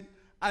morning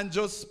and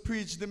just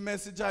preach the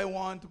message I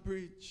want to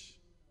preach?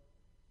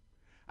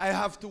 I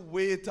have to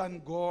wait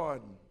on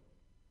God.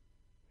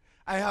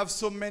 I have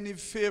so many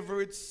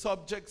favorite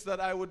subjects that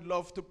I would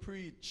love to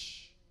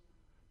preach,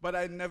 but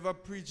I never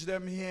preach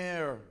them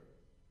here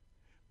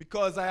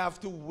because I have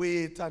to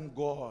wait on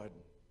God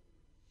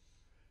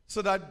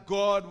so that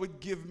God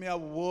would give me a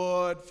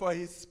word for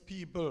his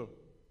people,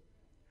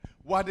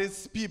 what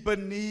his people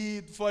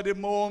need for the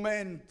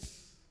moment.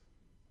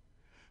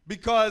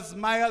 Because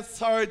my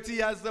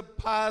authority as a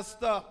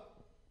pastor,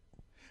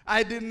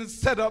 I didn't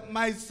set up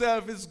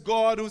myself, it's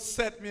God who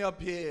set me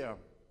up here.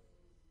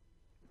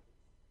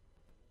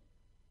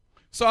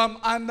 So I'm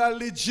under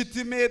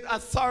legitimate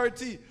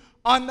authority,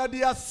 under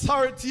the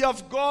authority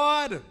of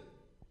God.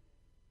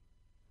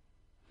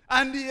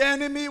 And the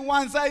enemy,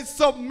 once I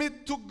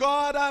submit to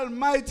God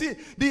Almighty,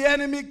 the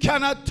enemy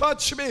cannot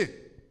touch me.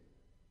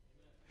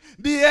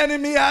 The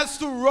enemy has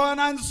to run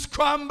and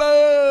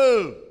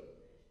scramble,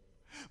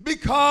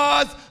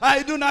 because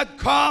I do not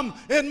come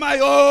in my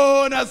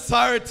own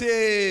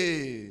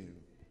authority.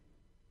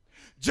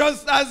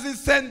 Just as the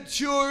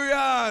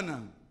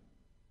centurion,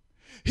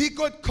 he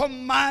could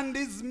command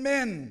his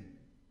men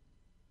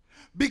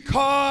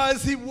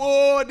because he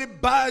wore the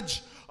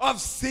badge of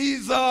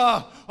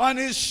Caesar on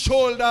his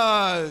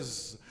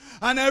shoulders,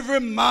 and every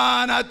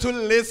man had to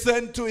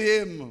listen to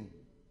him.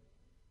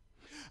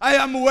 I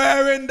am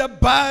wearing the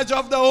badge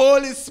of the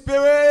Holy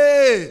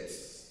Spirit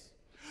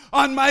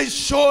on my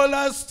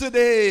shoulders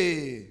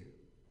today,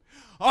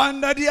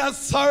 under the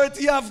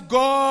authority of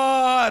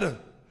God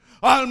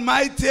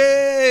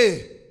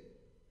Almighty.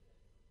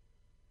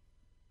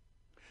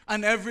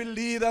 And every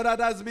leader that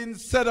has been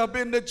set up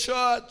in the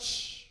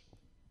church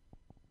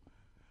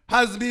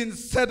has been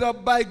set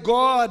up by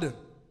God.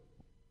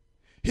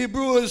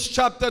 Hebrews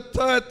chapter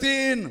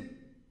 13,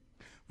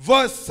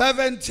 verse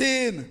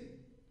 17.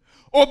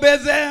 Obey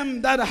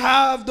them that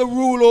have the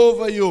rule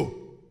over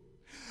you,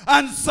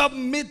 and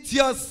submit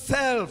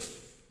yourself,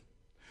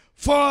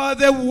 for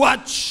they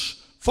watch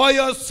for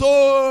your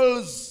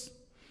souls,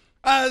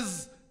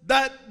 as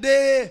that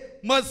they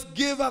must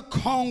give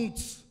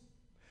account,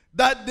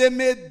 that they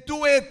may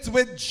do it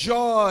with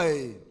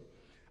joy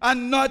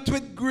and not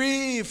with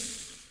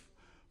grief,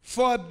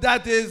 for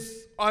that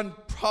is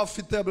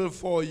unprofitable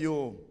for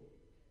you.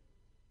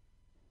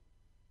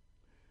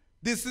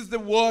 This is the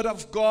word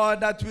of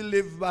God that we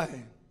live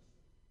by.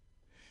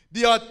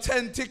 The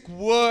authentic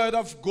word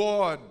of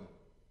God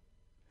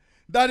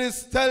that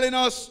is telling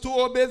us to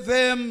obey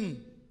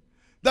them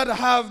that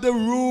have the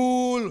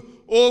rule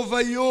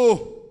over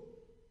you,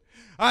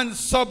 and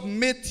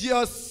submit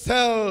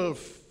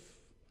yourself.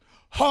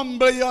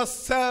 Humble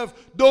yourself.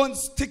 Don't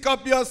stick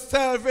up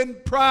yourself in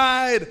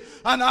pride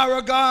and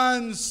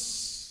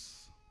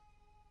arrogance.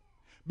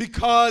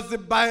 Because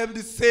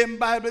the same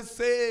Bible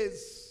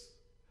says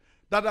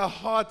that a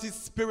haughty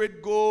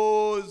spirit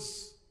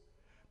goes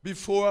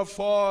before a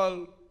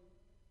fall.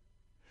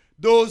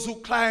 Those who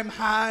climb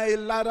high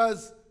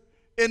ladders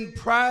in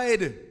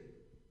pride,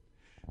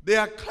 they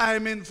are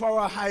climbing for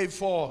a high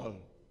fall.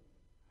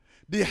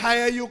 The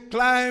higher you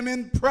climb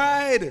in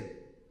pride,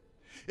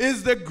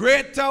 is the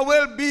greater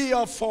will be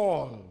your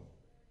fall.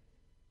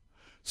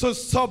 So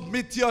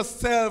submit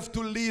yourself to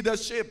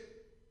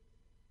leadership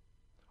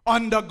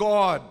under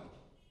God.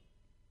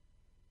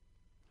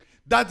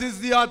 That is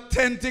the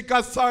authentic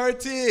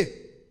authority.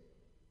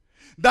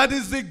 That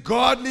is the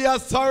godly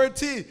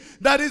authority.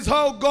 That is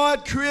how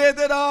God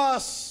created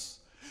us.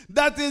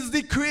 That is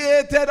the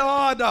created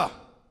order.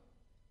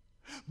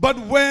 But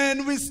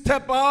when we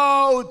step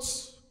out,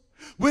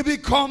 we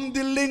become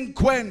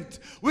delinquent,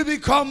 we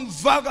become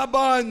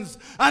vagabonds,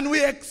 and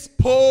we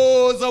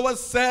expose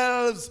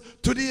ourselves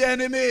to the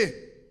enemy.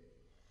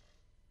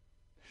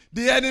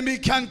 The enemy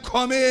can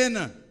come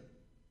in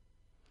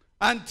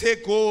and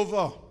take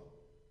over.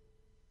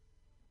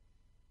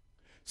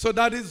 So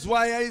that is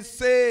why I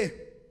say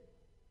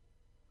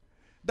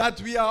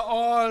that we are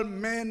all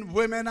men,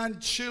 women,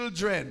 and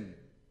children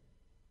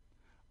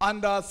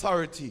under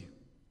authority,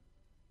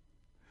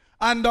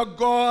 under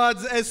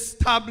God's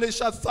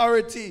established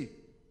authority.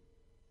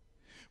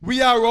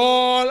 We are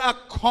all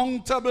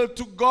accountable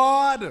to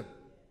God.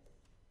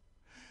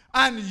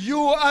 And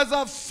you as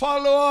a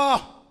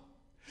follower,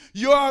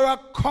 you are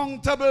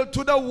accountable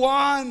to the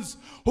ones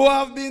who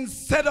have been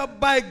set up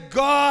by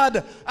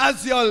God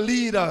as your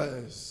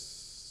leaders.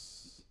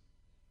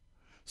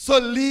 So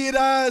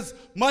leaders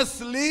must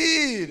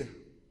lead,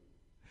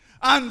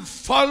 and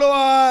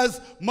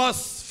followers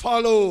must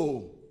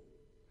follow,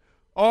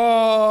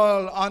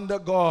 all under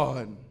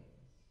God,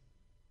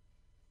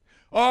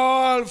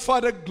 all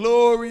for the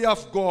glory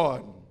of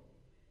God.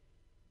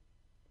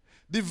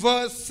 The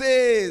verse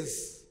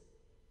says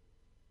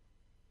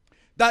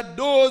that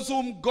those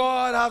whom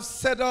God has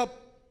set up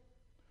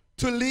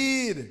to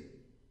lead,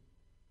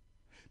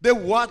 they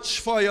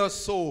watch for your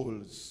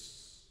souls.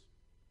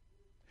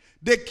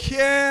 They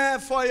care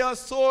for your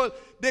soul.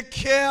 They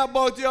care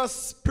about your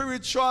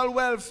spiritual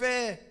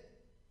welfare.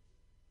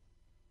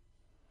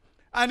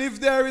 And if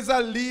there is a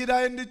leader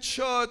in the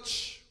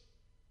church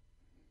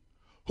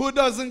who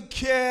doesn't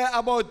care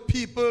about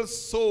people's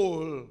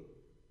soul,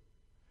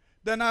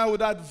 then I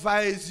would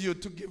advise you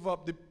to give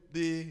up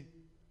the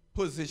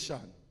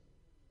position.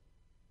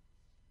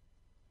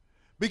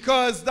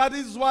 Because that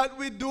is what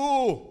we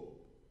do.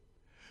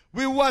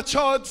 We watch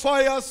out for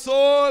your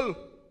soul.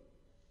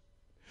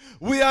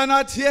 We are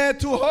not here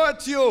to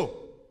hurt you.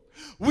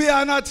 We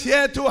are not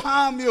here to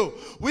harm you.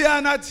 We are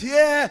not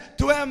here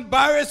to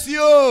embarrass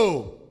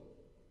you.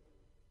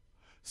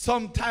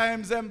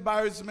 Sometimes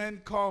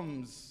embarrassment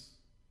comes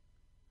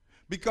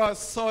because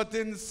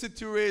certain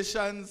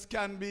situations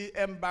can be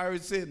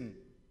embarrassing.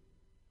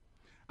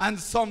 And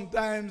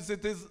sometimes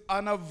it is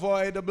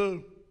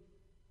unavoidable.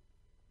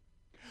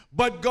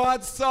 But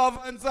God's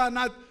servants are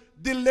not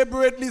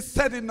deliberately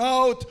setting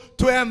out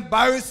to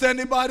embarrass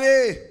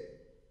anybody,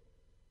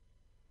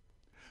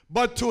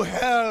 but to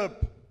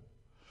help,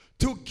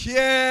 to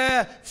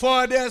care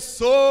for their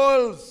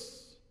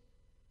souls.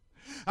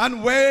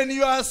 And when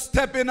you are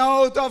stepping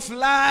out of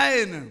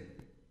line,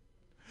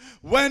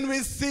 when we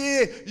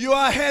see you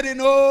are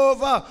heading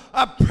over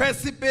a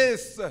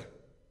precipice,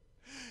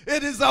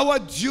 it is our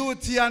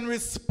duty and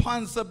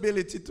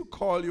responsibility to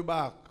call you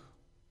back,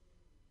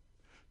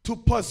 to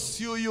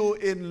pursue you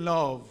in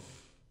love,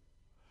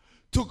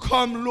 to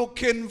come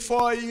looking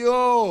for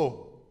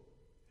you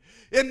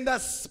in the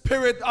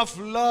spirit of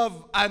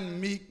love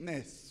and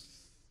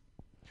meekness.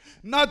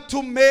 Not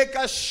to make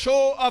a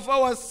show of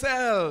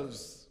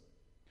ourselves,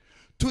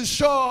 to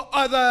show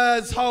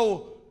others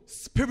how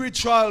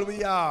spiritual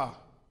we are,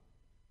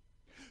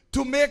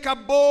 to make a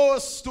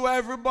boast to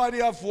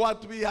everybody of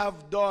what we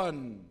have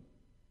done,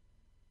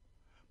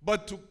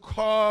 but to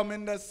come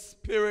in the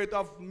spirit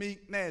of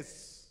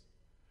meekness,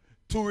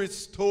 to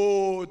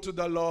restore to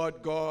the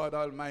Lord God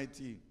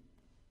Almighty,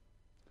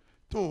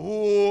 to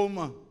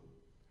whom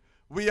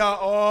we are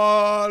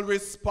all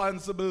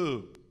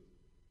responsible.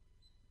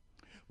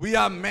 We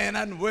are men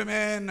and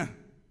women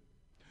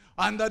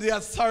under the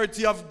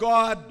authority of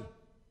God.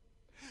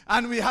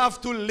 And we have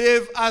to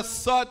live as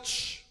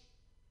such.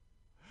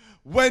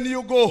 When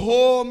you go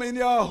home in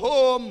your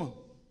home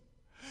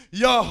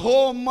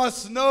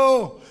must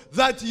know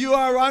that you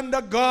are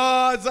under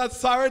God's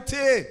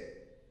authority.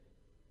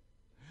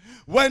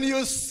 When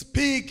you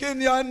speak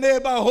in your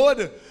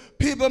neighborhood,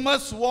 people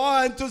must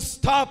want to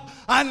stop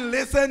and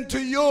listen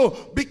to you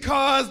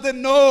because they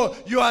know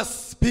you are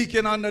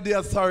speaking under the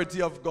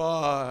authority of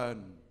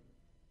God.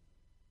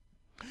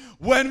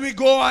 When we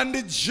go on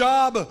the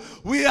job,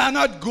 we are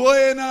not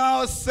going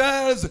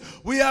ourselves.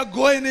 We are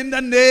going in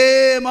the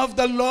name of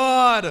the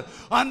Lord,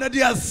 under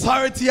the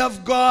authority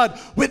of God,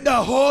 with the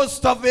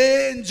host of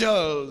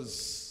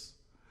angels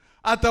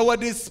at our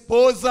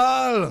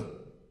disposal.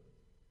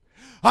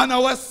 On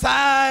our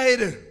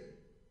side,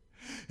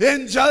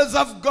 angels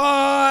of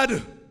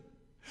God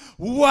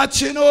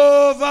watching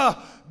over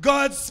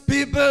God's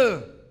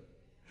people,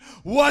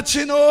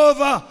 watching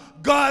over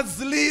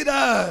God's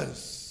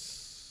leaders,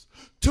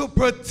 to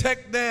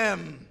protect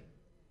them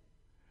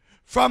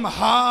from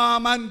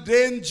harm and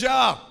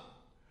danger,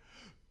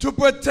 to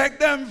protect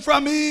them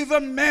from evil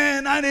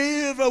men and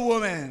evil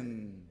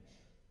women,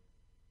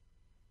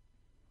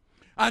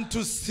 and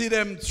to see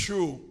them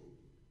through.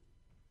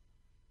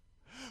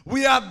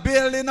 We are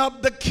building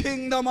up the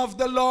kingdom of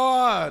the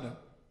Lord,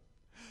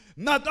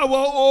 not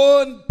our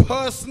own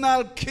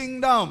personal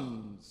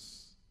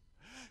kingdoms,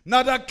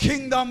 not a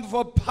kingdom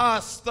for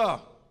pastor,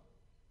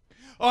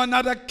 or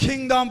not a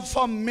kingdom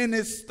for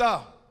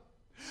minister.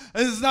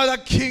 It's not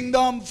a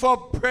kingdom for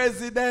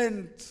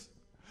president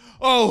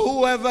or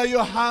whoever you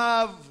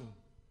have.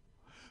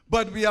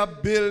 But we are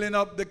building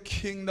up the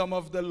kingdom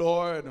of the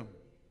Lord.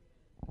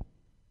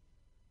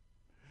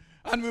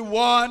 And we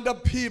want the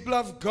people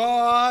of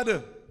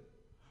God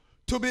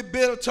to be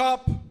built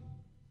up,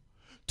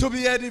 to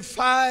be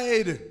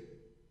edified,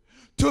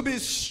 to be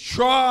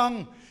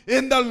strong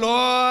in the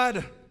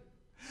Lord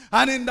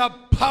and in the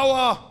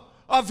power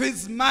of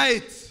his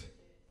might.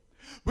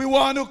 We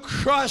want to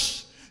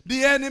crush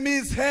the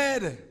enemy's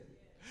head.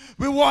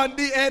 We want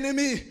the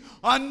enemy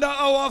under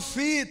our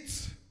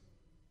feet.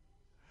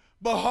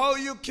 But how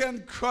you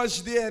can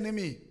crush the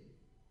enemy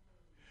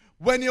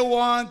when you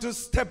want to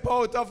step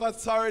out of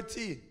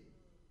authority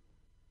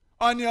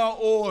on your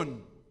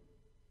own?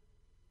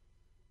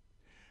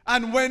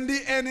 And when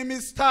the enemy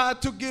starts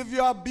to give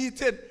you a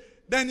beating,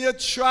 then you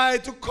try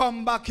to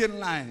come back in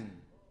line.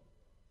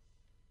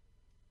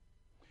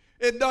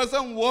 It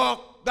doesn't work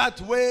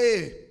that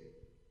way.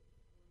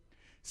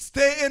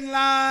 Stay in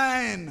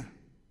line.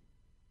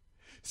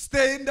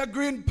 Stay in the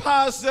green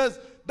pastures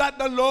that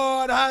the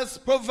Lord has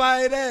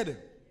provided.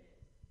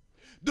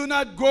 Do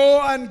not go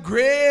and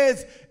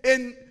graze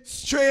in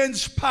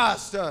strange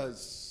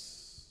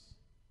pastures.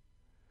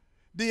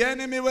 The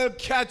enemy will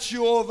catch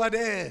you over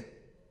there.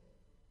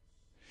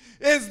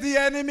 It's the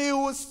enemy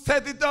who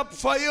set it up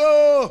for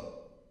you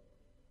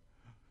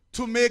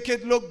to make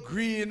it look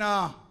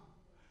greener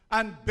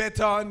and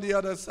better on the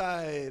other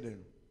side,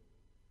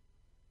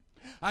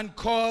 and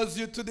cause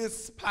you to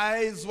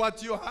despise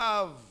what you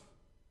have,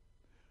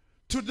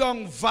 to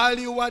don't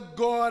value what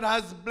God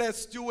has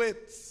blessed you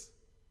with.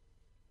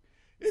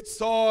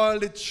 It's all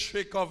the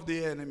trick of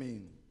the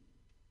enemy.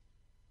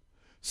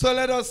 So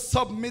let us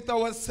submit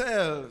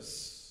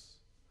ourselves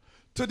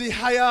to the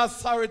higher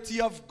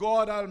authority of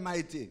God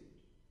Almighty,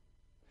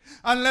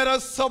 and let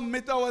us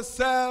submit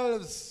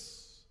ourselves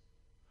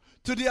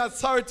to the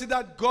authority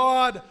that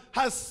God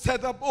has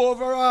set up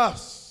over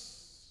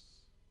us.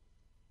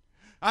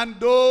 And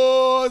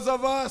those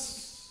of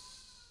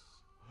us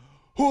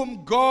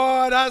whom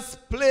God has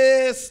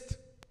placed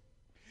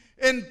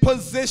in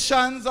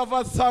positions of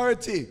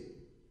authority,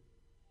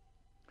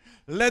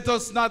 let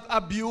us not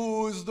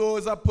abuse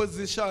those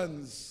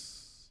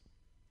positions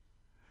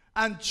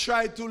and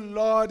try to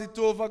lord it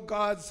over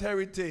God's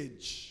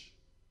heritage.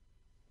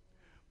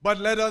 But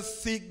let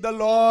us seek the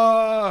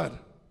Lord.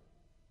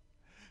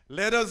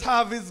 Let us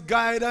have his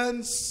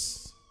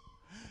guidance.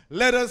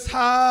 Let us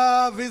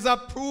have his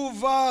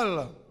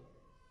approval.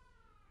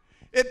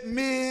 It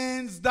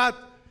means that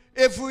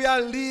if we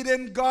are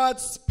leading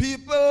God's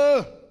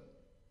people,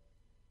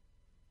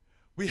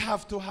 we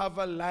have to have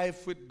a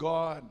life with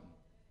God.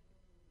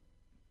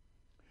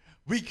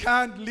 We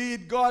can't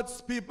lead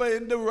God's people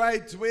in the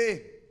right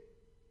way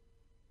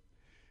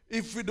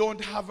if we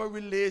don't have a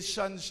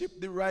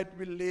relationship, the right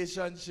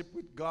relationship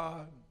with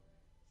God.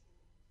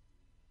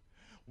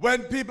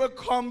 When people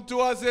come to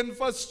us in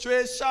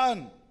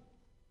frustration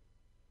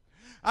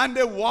and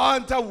they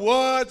want a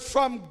word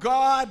from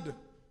God,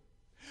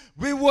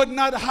 we would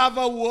not have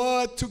a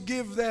word to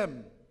give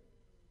them.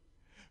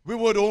 We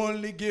would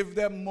only give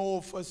them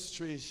more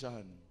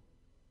frustration.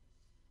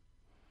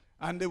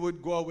 And they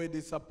would go away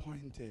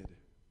disappointed.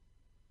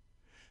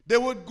 They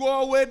would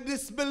go away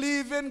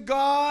disbelieving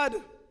God.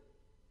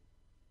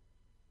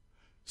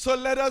 So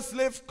let us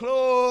live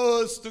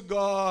close to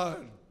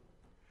God.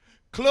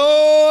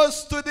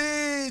 Close to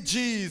thee,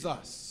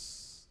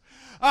 Jesus.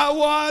 I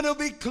want to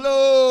be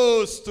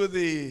close to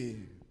thee.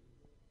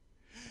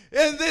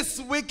 In this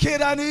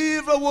wicked and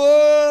evil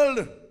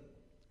world,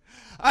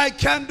 I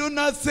can do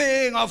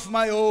nothing of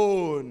my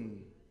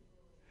own.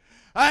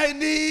 I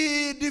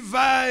need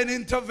divine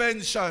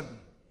intervention.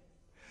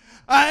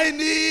 I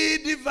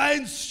need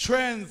divine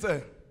strength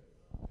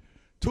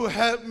to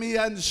help me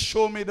and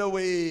show me the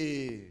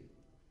way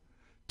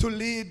to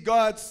lead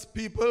God's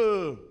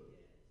people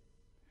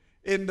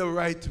in the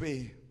right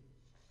way.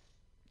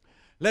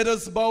 Let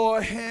us bow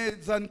our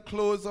heads and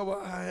close our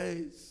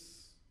eyes.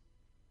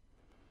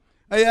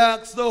 I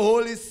ask the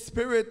Holy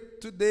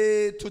Spirit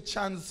today to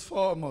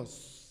transform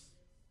us,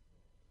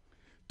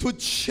 to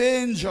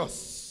change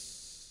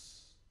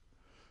us,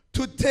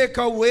 to take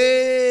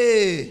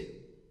away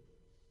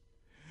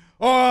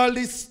all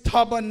this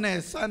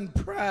stubbornness and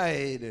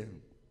pride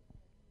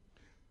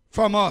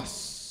from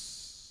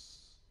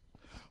us,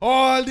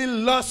 all the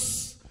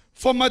lust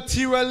for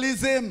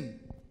materialism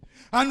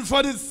and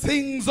for the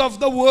things of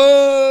the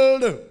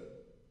world.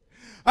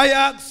 I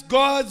ask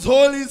God's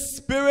Holy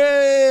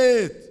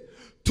Spirit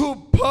to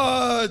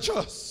purge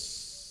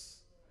us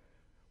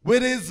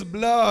with his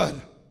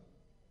blood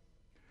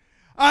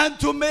and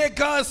to make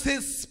us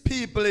his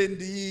people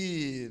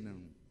indeed.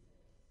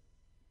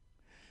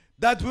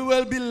 That we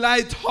will be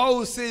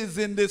lighthouses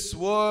in this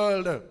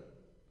world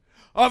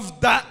of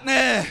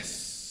darkness.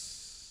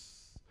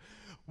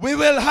 We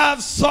will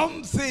have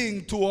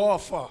something to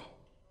offer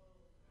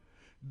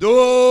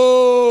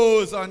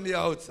those on the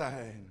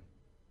outside.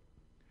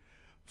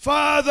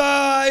 Father,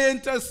 I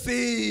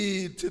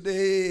intercede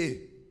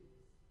today.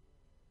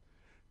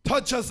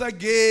 Touch us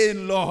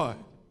again, Lord.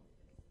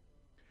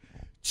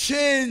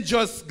 Change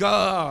us,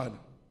 God,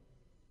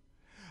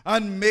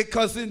 and make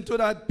us into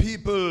that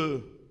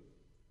people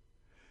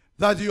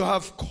that you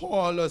have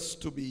called us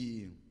to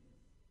be.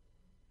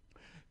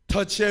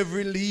 Touch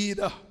every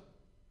leader.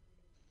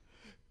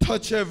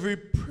 Touch every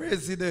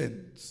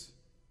president,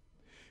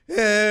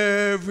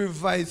 every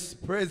vice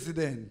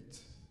president,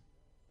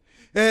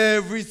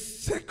 every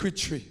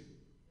secretary,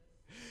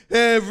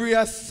 every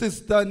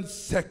assistant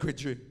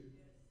secretary,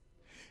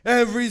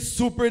 every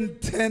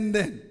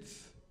superintendent,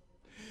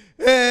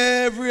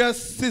 every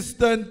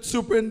assistant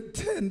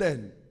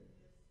superintendent,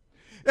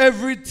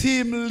 every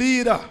team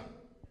leader,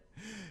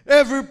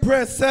 every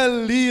press cell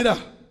leader,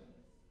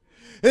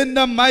 in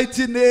the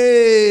mighty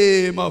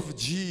name of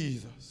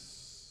Jesus.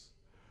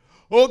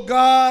 Oh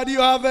God, you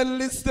have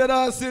enlisted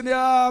us in the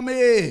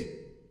army,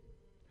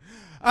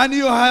 and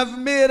you have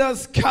made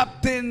us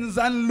captains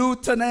and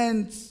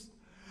lieutenants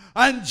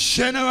and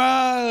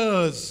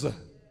generals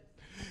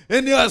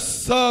in your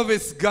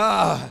service,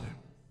 God,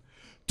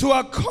 to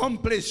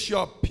accomplish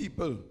your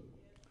people,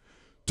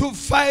 to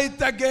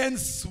fight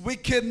against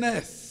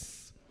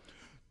wickedness,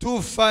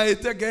 to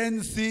fight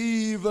against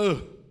evil,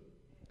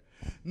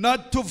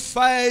 not to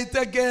fight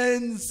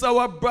against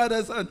our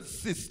brothers and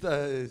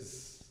sisters,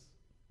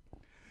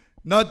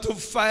 not to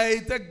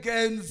fight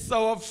against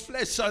our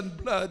flesh and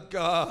blood,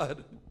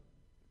 God,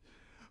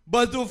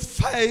 but to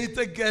fight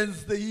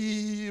against the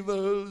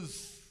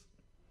evils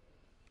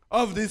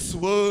of this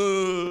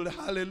world.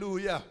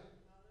 Hallelujah.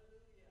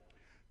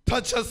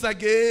 Touch us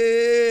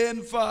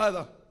again,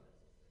 Father,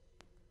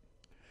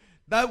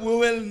 that we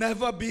will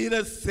never be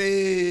the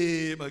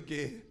same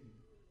again.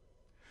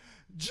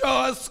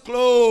 Draw us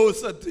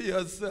closer to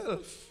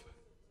yourself.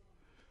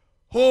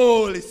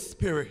 Holy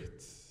Spirit,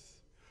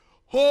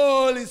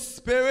 Holy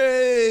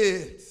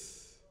Spirit,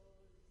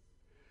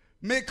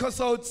 make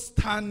us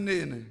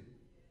outstanding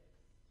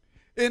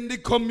in the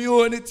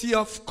community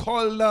of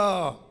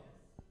Calder,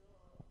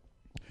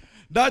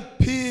 that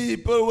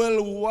people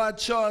will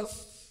watch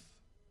us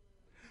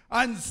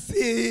and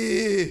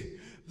see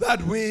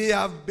that we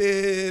have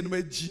been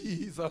with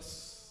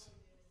Jesus.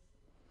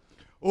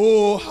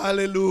 Oh,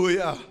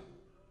 hallelujah.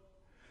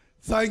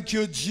 Thank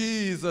you,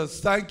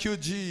 Jesus. Thank you,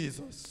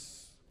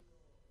 Jesus.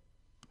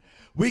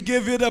 We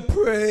give you the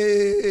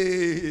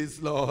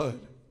praise, Lord.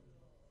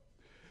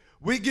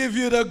 We give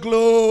you the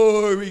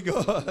glory,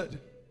 God,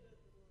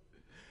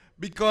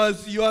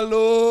 because you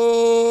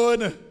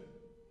alone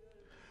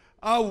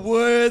are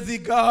worthy,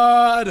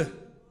 God.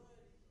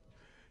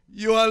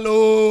 You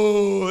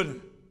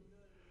alone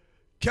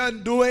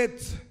can do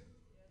it.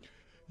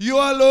 You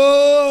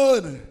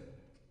alone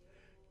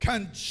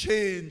can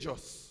change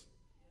us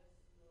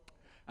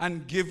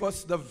and give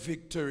us the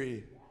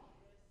victory.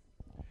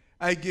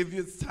 I give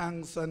you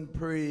thanks and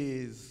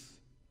praise.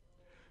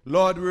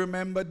 Lord,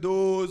 remember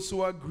those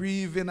who are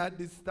grieving at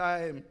this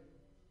time.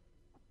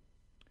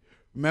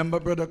 Remember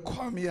Brother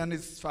Kwame and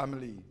his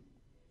family,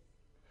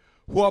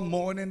 who are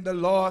mourning the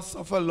loss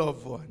of a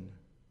loved one.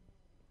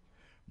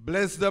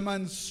 Bless them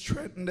and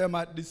strengthen them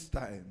at this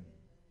time.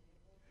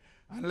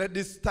 And let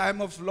this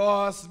time of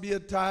loss be a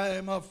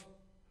time of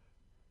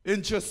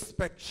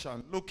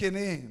introspection, looking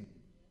in,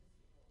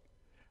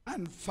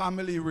 and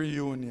family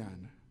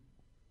reunion.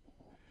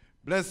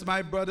 Bless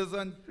my brothers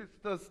and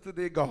sisters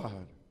today,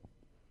 God.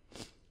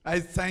 I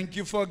thank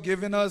you for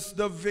giving us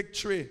the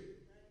victory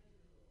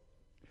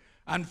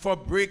and for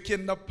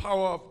breaking the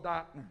power of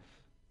darkness.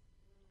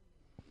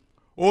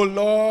 Oh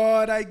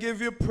Lord, I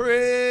give you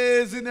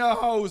praise in your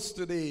house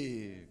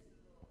today.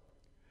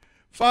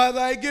 Father,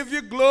 I give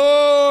you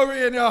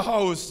glory in your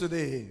house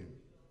today.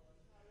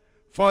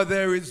 For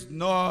there is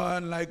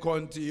none like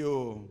unto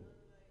you.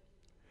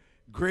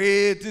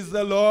 Great is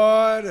the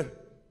Lord,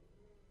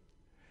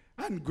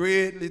 and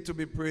greatly to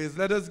be praised.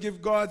 Let us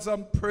give God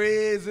some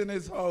praise in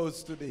his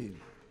house today.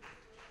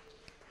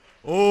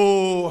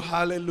 Oh,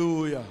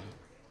 hallelujah.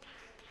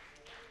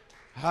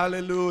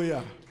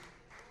 Hallelujah.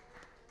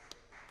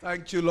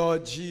 Thank you,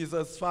 Lord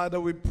Jesus. Father,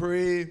 we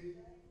pray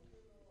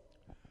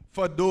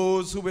for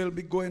those who will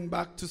be going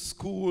back to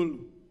school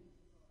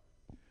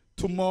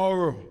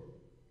tomorrow.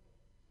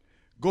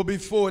 Go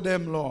before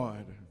them,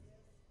 Lord.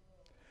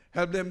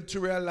 Help them to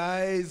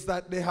realize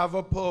that they have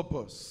a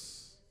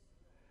purpose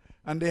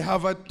and they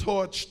have a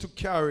torch to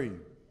carry.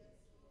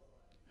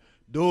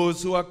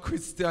 Those who are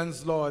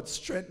Christians, Lord,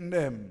 strengthen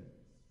them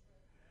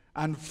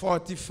and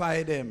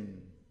fortify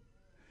them,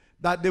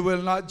 that they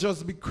will not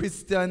just be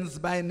Christians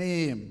by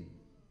name,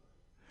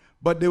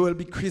 but they will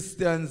be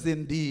Christians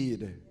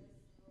indeed.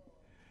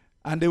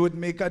 And they would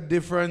make a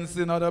difference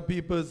in other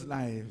people's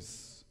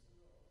lives.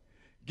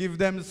 Give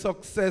them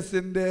success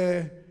in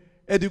their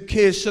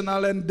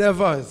educational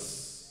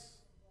endeavors.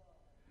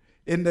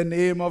 In the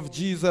name of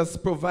Jesus,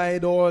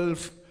 provide all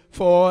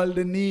for all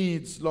the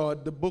needs,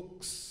 Lord, the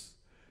books,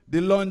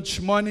 the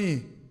lunch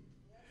money,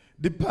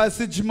 the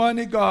passage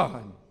money,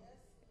 God.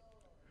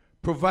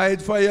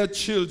 Provide for your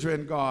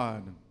children,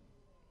 God,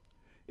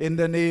 in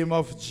the name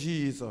of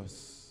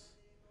Jesus.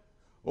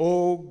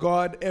 Oh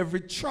God,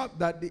 every trap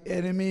that the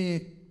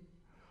enemy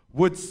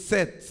would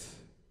set,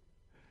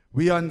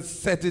 we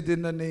unset it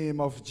in the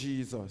name of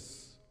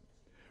Jesus.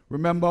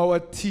 Remember our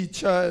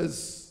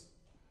teachers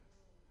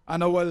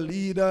and our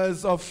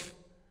leaders of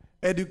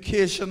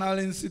educational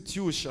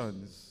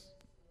institutions.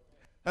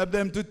 Help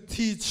them to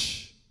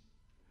teach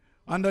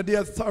under the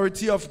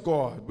authority of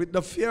God, with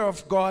the fear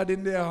of God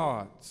in their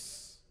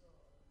hearts.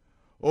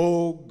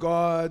 Oh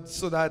God,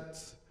 so that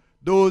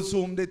those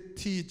whom they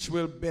teach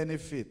will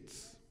benefit.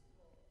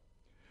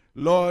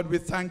 Lord, we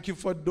thank you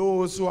for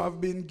those who have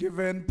been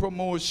given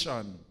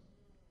promotion.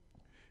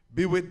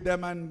 Be with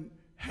them and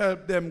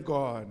help them,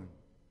 God.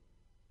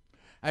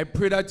 I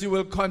pray that you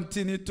will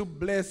continue to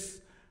bless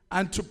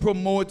and to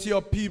promote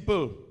your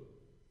people.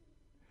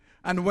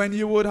 And when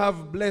you would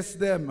have blessed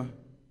them,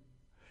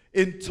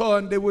 in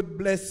turn they would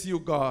bless you,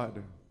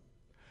 God.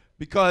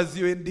 Because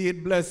you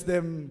indeed bless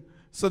them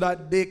so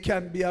that they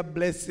can be a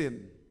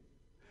blessing.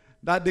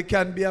 That they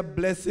can be a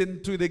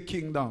blessing to the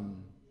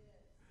kingdom.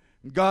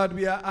 God,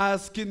 we are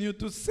asking you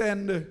to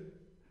send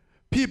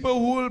people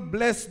who will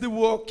bless the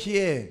work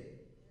here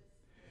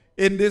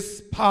in this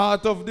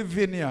part of the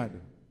vineyard.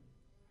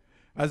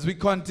 As we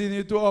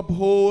continue to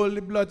uphold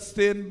the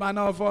bloodstained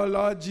banner of our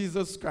Lord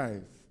Jesus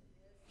Christ.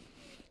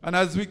 And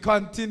as we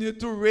continue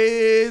to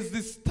raise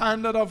the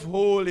standard of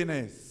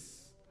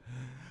holiness.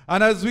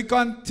 And as we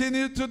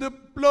continue to the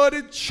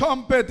bloody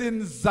trumpet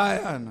in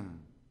Zion.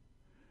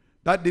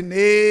 That the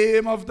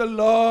name of the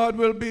Lord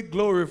will be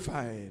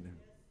glorified.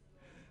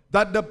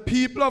 That the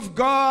people of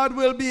God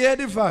will be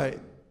edified.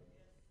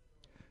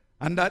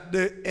 And that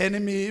the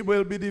enemy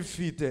will be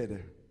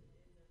defeated.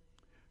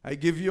 I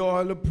give you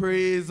all the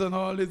praise and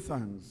all the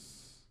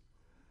thanks.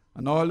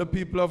 And all the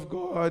people of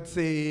God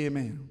say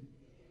amen.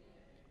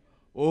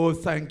 Oh,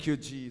 thank you,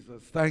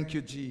 Jesus. Thank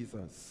you,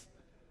 Jesus.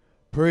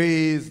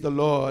 Praise the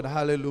Lord.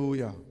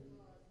 Hallelujah.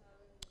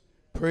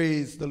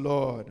 Praise the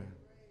Lord.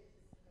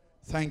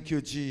 Thank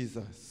you,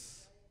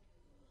 Jesus.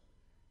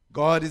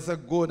 God is a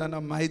good and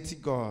a mighty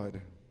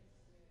God.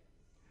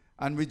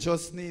 And we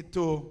just need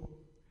to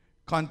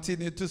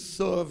continue to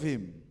serve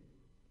him.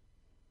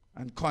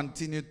 And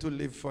continue to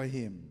live for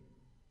him.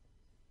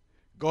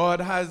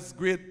 God has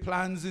great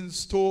plans in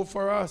store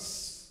for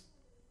us.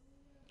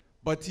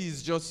 But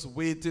he's just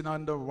waiting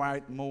on the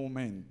right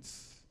moment.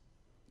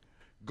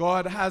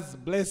 God has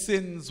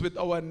blessings with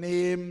our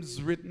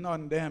names written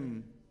on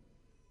them.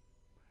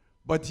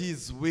 But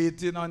he's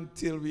waiting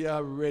until we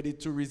are ready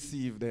to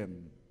receive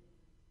them.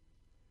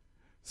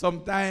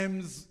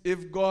 Sometimes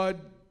if God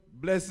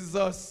blesses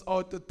us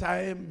out of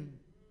time,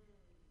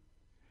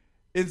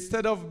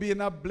 instead of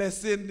being a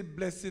blessing, the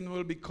blessing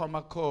will become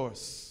a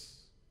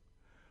curse.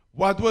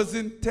 What was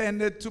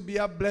intended to be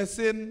a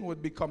blessing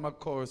would become a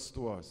curse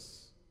to us.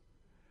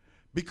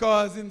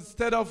 Because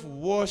instead of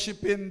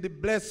worshiping the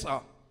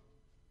blesser,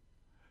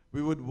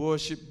 we would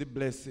worship the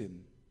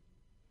blessing.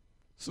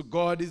 So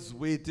God is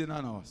waiting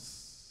on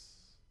us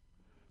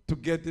to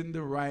get in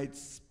the right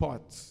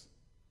spot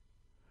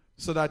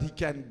so that he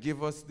can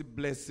give us the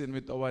blessing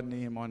with our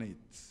name on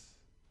it.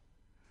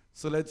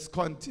 So let's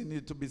continue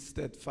to be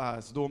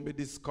steadfast. Don't be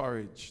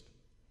discouraged.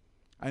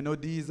 I know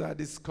these are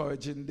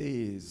discouraging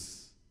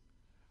days,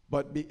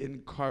 but be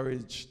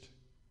encouraged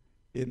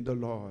in the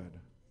Lord.